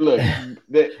 I look. Yeah,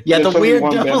 there's the only weird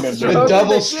one double Bam Bam stroke. the Bigelow.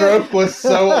 double stroke was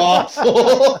so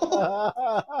awful.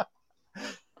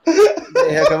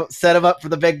 They set him up for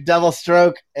the big double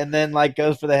stroke and then like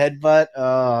goes for the headbutt.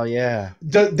 Oh yeah.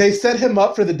 They set him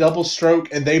up for the double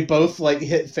stroke, and they both like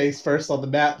hit face first on the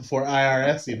mat before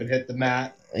IRS even hit the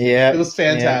mat. Yeah. It was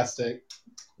fantastic.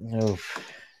 Yeah. Oof.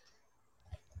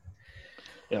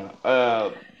 Yeah.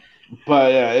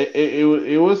 But yeah,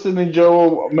 it was an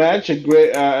enjoyable match. A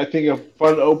great, I think, a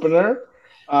fun opener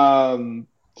to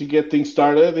get things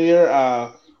started here.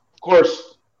 Of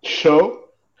course, show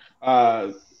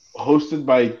uh, hosted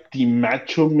by the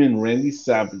Macho Man Randy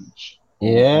Savage.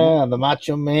 Yeah, the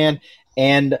Macho Man,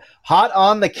 and hot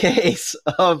on the case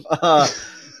of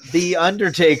the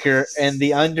Undertaker, and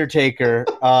the Undertaker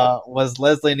was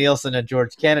Leslie Nielsen and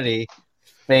George Kennedy,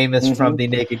 famous from the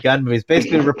Naked Gun movies,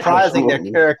 basically reprising their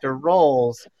Absolutely. character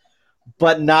roles,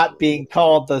 but not being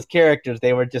called those characters.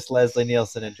 They were just Leslie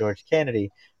Nielsen and George Kennedy.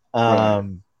 Right.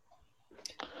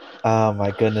 Oh my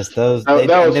goodness, those That was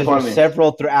there were funny.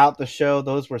 several throughout the show.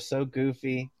 Those were so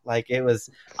goofy. Like it was,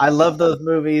 I love those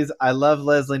movies. I love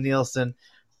Leslie Nielsen,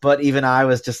 but even I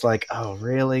was just like, oh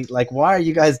really? Like why are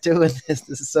you guys doing this?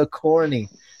 This is so corny.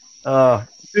 Oh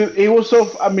Dude, it was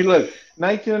so. I mean, look,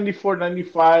 1994,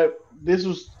 95. This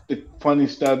was the funny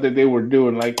stuff that they were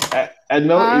doing. Like, I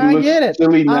know it I looks get it.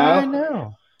 silly I now,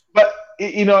 know. but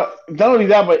not only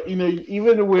that, but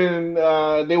even when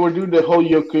they were doing the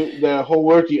whole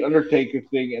Worthy Undertaker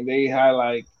thing, and they had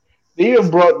like they even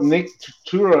brought Nick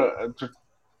Turner,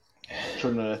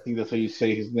 I think that's how you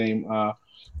say his name.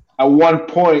 At one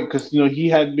point, because he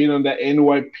had been on that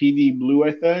NYPD Blue,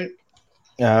 I think that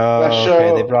Oh, okay.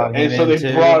 They show, brought him and so in they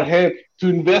too. brought him to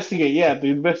investigate. Yeah, to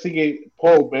investigate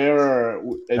Paul Bearer,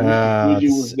 and Mr. Fuji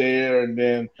was It's there, and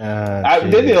then they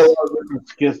did a jeez. lot of different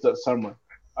skits that summer.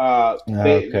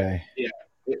 Okay. Yeah,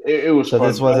 it was So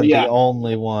this fun, but wasn't yeah, the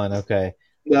only one. Okay.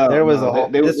 no, There was no, a whole,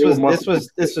 they were multiple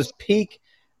this was skits. peak,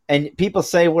 and people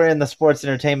say we're in the sports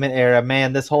entertainment era.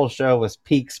 Man, this whole show was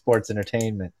peak sports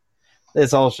entertainment.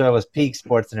 This whole show was peak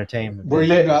sports entertainment, Were baby.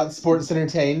 you They, not sports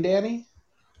entertained, Danny?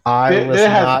 I was they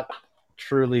had not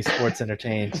truly sports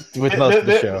entertained with most they, of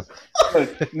the they, show.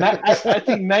 look. I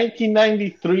think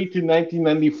 1993 to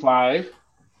 1995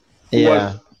 Yeah,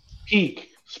 was peak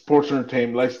sports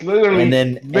entertainment. Like literally, and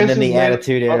Vince then the McMahon.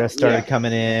 Attitude Era Yeah, started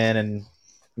coming in, and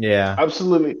yeah,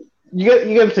 absolutely. You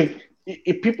got to think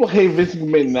if people hate Vince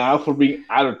McMahon now for being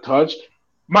out of touch.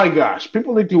 My gosh,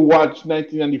 people need to watch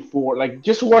 1994. Like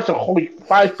just watch a whole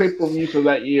 5 pay-per-views of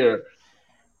that year.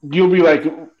 You'll be like,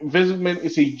 Vince McMahon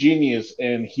is a genius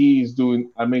and he's doing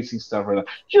amazing stuff right now.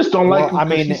 You just don't like well,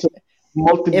 him I because mean, he's a if I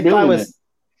multi-billionaire. was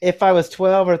if I was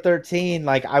 12 or 13,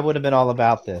 like I would have been all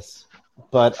about this.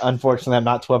 But unfortunately, I'm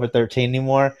not 12 or 13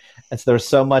 anymore, and so there's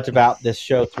so much about this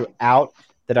show throughout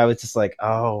that I was just like,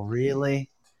 "Oh, really?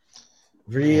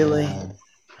 Really?" Yeah.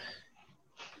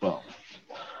 Well,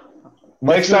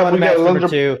 Let's next move time on to we got match number Alundra.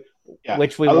 2, Yeah,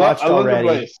 which we watched Alundra already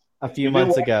Blaze. a few We did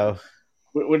months watch. ago.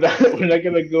 We're not. We're not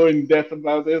gonna go in depth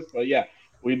about this, but yeah,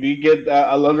 we did get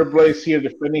Alundra Blaze here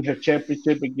defending her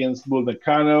championship against Bull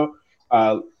Nakano.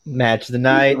 Uh, Match of the we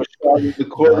night. have a shot in the Match of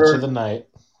corner. the night.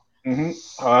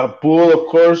 Bull, of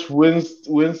course, wins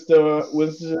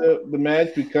the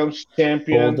match, becomes Bull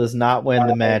champion. does not win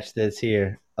the Uh, match that's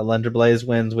here. Alundra Blaze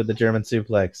wins with the German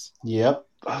suplex. Yep.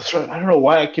 that's right. I don't know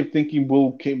why I kept thinking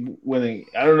Bull kept winning.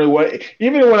 I don't know why.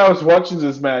 Even when I was watching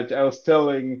this match, I was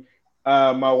telling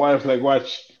my wife, like,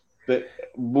 watch, the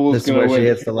Bull's This is gonna where she win.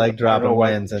 hits the leg I don't drop know and why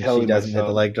I wins, keep and she telling doesn't hit the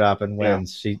myself. leg drop and Yeah,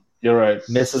 wins. She you're right.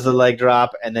 misses the leg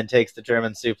drop and then takes the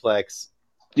German suplex.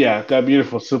 Yeah, that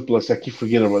beautiful suplex. I keep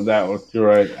forgetting about that one. You're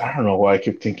right. I don't know why I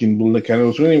kept thinking Bull Nakano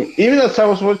was winning. Even as I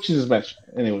was watching this match.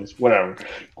 Anyways, whatever.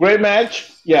 Great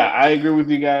match. Yeah, I agree with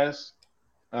you guys.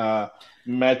 Uh,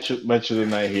 match of the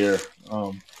night here.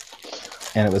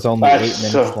 And it was only That's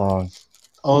 8 minutes long.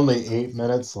 Only 8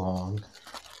 minutes long.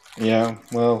 Yeah.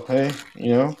 Well, hey,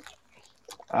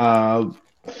 Uh,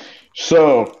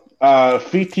 so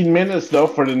 15 minutes though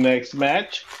for the next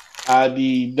match.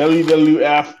 The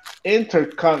WWF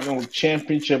Intercontinental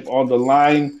Championship on the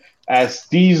line as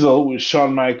Diesel with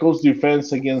Shawn Michaels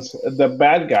defense against the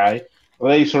bad guy,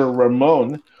 Razor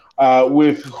Ramon,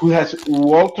 with who has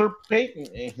Walter Payton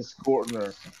in his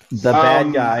corner. The bad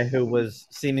Um, guy who was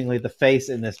seemingly the face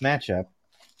in this matchup.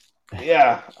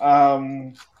 yeah.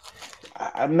 I'm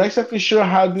not exactly sure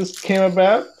how this came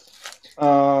about.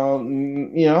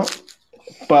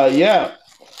 But yeah,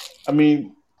 I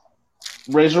mean,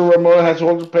 Razor Ramon has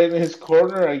Walter Payton in his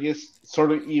corner. I guess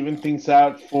sort of even things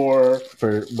out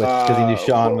Because he knew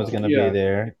Sean was going to be yeah.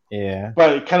 there. Yeah.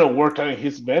 But it kind of worked out in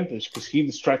his advantage because he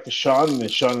distracted Sean, and then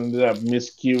Sean ended up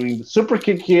miscuing the super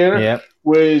kick here, Yep.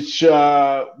 which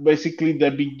basically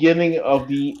the beginning of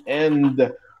the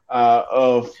end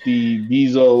of the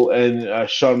Diesel and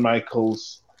Shawn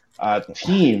Michaels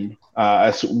team,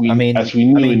 as we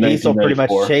knew in Diesel pretty much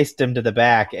 1994. chased him to the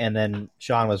back, and then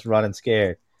Sean was running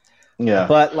scared. Yeah,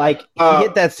 but he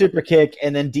hit that super kick,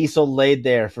 and then Diesel laid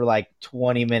there for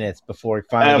 20 minutes before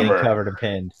finally getting covered and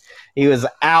pinned. He was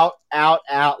out,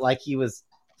 like he would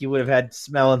have had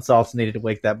smelling salts needed to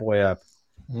wake that boy up.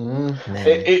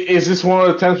 Is this one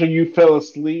of the times when you fell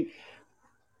asleep?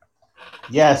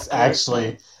 Yes,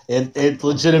 actually, it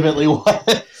legitimately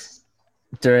was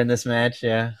during this match.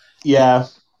 Yeah.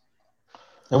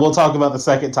 And we'll talk about the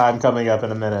second time coming up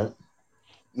in a minute.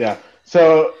 Yeah.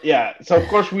 So of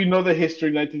course we know the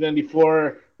history.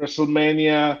 1994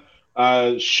 WrestleMania,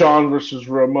 Shawn versus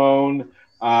Ramon,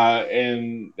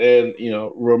 and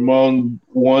Ramon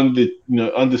won the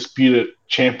undisputed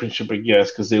championship, I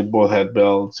guess, because they both had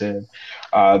belts, and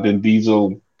then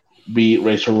Diesel beat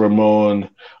Razor Ramon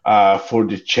for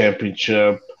the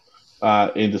championship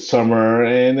in the summer,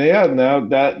 and now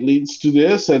that leads to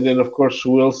this, and then of course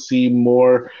we'll see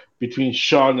more between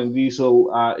Shawn and Diesel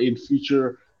in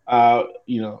future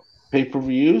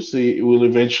pay-per-views. It will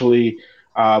eventually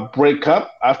break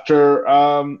up after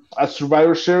a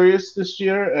Survivor Series this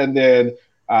year, and then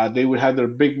they would have their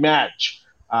big match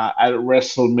at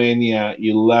WrestleMania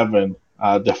 11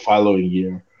 the following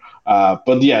year.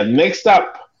 But yeah, next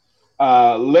up,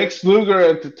 Lex Luger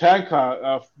and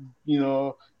Tatanka,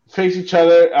 face each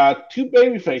other. Two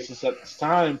baby faces at this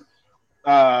time.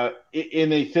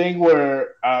 In a thing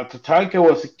where Tatanka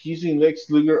was accusing Lex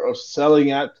Luger of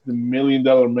selling out to the $1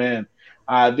 Million Man.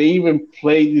 They even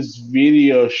played this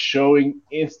video showing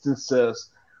instances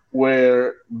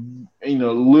where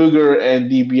Luger and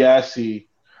DiBiase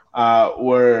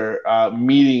were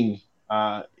meeting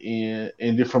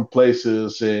in different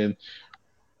places, and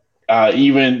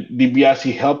even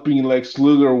DiBiase helping Lex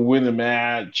Luger win a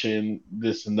match, and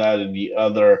this and that and the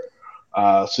other.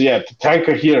 So yeah,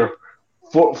 Tatanka here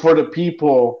for the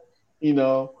people,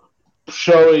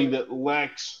 showing that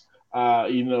Lex,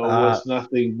 was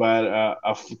nothing but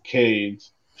a facade.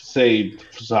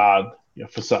 Yeah,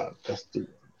 facade. That's the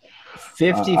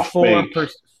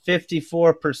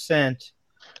 54%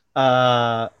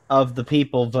 of the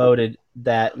people voted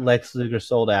that Lex Luger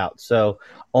sold out. So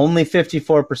only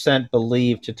 54%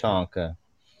 believe Tatanka.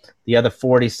 The other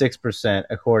 46%,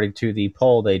 according to the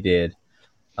poll they did.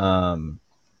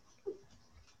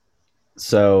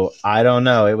 So I don't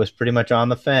know. It was pretty much on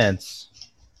the fence.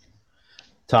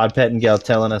 Todd Pettengill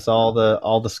telling us all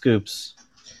the scoops.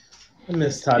 I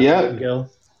miss Todd Pettengill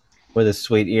with his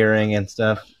sweet earring and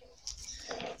stuff.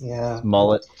 Yeah, his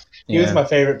mullet. He was my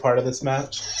favorite part of this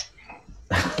match.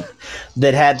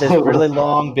 That had this really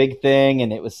long big thing,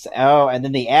 and it was and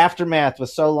then the aftermath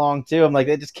was so long too. I'm like,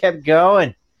 they just kept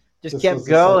going, this kept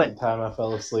going. The second time I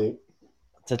fell asleep.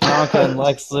 Tatanka and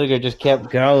Lex Luger just kept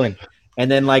going,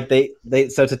 and then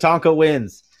so Tatanka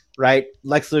wins, right?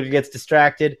 Lex Luger gets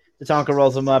distracted. Tatanka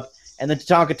rolls him up, and then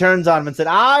Tatanka turns on him and said,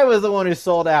 "I was the one who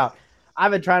sold out.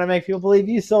 I've been trying to make people believe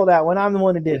you sold out when I'm the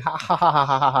one who did." Ha ha ha ha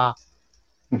ha ha.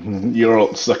 You're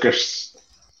all suckers.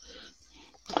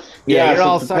 Yeah, you're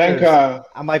all suckers.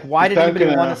 I'm like, why did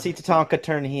anybody want to see Tatanka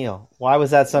turn heel? Why was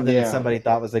that something that somebody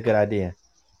thought was a good idea?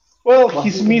 Well,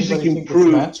 his music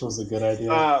improved. This match was a good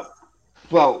idea.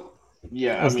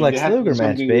 It's Lex Luger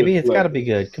match, baby. It's got to be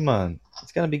good. Come on,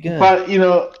 it's got to be good. But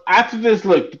after this,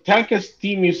 look, Tatanka's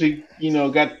theme music,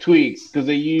 got tweaked because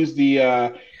they used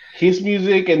his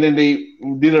music, and then they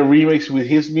did a remix with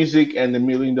his music and the $1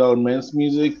 Million Man's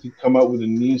music to come up with a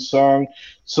new song.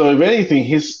 So if anything,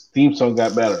 his theme song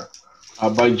got better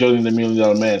by joining the $1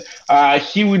 Million Man.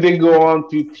 He would then go on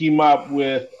to team up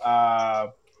with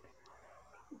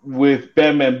with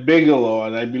Bam Bam Bigelow,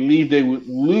 and I believe they would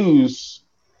lose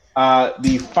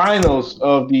the finals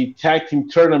of the tag team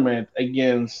tournament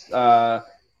against the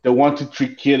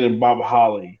 1-2-3 Kid and Bob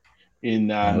Holly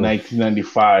in Oh,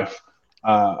 1995,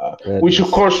 which of goodness.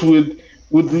 course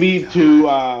would lead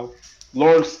to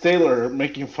Lawrence Taylor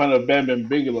making fun of Bam Bam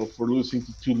Bigelow for losing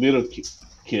to two little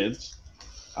kids.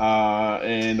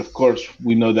 And of course,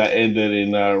 we know that ended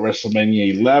in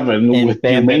WrestleMania 11 And with the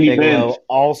Bam Bam main event. Bigelow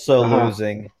also Uh-huh.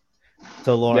 losing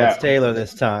to Lawrence Yeah. Taylor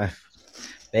this time.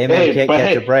 Bam Bam Hey, can't but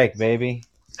catch a hey, break, baby.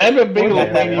 Bam Bam He Bigelow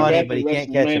got that main money, event but at he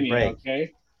can't catch a WrestleMania. break.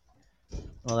 Okay.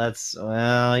 Well,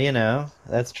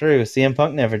 that's true. CM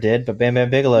Punk never did, but Bam Bam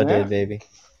Bigelow did, Yeah, baby.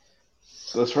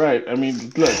 that's right. I mean,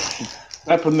 look, the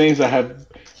type of names that have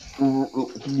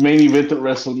main evented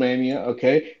WrestleMania.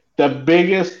 Okay, the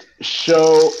biggest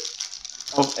show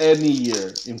of any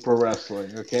year in pro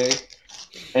wrestling. Okay,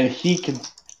 and he can.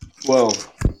 Well,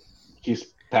 he's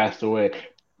passed away,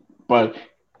 but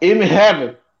in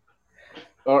heaven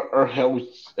or hell,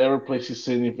 whichever place he's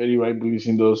in, if anybody believes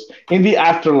in those, in the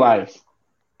afterlife,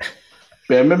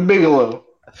 Bam Bam Bigelow.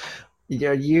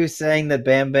 Are you saying that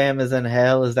Bam Bam is in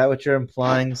hell? Is that what you're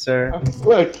implying, sir?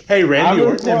 Look, Hey, Randy I'm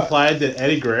Orton implying. implied that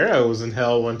Eddie Guerrero was in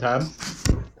hell one time.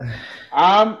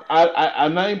 I'm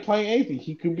not implying anything.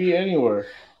 He could be anywhere.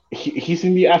 He's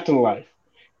in the afterlife.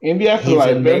 In the He's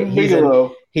afterlife, in ma- Bam he's in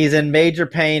Bigelow, he's in major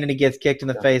pain and he gets kicked in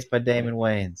the face by Damon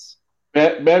Wayans.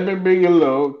 Bam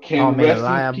Bigelow Call can me a rest in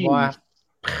liar, boy.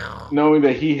 peace, knowing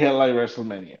that he headlined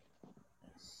WrestleMania.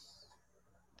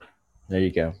 There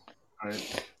you go. All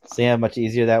right. See how much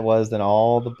easier that was than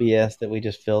all the BS that we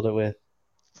just filled it with.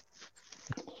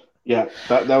 Yeah,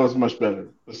 that was much better.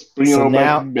 Let's bring it So all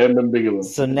back to now, Bam Bigelow.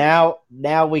 so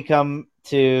now we come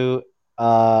to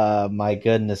my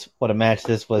goodness, what a match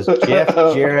this was. Jeff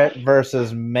Jarrett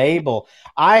versus Mabel.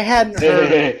 I hadn't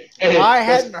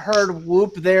heard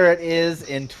Whoop There It Is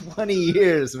in 20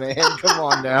 years, man. Come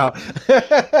on now.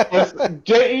 That's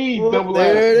J E Whoop, double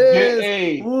there S it is.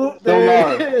 J A Whoop, double there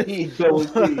R it E is. double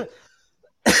T.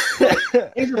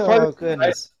 Here's the funny Oh thing, right?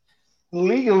 goodness.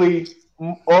 Legally,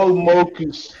 all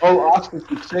Oscar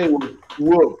could say was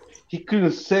 "whoop." He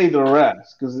couldn't say the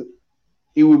rest because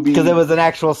it would Because it be. was an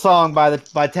actual song by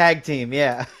tag team,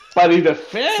 yeah. But if the So,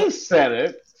 fans said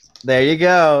it, there you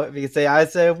go. If you can say I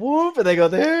say whoop and they go,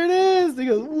 there it is. They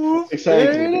go, whoop, there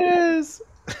it exactly, is.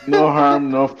 no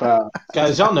harm, no foul.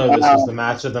 Guys, y'all know this was Uh, the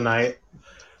match of the night.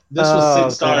 This was Oh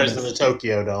 6 stars in the goodness.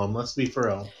 Tokyo Dome. Let's be for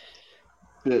real.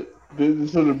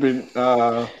 this would have been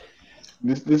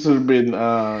this would have been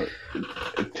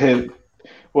 10.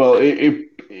 Well,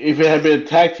 if it had been a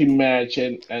tag team match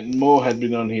and Mo had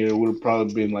been on here, it would have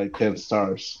probably been like 10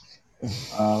 stars.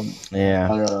 Yeah.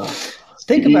 But,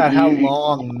 Think about how he,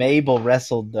 long Mabel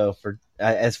wrestled though for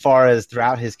as far as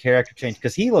throughout his character change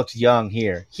because he looked young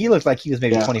here. He looked like he was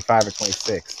maybe yeah. 25 or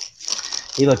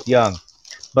 26. He looked young.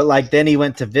 But like then he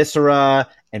went to Viscera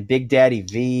and Big Daddy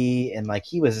V and like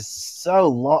he was so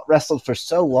long, wrestled for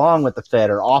so long with the Fed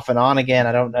or off and on again.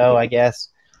 I don't know, I guess.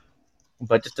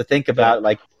 But just to think about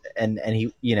like and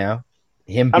he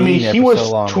him I mean, being there he for so was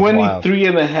long was wild. 23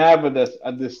 and a half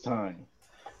at this time.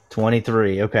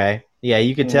 23, okay. Yeah,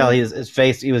 you could tell his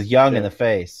face he was young in the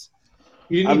face.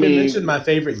 You didn't even mention my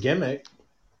favorite gimmick.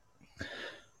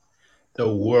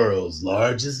 The world's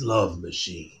largest love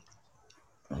machine.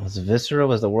 Was Viscera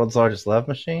was the world's largest love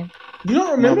machine? You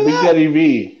don't remember Big that? Daddy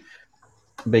V.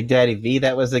 Big Daddy V,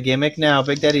 that was the gimmick. No,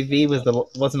 Big Daddy V wasn't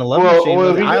a love machine.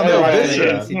 Was it? I don't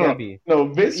know.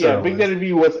 Viscera. Big Daddy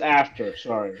V was after.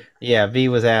 Sorry. Yeah, V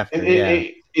was after.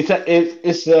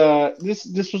 This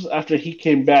was after he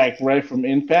came back right from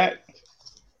Impact.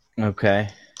 Okay.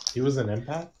 He was in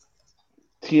Impact.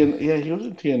 Yeah, he was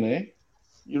in TNA.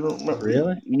 You don't remember?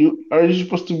 Really? Are you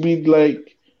supposed to be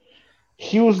like?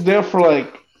 He was there for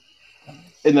like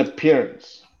an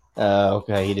appearance.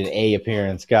 Okay. He did a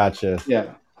appearance. Gotcha.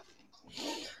 Yeah.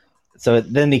 So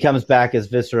then he comes back as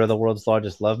Viscera, the world's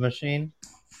largest love machine.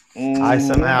 I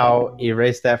somehow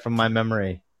erased that from my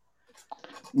memory.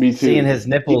 Me too. Seeing his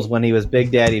nipples when he was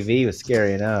Big Daddy V was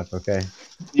scary enough. Okay.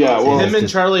 Yeah. Well, him and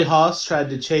Charlie Haas tried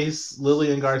to chase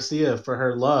Lillian Garcia for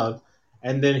her love,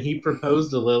 and then he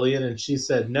proposed to Lillian, and she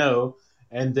said no.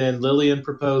 And then Lillian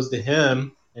proposed to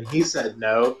him, and he said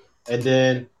no. And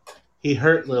then he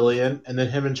hurt Lillian, and then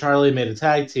him and Charlie made a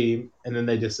tag team, and then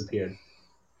they disappeared.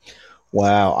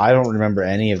 Wow, I don't remember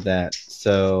any of that.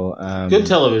 So good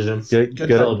television.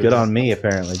 Good on me.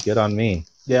 Apparently, good on me.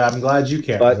 Yeah, I'm glad you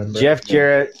can't. But remember. Jeff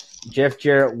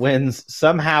Jarrett wins,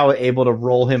 somehow able to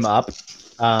roll him up.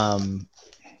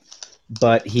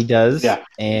 But he does. Yeah.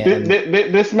 And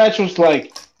this match was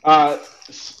like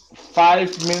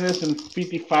 5 minutes and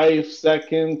 55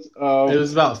 seconds It of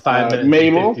was about 5 minutes and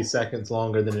 50 Mabel. seconds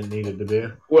longer than it needed to be.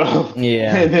 Well,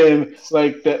 Yeah. and then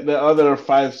like the other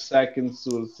 5 seconds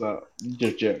was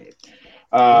just Jared.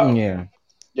 Yeah.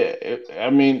 Yeah, I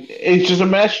mean, it's just a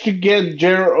match to get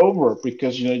Jared over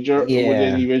because Jared would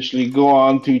then Yeah. eventually go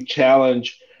on to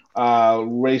challenge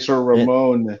Razor It,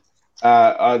 Ramon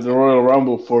at the Royal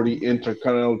Rumble for the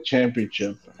Intercontinental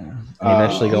Championship. and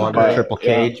eventually go on to a But triple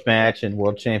yeah, cage match and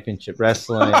World Championship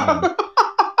Wrestling. And,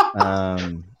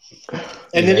 um,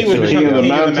 And then he would eventually become King of the the king of the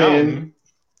Mountain. mountain.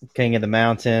 King of the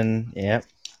Mountain. Yep.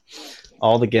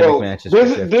 All the gimmick Well, matches for Jeff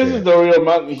this is Jarrett. the real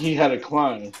mountain he had to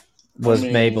climb. Was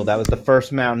Mabel. That was the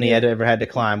first mountain he yeah. had ever had to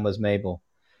climb was Mabel.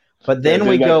 But then Yeah,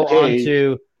 we that go on cage.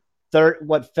 to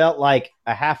what felt like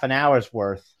a half an hour's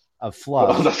worth of fluff.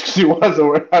 Well, that's because he was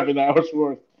over half an hour's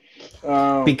worth.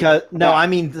 Because I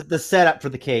mean the setup for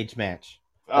the cage match.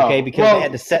 Okay, because they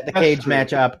had to set the cage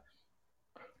match up.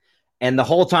 And the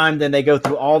whole time, then they go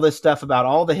through all this stuff about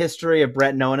all the history of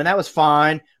Bret and Owen, and that was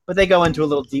fine. But they go into a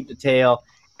little deep detail,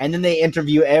 and then they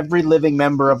interview every living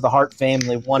member of the Hart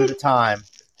family one at a time.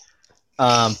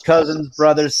 Cousins,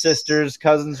 brothers, sisters,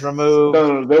 cousins removed.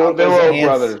 No, they were all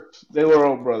brothers. They were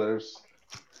all brothers.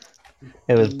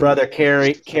 It was brother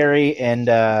Kerry, and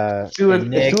Stu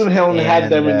and Helen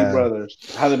had that many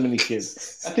brothers. Had that many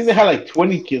kids. I think they had like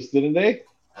 20 kids, didn't they?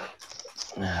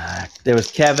 There was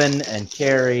Kevin and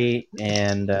Kerry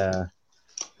and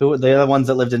who were the other ones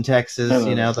that lived in Texas?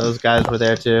 Those guys were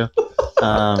there too.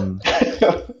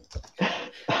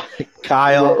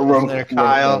 Kyle, wasn't there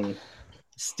Kyle?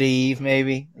 Steve,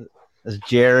 maybe. There's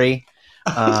Jerry.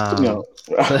 No.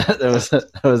 there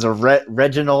was a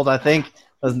Reginald, I think.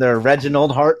 Wasn't there a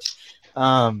Reginald Hart?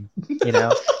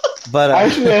 But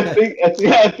actually,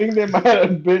 I think there might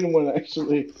have been one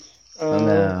actually.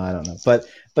 No, I don't know.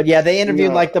 But yeah, they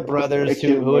interviewed like the brothers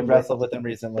who had wrestled with them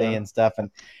recently and stuff.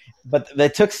 But they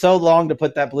took so long to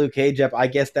put that blue cage up. I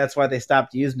guess that's why they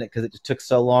stopped using it, because it just took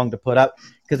so long to put up.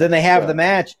 Because then they have the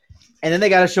match, and then they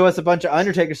got to show us a bunch of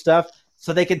Undertaker stuff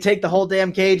so they can take the whole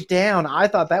damn cage down. I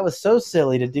thought that was so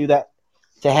silly to do that,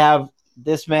 to have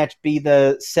this match be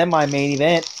the semi-main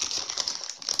event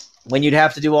when you'd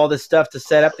have to do all this stuff to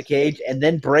set up the cage and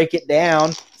then break it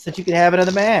down so that you could have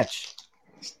another match.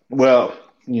 Well,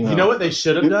 you know what they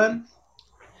should have done?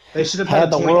 They should have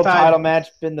had the world title match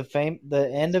been the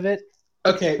end of it.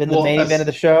 Okay, been the main event of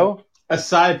the show.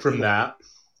 Aside from that,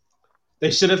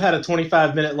 they should have had a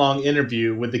 25-minute long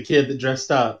interview with the kid that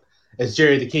dressed up as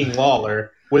Jerry the King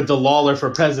Lawler with the Lawler for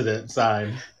President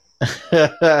sign.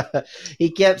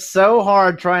 He kept so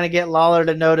hard trying to get Lawler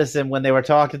to notice him when they were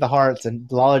talking to the Harts, and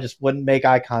Lawler just wouldn't make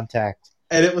eye contact.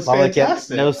 And it was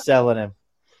fantastic. No selling him.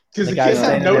 Because the kid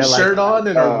had no shirt on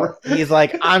and he's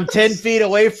like, I'm 10 feet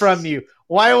away from you.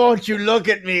 Why won't you look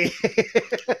at me?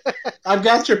 I've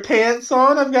got your pants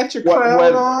on. I've got your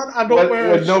crown on. I don't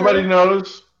wear a shirt. Nobody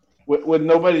knows. What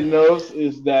nobody knows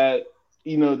is that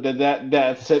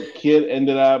that said kid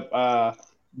ended up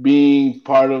being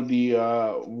part of the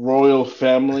royal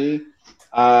family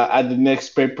at the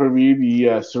next pay-per-view,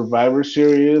 the Survivor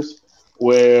Series,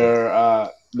 where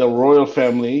the royal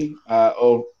family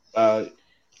of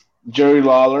Jerry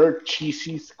Lawler,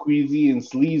 Cheesy, Squeezy, and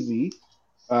Sleazy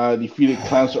defeated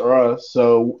Clowns R Us.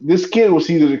 So this kid was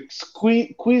either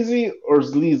Squeezy or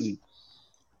Sleazy.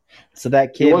 So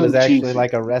that kid was actually cheesy.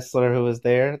 Like a wrestler who was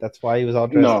there? That's why he was all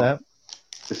dressed up?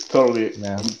 It's totally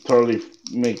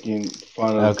making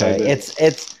fun of it. Okay,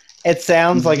 it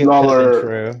sounds like Lawler, it's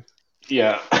true.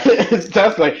 Yeah. That's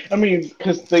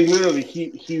because they literally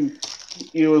he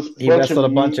wrestled a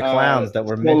bunch of clowns that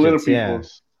were midgets,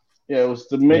 Yeah, it was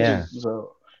the midgets. Yeah.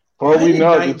 So, for all we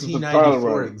know, this is the trial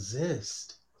run.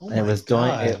 Exist? Oh it was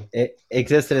it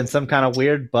existed in some kind of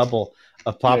weird bubble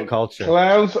of pop culture.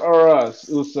 Clowns R Us.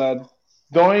 It was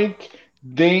Doink,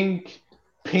 Dink,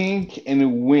 Pink,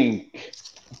 and Wink.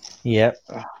 Yep.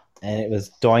 And it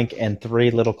was Doink and 3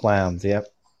 little clowns. Yep.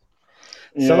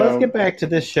 So let's get back to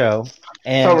this show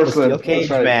and the steel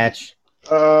cage match.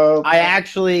 I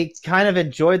actually kind of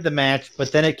enjoyed the match,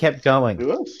 but then it kept going. It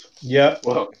was? Yeah.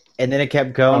 Well, and then it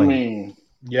kept going.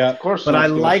 Yeah, of course. But I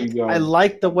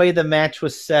liked the way the match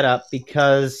was set up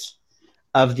because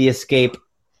of the escape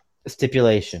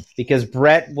stipulation. Because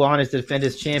Bret wanted to defend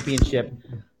his championship,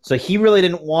 so he really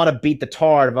didn't want to beat the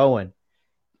tar out of Owen.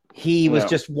 He was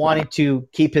just wanting to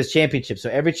keep his championship. So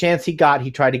every chance he got,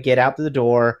 he tried to get out the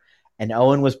door, and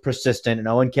Owen was persistent, and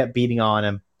Owen kept beating on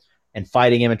him and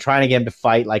fighting him and trying to get him to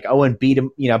fight. Like Owen beat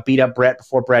up Bret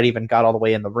before Bret even got all the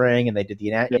way in the ring, and they did the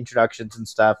introductions and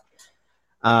stuff.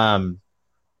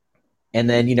 And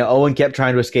then, Owen kept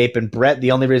trying to escape, and Brett,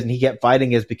 the only reason he kept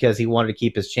fighting is because he wanted to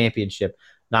keep his championship,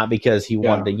 not because he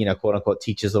wanted to, quote unquote,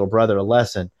 teach his little brother a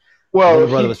lesson. The Well, little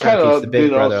brother he was trying kind to teach the of big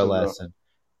did brother a also, though. lesson.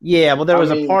 Yeah, well, there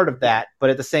was a mean, part of that, but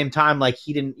at the same time, like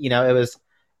he didn't, it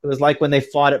was like when they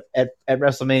fought at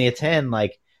WrestleMania 10,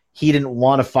 like he didn't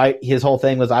want to fight. His whole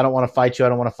thing was, I don't want to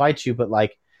fight you, but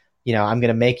like, I'm going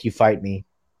to make you fight me.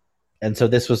 And so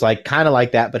this was like kind of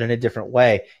like that, but in a different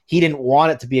way. He didn't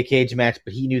want it to be a cage match,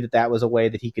 but he knew that that was a way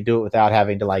that he could do it without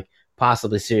having to like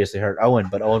possibly seriously hurt Owen.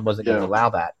 But Owen wasn't going to allow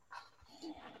that.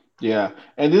 Yeah,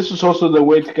 and this was also the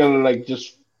way to kind of like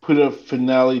just put a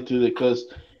finale to it because,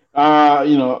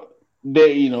 Owen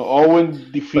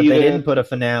defeated. But they didn't put a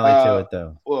finale to it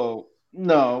though. Well,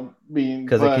 no,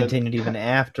 because it continued even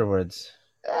afterwards.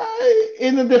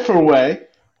 In a different way.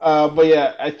 But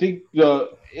yeah, I think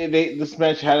this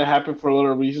match had to happen for a lot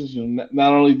of reasons.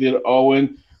 Not only did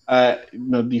Owen,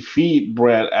 defeat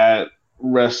Brett at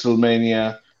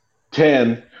WrestleMania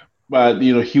 10, but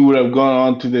he would have gone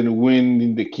on to then win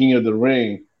in the King of the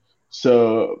Ring.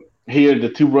 So here, the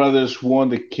two brothers won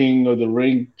the King of the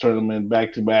Ring tournament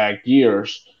back-to-back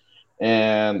years,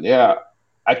 and yeah,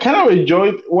 I kind of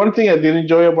enjoyed. One thing I did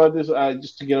enjoy about this,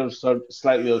 just to get on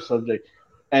slightly off subject,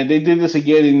 and they did this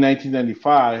again in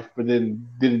 1995, but then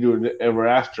didn't do it ever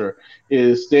after.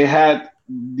 Is they had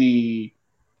the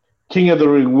King of the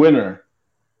Ring winner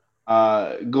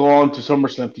go on to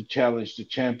SummerSlam to challenge the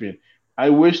champion. I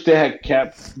wish they had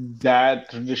kept that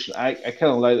tradition. I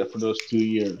kind of liked it for those 2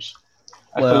 years.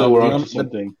 I thought they were onto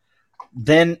something.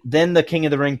 Then the King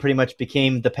of the Ring pretty much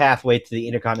became the pathway to the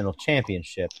Intercontinental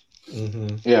Championship.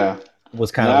 Mm-hmm. Yeah,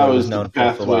 was kind of what it was known for.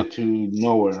 Pathway to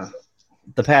nowhere.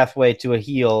 The pathway to a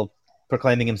heel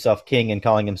proclaiming himself king and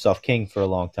calling himself king for a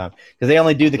long time, because they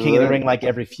only do the King of the Ring like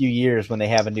every few years when they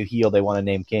have a new heel they want to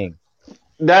name king.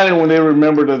 That and when they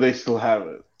remember that they still have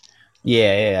it.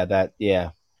 Yeah.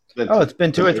 It's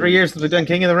been 2 or 3 years since we've done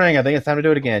King of the Ring. I think it's time to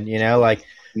do it again.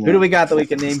 Who do we got that we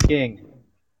can name king?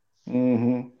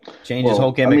 Mm-hmm. Change his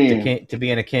whole gimmick to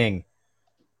being a king.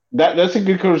 That's a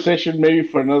good conversation, maybe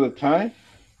for another time.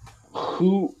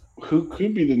 Who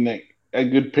could be a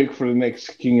good pick for the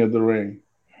next King of the Ring?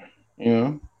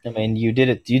 I mean, you did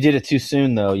it too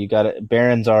soon, though. You got it.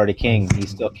 Baron's already king. He's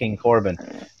still King Corbin.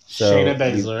 So Shayna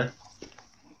Baszler.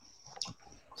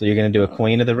 So you're going to do a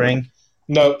Queen of the Ring?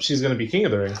 Nope, she's going to be King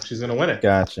of the Ring. She's going to win it.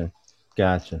 Gotcha.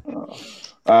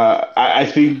 I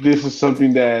think this is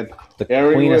something that the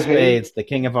Queen of Spades, the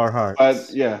King of our hearts.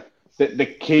 But yeah, the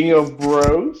King of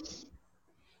Bros.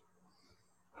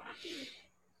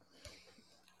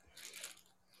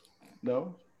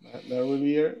 No, not really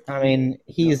here. I mean,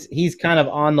 he's kind of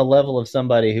on the level of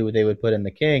somebody who they would put in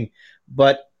the king,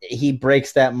 but he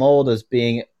breaks that mold as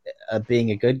being a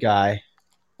good guy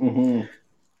who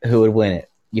would win it.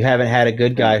 You haven't had a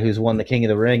good guy who's won the King of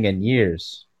the Ring in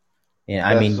years.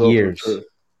 Years. True.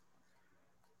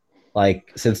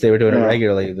 Like since they were doing it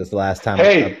regularly, this is the last time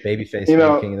a babyface won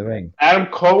the King of the Ring. Adam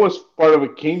Cole was part of a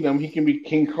kingdom. He can be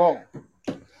King Cole.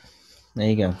 There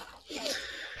you go.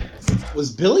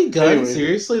 Was Billy Gunn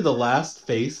seriously the last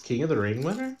face King of the Ring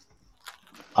winner?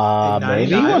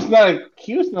 Maybe he was not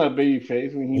a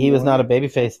babyface when he was not a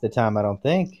babyface at the time. I don't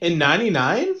think in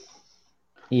 '99.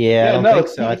 Yeah, I don't think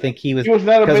so. I think he was. He was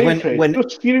not a babyface. He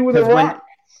was feuding with The Rock.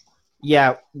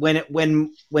 When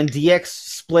DX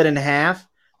split in half,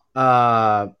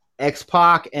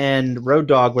 X-Pac and Road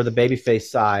Dogg were the babyface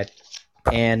side,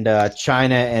 and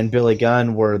Chyna and Billy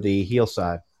Gunn were the heel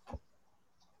side.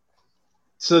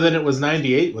 So then it was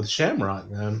 98 with Shamrock,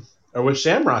 then. Or was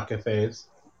Shamrock a face?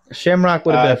 Shamrock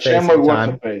would have been a face Shamrock at the time.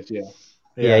 Was a face,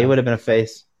 yeah, he would have been a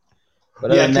face.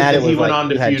 But other than that, it was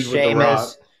like you had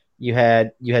Sheamus, you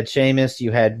had Sheamus,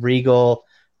 you had Regal,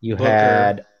 you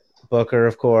had Booker,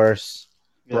 of course.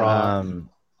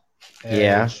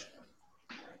 Edge.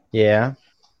 Yeah.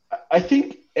 I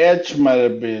think Edge might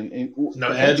have been.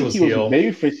 Edge was heel. He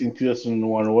was babyface in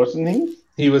 2001, wasn't he?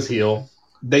 He was heel.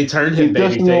 They turned him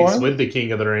babyface with the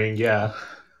King of the Ring, yeah.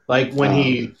 Like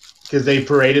when because they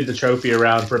paraded the trophy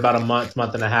around for about a month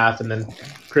and a half, and then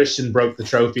Christian broke the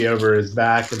trophy over his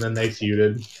back, and then they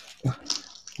feuded.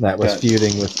 That was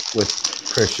feuding with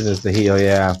Christian as the heel,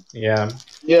 yeah. Yeah.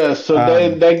 Yeah, so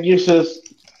that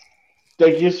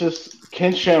gives us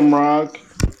Ken Shamrock.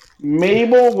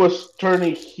 Mabel was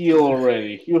turning heel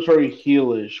already. He was already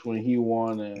heelish when he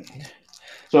won it.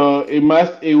 So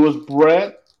it was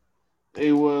Brett.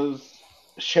 It was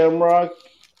Shamrock,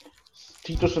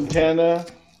 Tito Santana.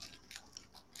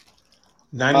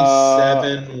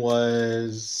 97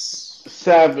 was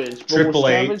Savage. Triple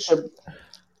H.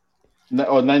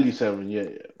 97, yeah.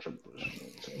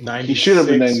 He should have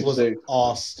been 96 was 96.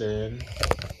 Austin.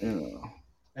 You know,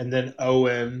 And then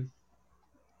Owen.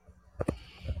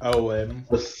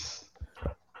 was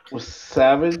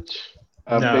Savage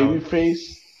a No.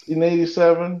 babyface in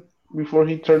 '87 before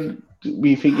he became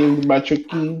the Macho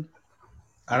King?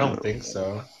 I don't think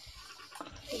so.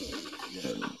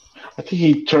 Yeah. I think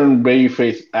he turned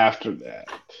babyface after that.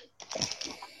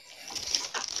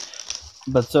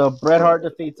 But so Bret Hart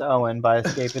defeats Owen by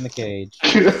escaping the cage.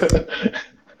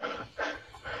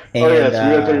 And, yes,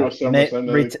 we are talking about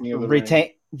SummerSlam, the King of the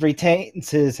Ring. retains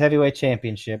his heavyweight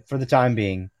championship for the time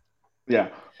being. Yeah.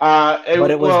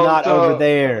 But it was not over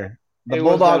there. The it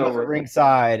was Bulldog not was over. at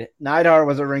ringside. Neidhart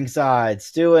was at ringside.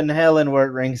 Stu and Helen were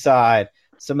at ringside.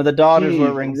 Some of the daughters were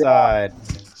at ringside.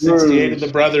 68 of the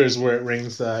brothers were at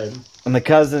ringside. And the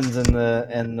cousins and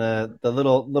the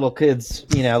little kids,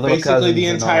 little Basically, cousins. the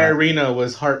and all entire that. arena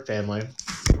was Hart family.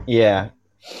 Yeah.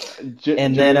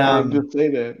 And then just say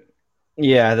that.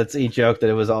 Yeah, that's a joke that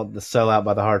it was all the sellout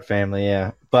by the Hart family.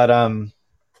 Yeah, but and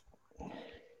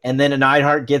then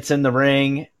Neidhart gets in the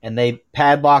ring and they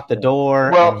padlock the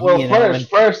door.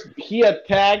 First he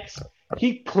attacks,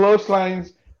 he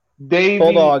clotheslines Davey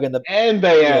Bulldog and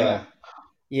Diana.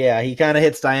 Yeah, he kind of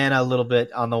hits Diana a little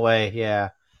bit on the way. Yeah,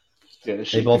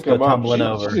 they both go tumbling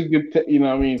over. She's a good,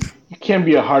 you can't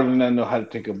be a Hart and not know how to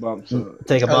take a bump. So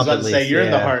take a bump. I was about to say, you're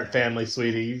in the Hart family,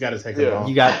 sweetie. You got to take a bump.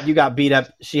 You got beat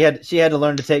up. She had to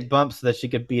learn to take bumps so that she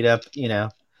could beat up,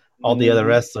 all the other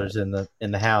wrestlers in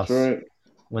the house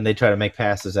when they try to make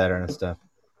passes at her and stuff.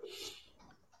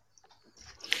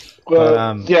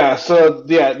 Well,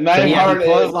 Neidhart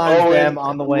clotheslines them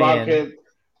on the way in.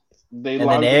 And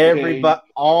then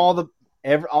all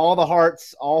the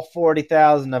Harts, all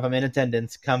 40,000 of them in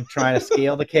attendance, come trying to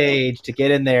scale the cage to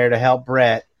get in there to help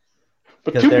Bret.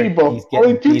 But only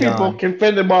two people can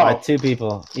fend him off. Two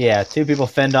people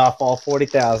fend off all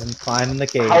 40,000, climbing the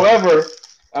cage.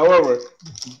 However,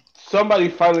 somebody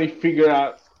finally figured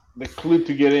out the clue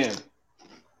to get in.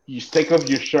 You just take off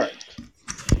your shirt.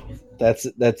 That's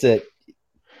it.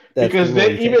 Because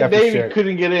even Davey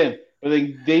couldn't get in. But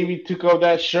then Davey took off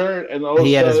that shirt, and all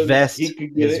he of had a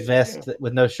sudden his vest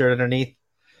with no shirt underneath.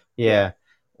 Yeah.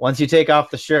 Once you take off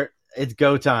the shirt, it's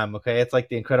go time. Okay, it's like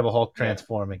the Incredible Hulk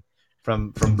transforming from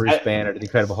Bruce Banner to the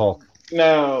Incredible Hulk.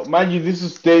 Now, mind you, this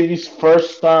is Davey's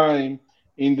first time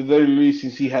in the WWE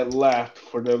since he had left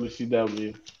for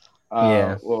WCW. He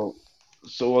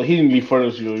didn't leave for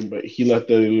WCW, but he left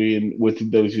WWE and went to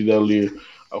WCW.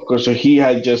 Of course, so he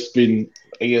had just been,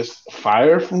 I guess,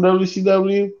 fired from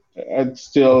WCW. And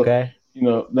still,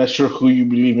 not sure who you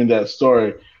believe in that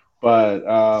story, but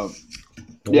one of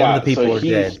the people so he's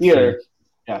dead, here. So.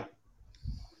 Yeah,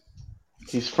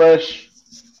 he's fresh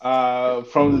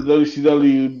from the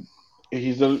WCW.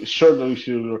 He's a short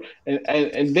WCW,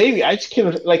 and Davey, I just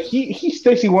can't he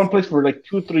stays in one place for like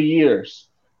 2-3 years,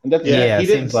 and that's he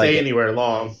didn't stay anywhere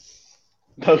long.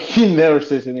 No, he never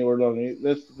stays anywhere long.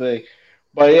 That's the thing,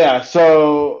 but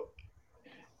so.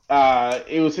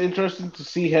 It was interesting to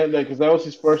see him because that was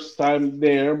his first time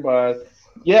there. But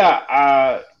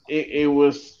it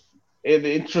was an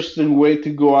interesting way to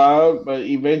go out. But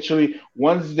eventually,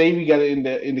 once Davey got in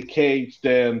the cage,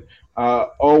 then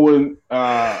Owen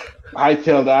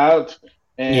hightailed out,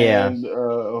 and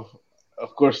of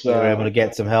course, they were able to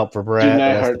get some help for Bret. The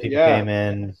rest of the people came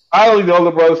in. Finally, the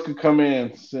older brothers could come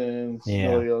in since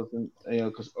nobody else,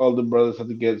 because all the brothers had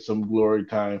to get some glory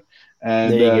time,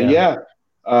 and you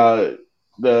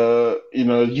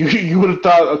would have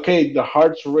thought, okay, the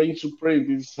Harts reign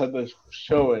supreme. This had the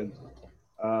show in.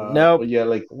 Nope.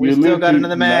 We still got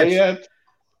another match.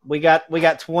 We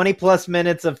got 20 plus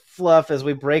minutes of fluff as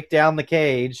we break down the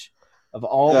cage of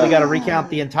all. We got to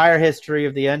recount the entire history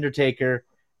of the Undertaker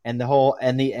and the whole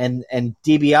and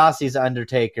DiBiase's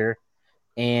Undertaker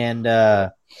and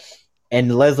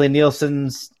Leslie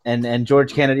Nielsen's and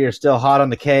George Kennedy are still hot on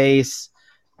the case,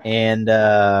 and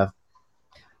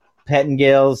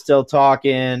Pettingill's still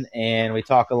talking, and we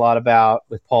talk a lot about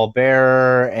with Paul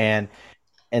Bearer, and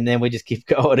then we just keep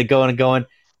going and going and going,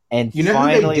 and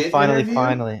finally,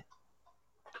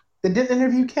 they didn't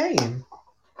interview Kane.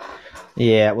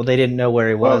 Yeah, well, they didn't know where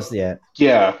he was yet.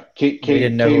 Yeah, Kane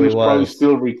didn't know who he was. Probably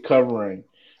still recovering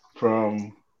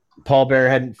from. Paul Bearer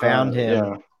hadn't found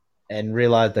him and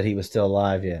realized that he was still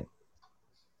alive yet.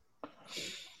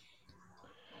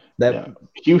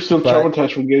 He was still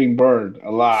traumatized from getting burned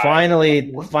alive.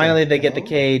 Finally, they get the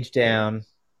cage down,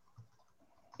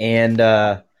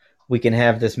 and we can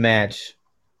have this match.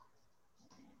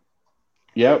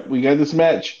 Yep, we got this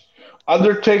match: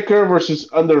 Undertaker versus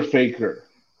Underfaker.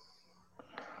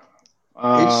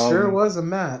 It sure was a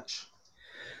match.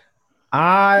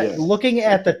 Yeah. Looking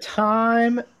at the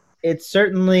time, it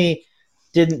certainly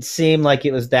didn't seem like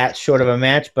it was that short of a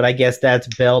match, but I guess that's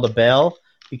bell to bell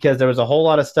because there was a whole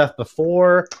lot of stuff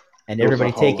before and There was a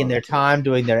everybody whole taking lot. their time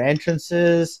doing their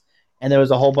entrances, and there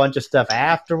was a whole bunch of stuff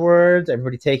afterwards,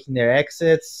 everybody taking their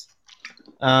exits.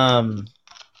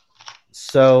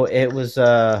 So it was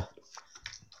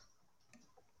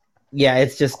yeah,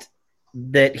 it's just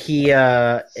that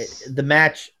the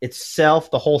match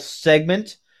itself, the whole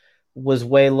segment was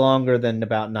way longer than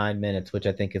about 9 minutes, which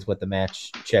I think is what the match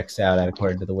checks out at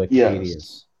according to the Yes.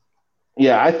 Wikipedias.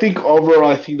 Yeah, I think overall,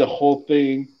 I think the whole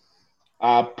thing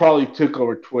probably took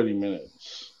over 20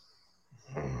 minutes.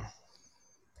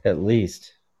 At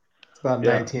least. It's about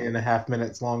Yeah. 19 and a half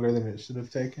minutes longer than it should have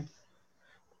taken.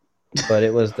 But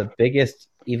it was the biggest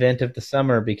event of the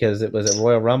summer because it was at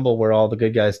Royal Rumble where all the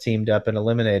good guys teamed up and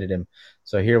eliminated him.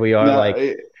 So here we are, No,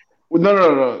 like,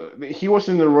 no. He was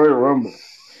in the Royal Rumble.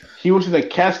 He was in a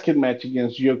casket match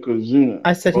against Yokozuna.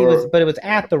 I said he was, but it was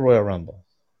at the Royal Rumble.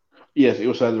 Yes, it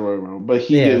was at the Royal Rumble, but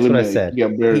he Yeah, get that's what I eliminated. said. He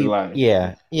got buried alive.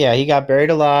 He got buried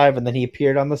alive, and then he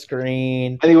appeared on the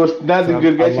screen. And he was not the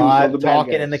good guys. He was all the bad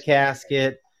talking guys. in the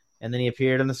casket, and then he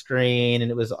appeared on the screen, and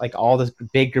it was like all this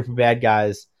big group of bad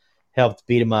guys helped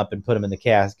beat him up and put him in the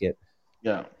casket.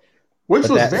 Yeah. Which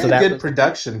But was that- very so that good was-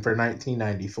 production for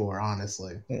 1994,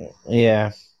 honestly.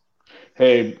 Yeah,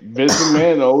 Hey, Vince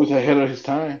McMahon always ahead of his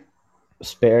time.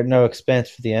 spared no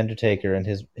expense for the Undertaker and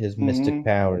his mystic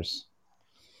powers.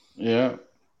 Yeah.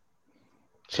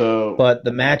 So, But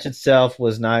the match itself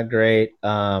was not great.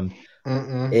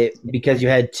 Because you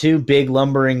had two big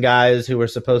lumbering guys who were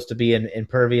supposed to be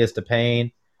impervious to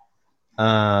pain.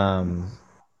 And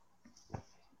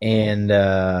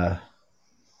that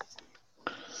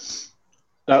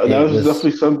was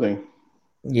definitely something.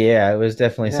 Yeah, it was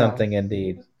definitely something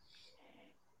indeed.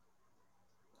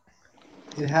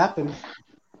 It happened.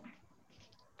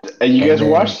 And you guys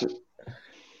watched it?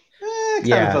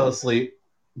 Kind of fell asleep.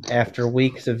 After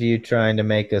weeks of you trying to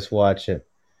make us watch it,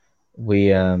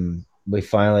 we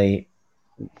finally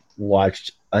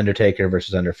watched Undertaker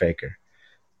versus Underfaker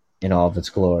in all of its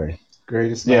glory.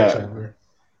 Greatest match ever.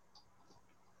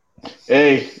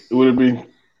 Hey, it would have been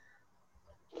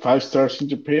 5 stars in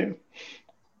Japan.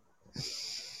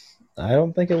 I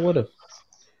don't think it would have.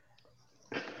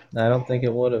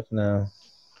 No.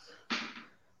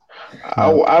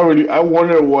 I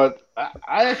wonder what.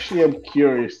 I actually am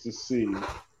curious to see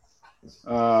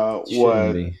what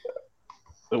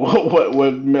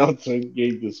Meltzer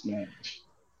gave this match.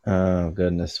 Oh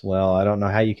goodness! Well, I don't know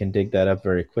how you can dig that up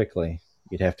very quickly.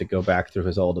 You'd have to go back through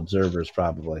his old observers,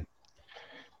 probably.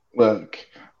 Look,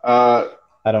 I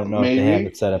don't know if they have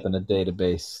it set up in a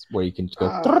database where you can go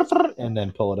and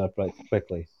then pull it up right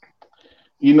quickly.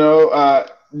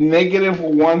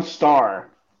 -1 star.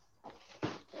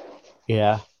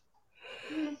 Yeah.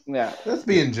 Yeah. That's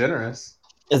being generous.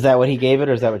 Is that what he gave it,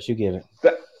 or is that what you gave it?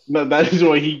 No, that is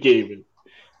what he gave it.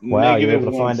 Wow, you're able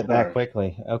to find it back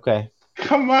quickly. Okay.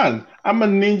 Come on. I'm a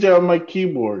ninja on my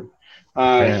keyboard.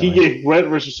 He gave Brett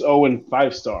versus Owen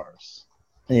 5 stars.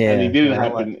 Yeah. And it didn't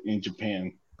happen in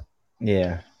Japan.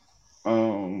 Yeah.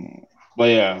 But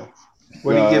yeah.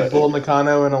 What did he give Bull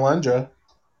Nakano and Alundra?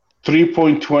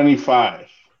 3.25.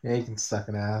 Yeah, he can suck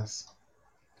an ass.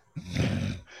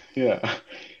 Yeah.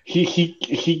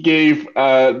 He gave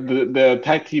the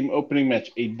tag team opening match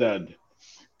a dud.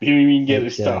 He didn't even get a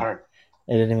star.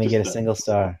 It didn't even get a single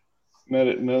star.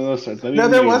 No star. No,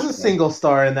 there was a single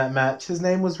star in that match. His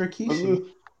name was Rikishi.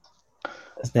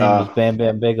 His name was Bam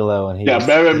Bam Bigelow, and Bam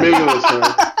Bam Bigelow, sir.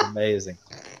 Amazing.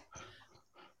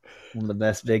 One of the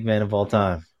best big men of all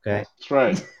time. Okay, that's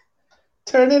right.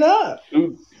 Turn it up.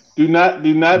 Do not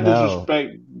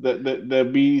disrespect the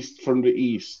beast from the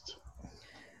east.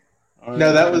 Right.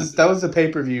 No, that was a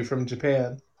pay-per-view from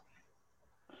Japan.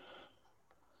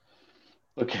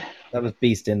 Okay. That was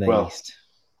Beast in the East.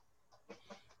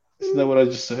 Isn't that what I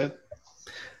just said?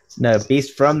 No,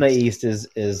 Beast from the East is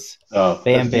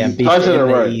Bam Bam. Beast in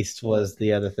the East was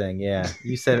the other thing. Yeah,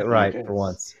 you said it right for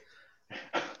once.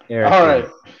 Eric, all right.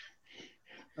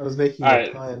 I was making a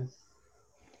pun.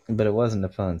 But it wasn't a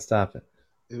pun. Stop it.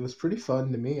 It was pretty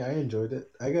fun to me. I enjoyed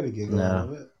it. I got a giggle out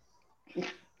of it.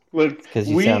 Look,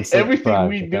 everything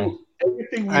we do.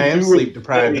 I am sleep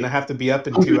deprived, and I have to be up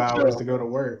in 2 hours to go to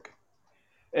work.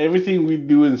 Everything we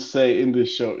do and say in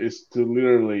this show is to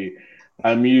literally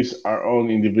amuse our own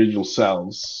individual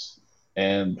selves,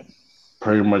 and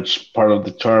pretty much part of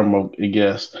the charm of, I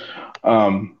guess.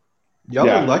 Y'all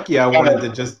are lucky I wanted to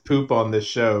just poop on this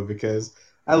show because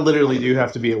I literally do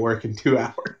have to be at work in 2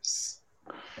 hours.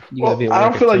 I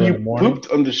don't feel like you pooped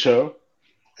on the show.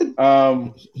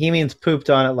 He means pooped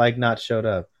on it, like not showed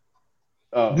up.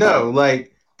 No,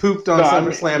 like pooped on no, I mean,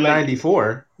 SummerSlam like,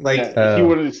 '94. Like yeah, he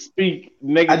wanted to speak I just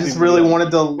negatively really on wanted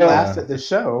it. to Well, laugh at the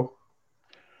show.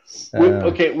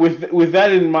 with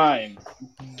that in mind,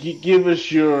 give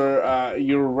us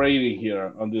your rating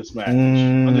here on this match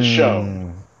on the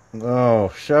show.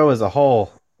 Show as a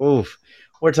whole. Oof.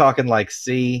 We're talking like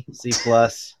C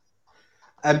plus.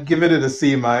 I'd give it a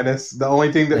C minus. The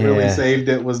only thing that really Yeah. saved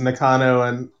it was Nakano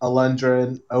and Alundra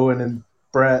and Owen and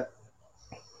Brett.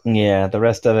 Yeah, the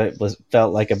rest of it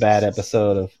felt like a bad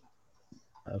episode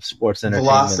of sports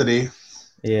entertainment. Velocity.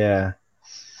 Yeah.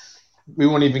 We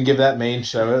won't even give that main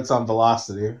show. It's on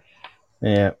Velocity.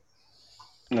 Yeah.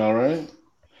 All right.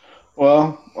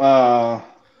 Well,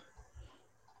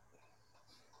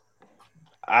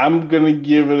 I'm gonna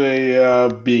give it a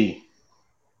B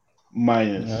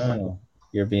minus. Oh,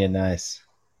 you're being nice.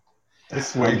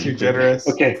 It's way too generous.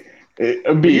 Okay, a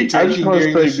Were you B. I just drinking want to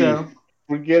during the say B. show?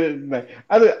 Forget it.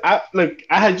 Look.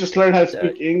 I had just learned how to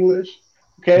speak English.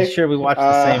 You Okay. sure we watched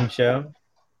the same show?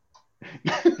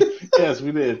 Yes,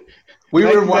 we did. We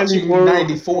were watching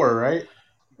 94, right?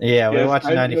 Yeah, we Yes, were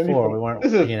watching 94. 1994. We weren't,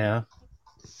 Listen,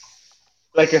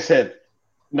 like I said,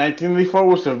 1994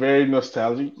 was a very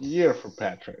nostalgic year for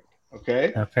Patrick.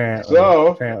 Okay. Apparently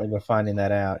we're finding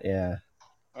that out. Yeah.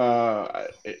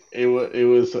 It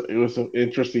was an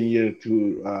interesting year for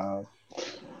me.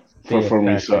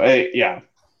 Patrick. So hey, yeah.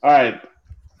 All right.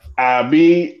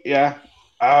 B, yeah.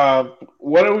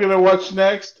 What are we gonna watch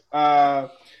next? I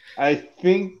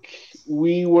think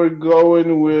we were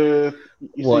going with.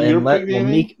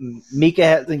 Mika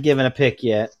hasn't given a pick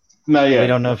yet. Not yet. We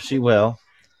don't know if she will.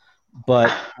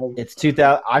 But it's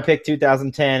 2000. I picked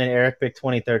 2010, and Eric picked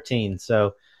 2013.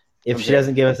 So if she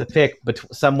doesn't give us a pick,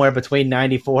 somewhere between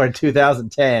 94 and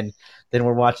 2010, then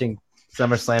we're watching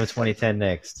SummerSlam 2010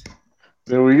 next.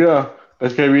 There we go.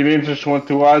 That's gonna be an interesting one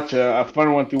to watch, a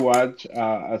fun one to watch,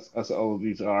 as all of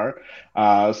these are.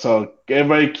 So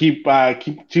everybody keep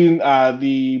tuned.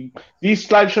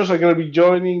 These live shows are gonna be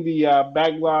joining the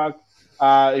backlog.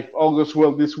 If all goes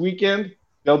well this weekend,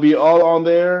 they'll be all on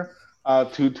there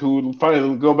to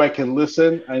finally go back and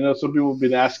listen. I know some people have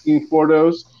been asking for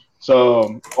those,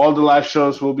 so all the live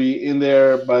shows will be in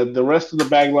there, but the rest of the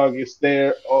backlog is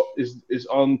there. Is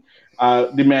on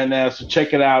demand now. So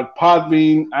check it out.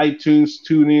 Podbean, iTunes,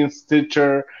 TuneIn,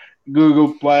 Stitcher,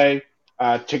 Google Play.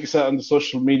 Check us out on the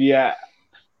social media.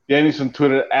 Danny's on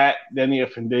Twitter at Danny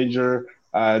F. Endanger.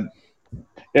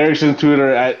 Eric's on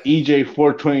Twitter at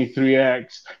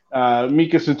EJ423X.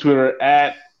 Mika's on Twitter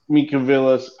at Mika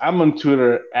Villas. I'm on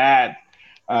Twitter at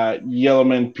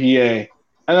YellowmanPA.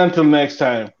 And until next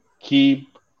time,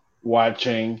 keep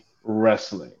watching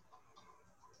wrestling.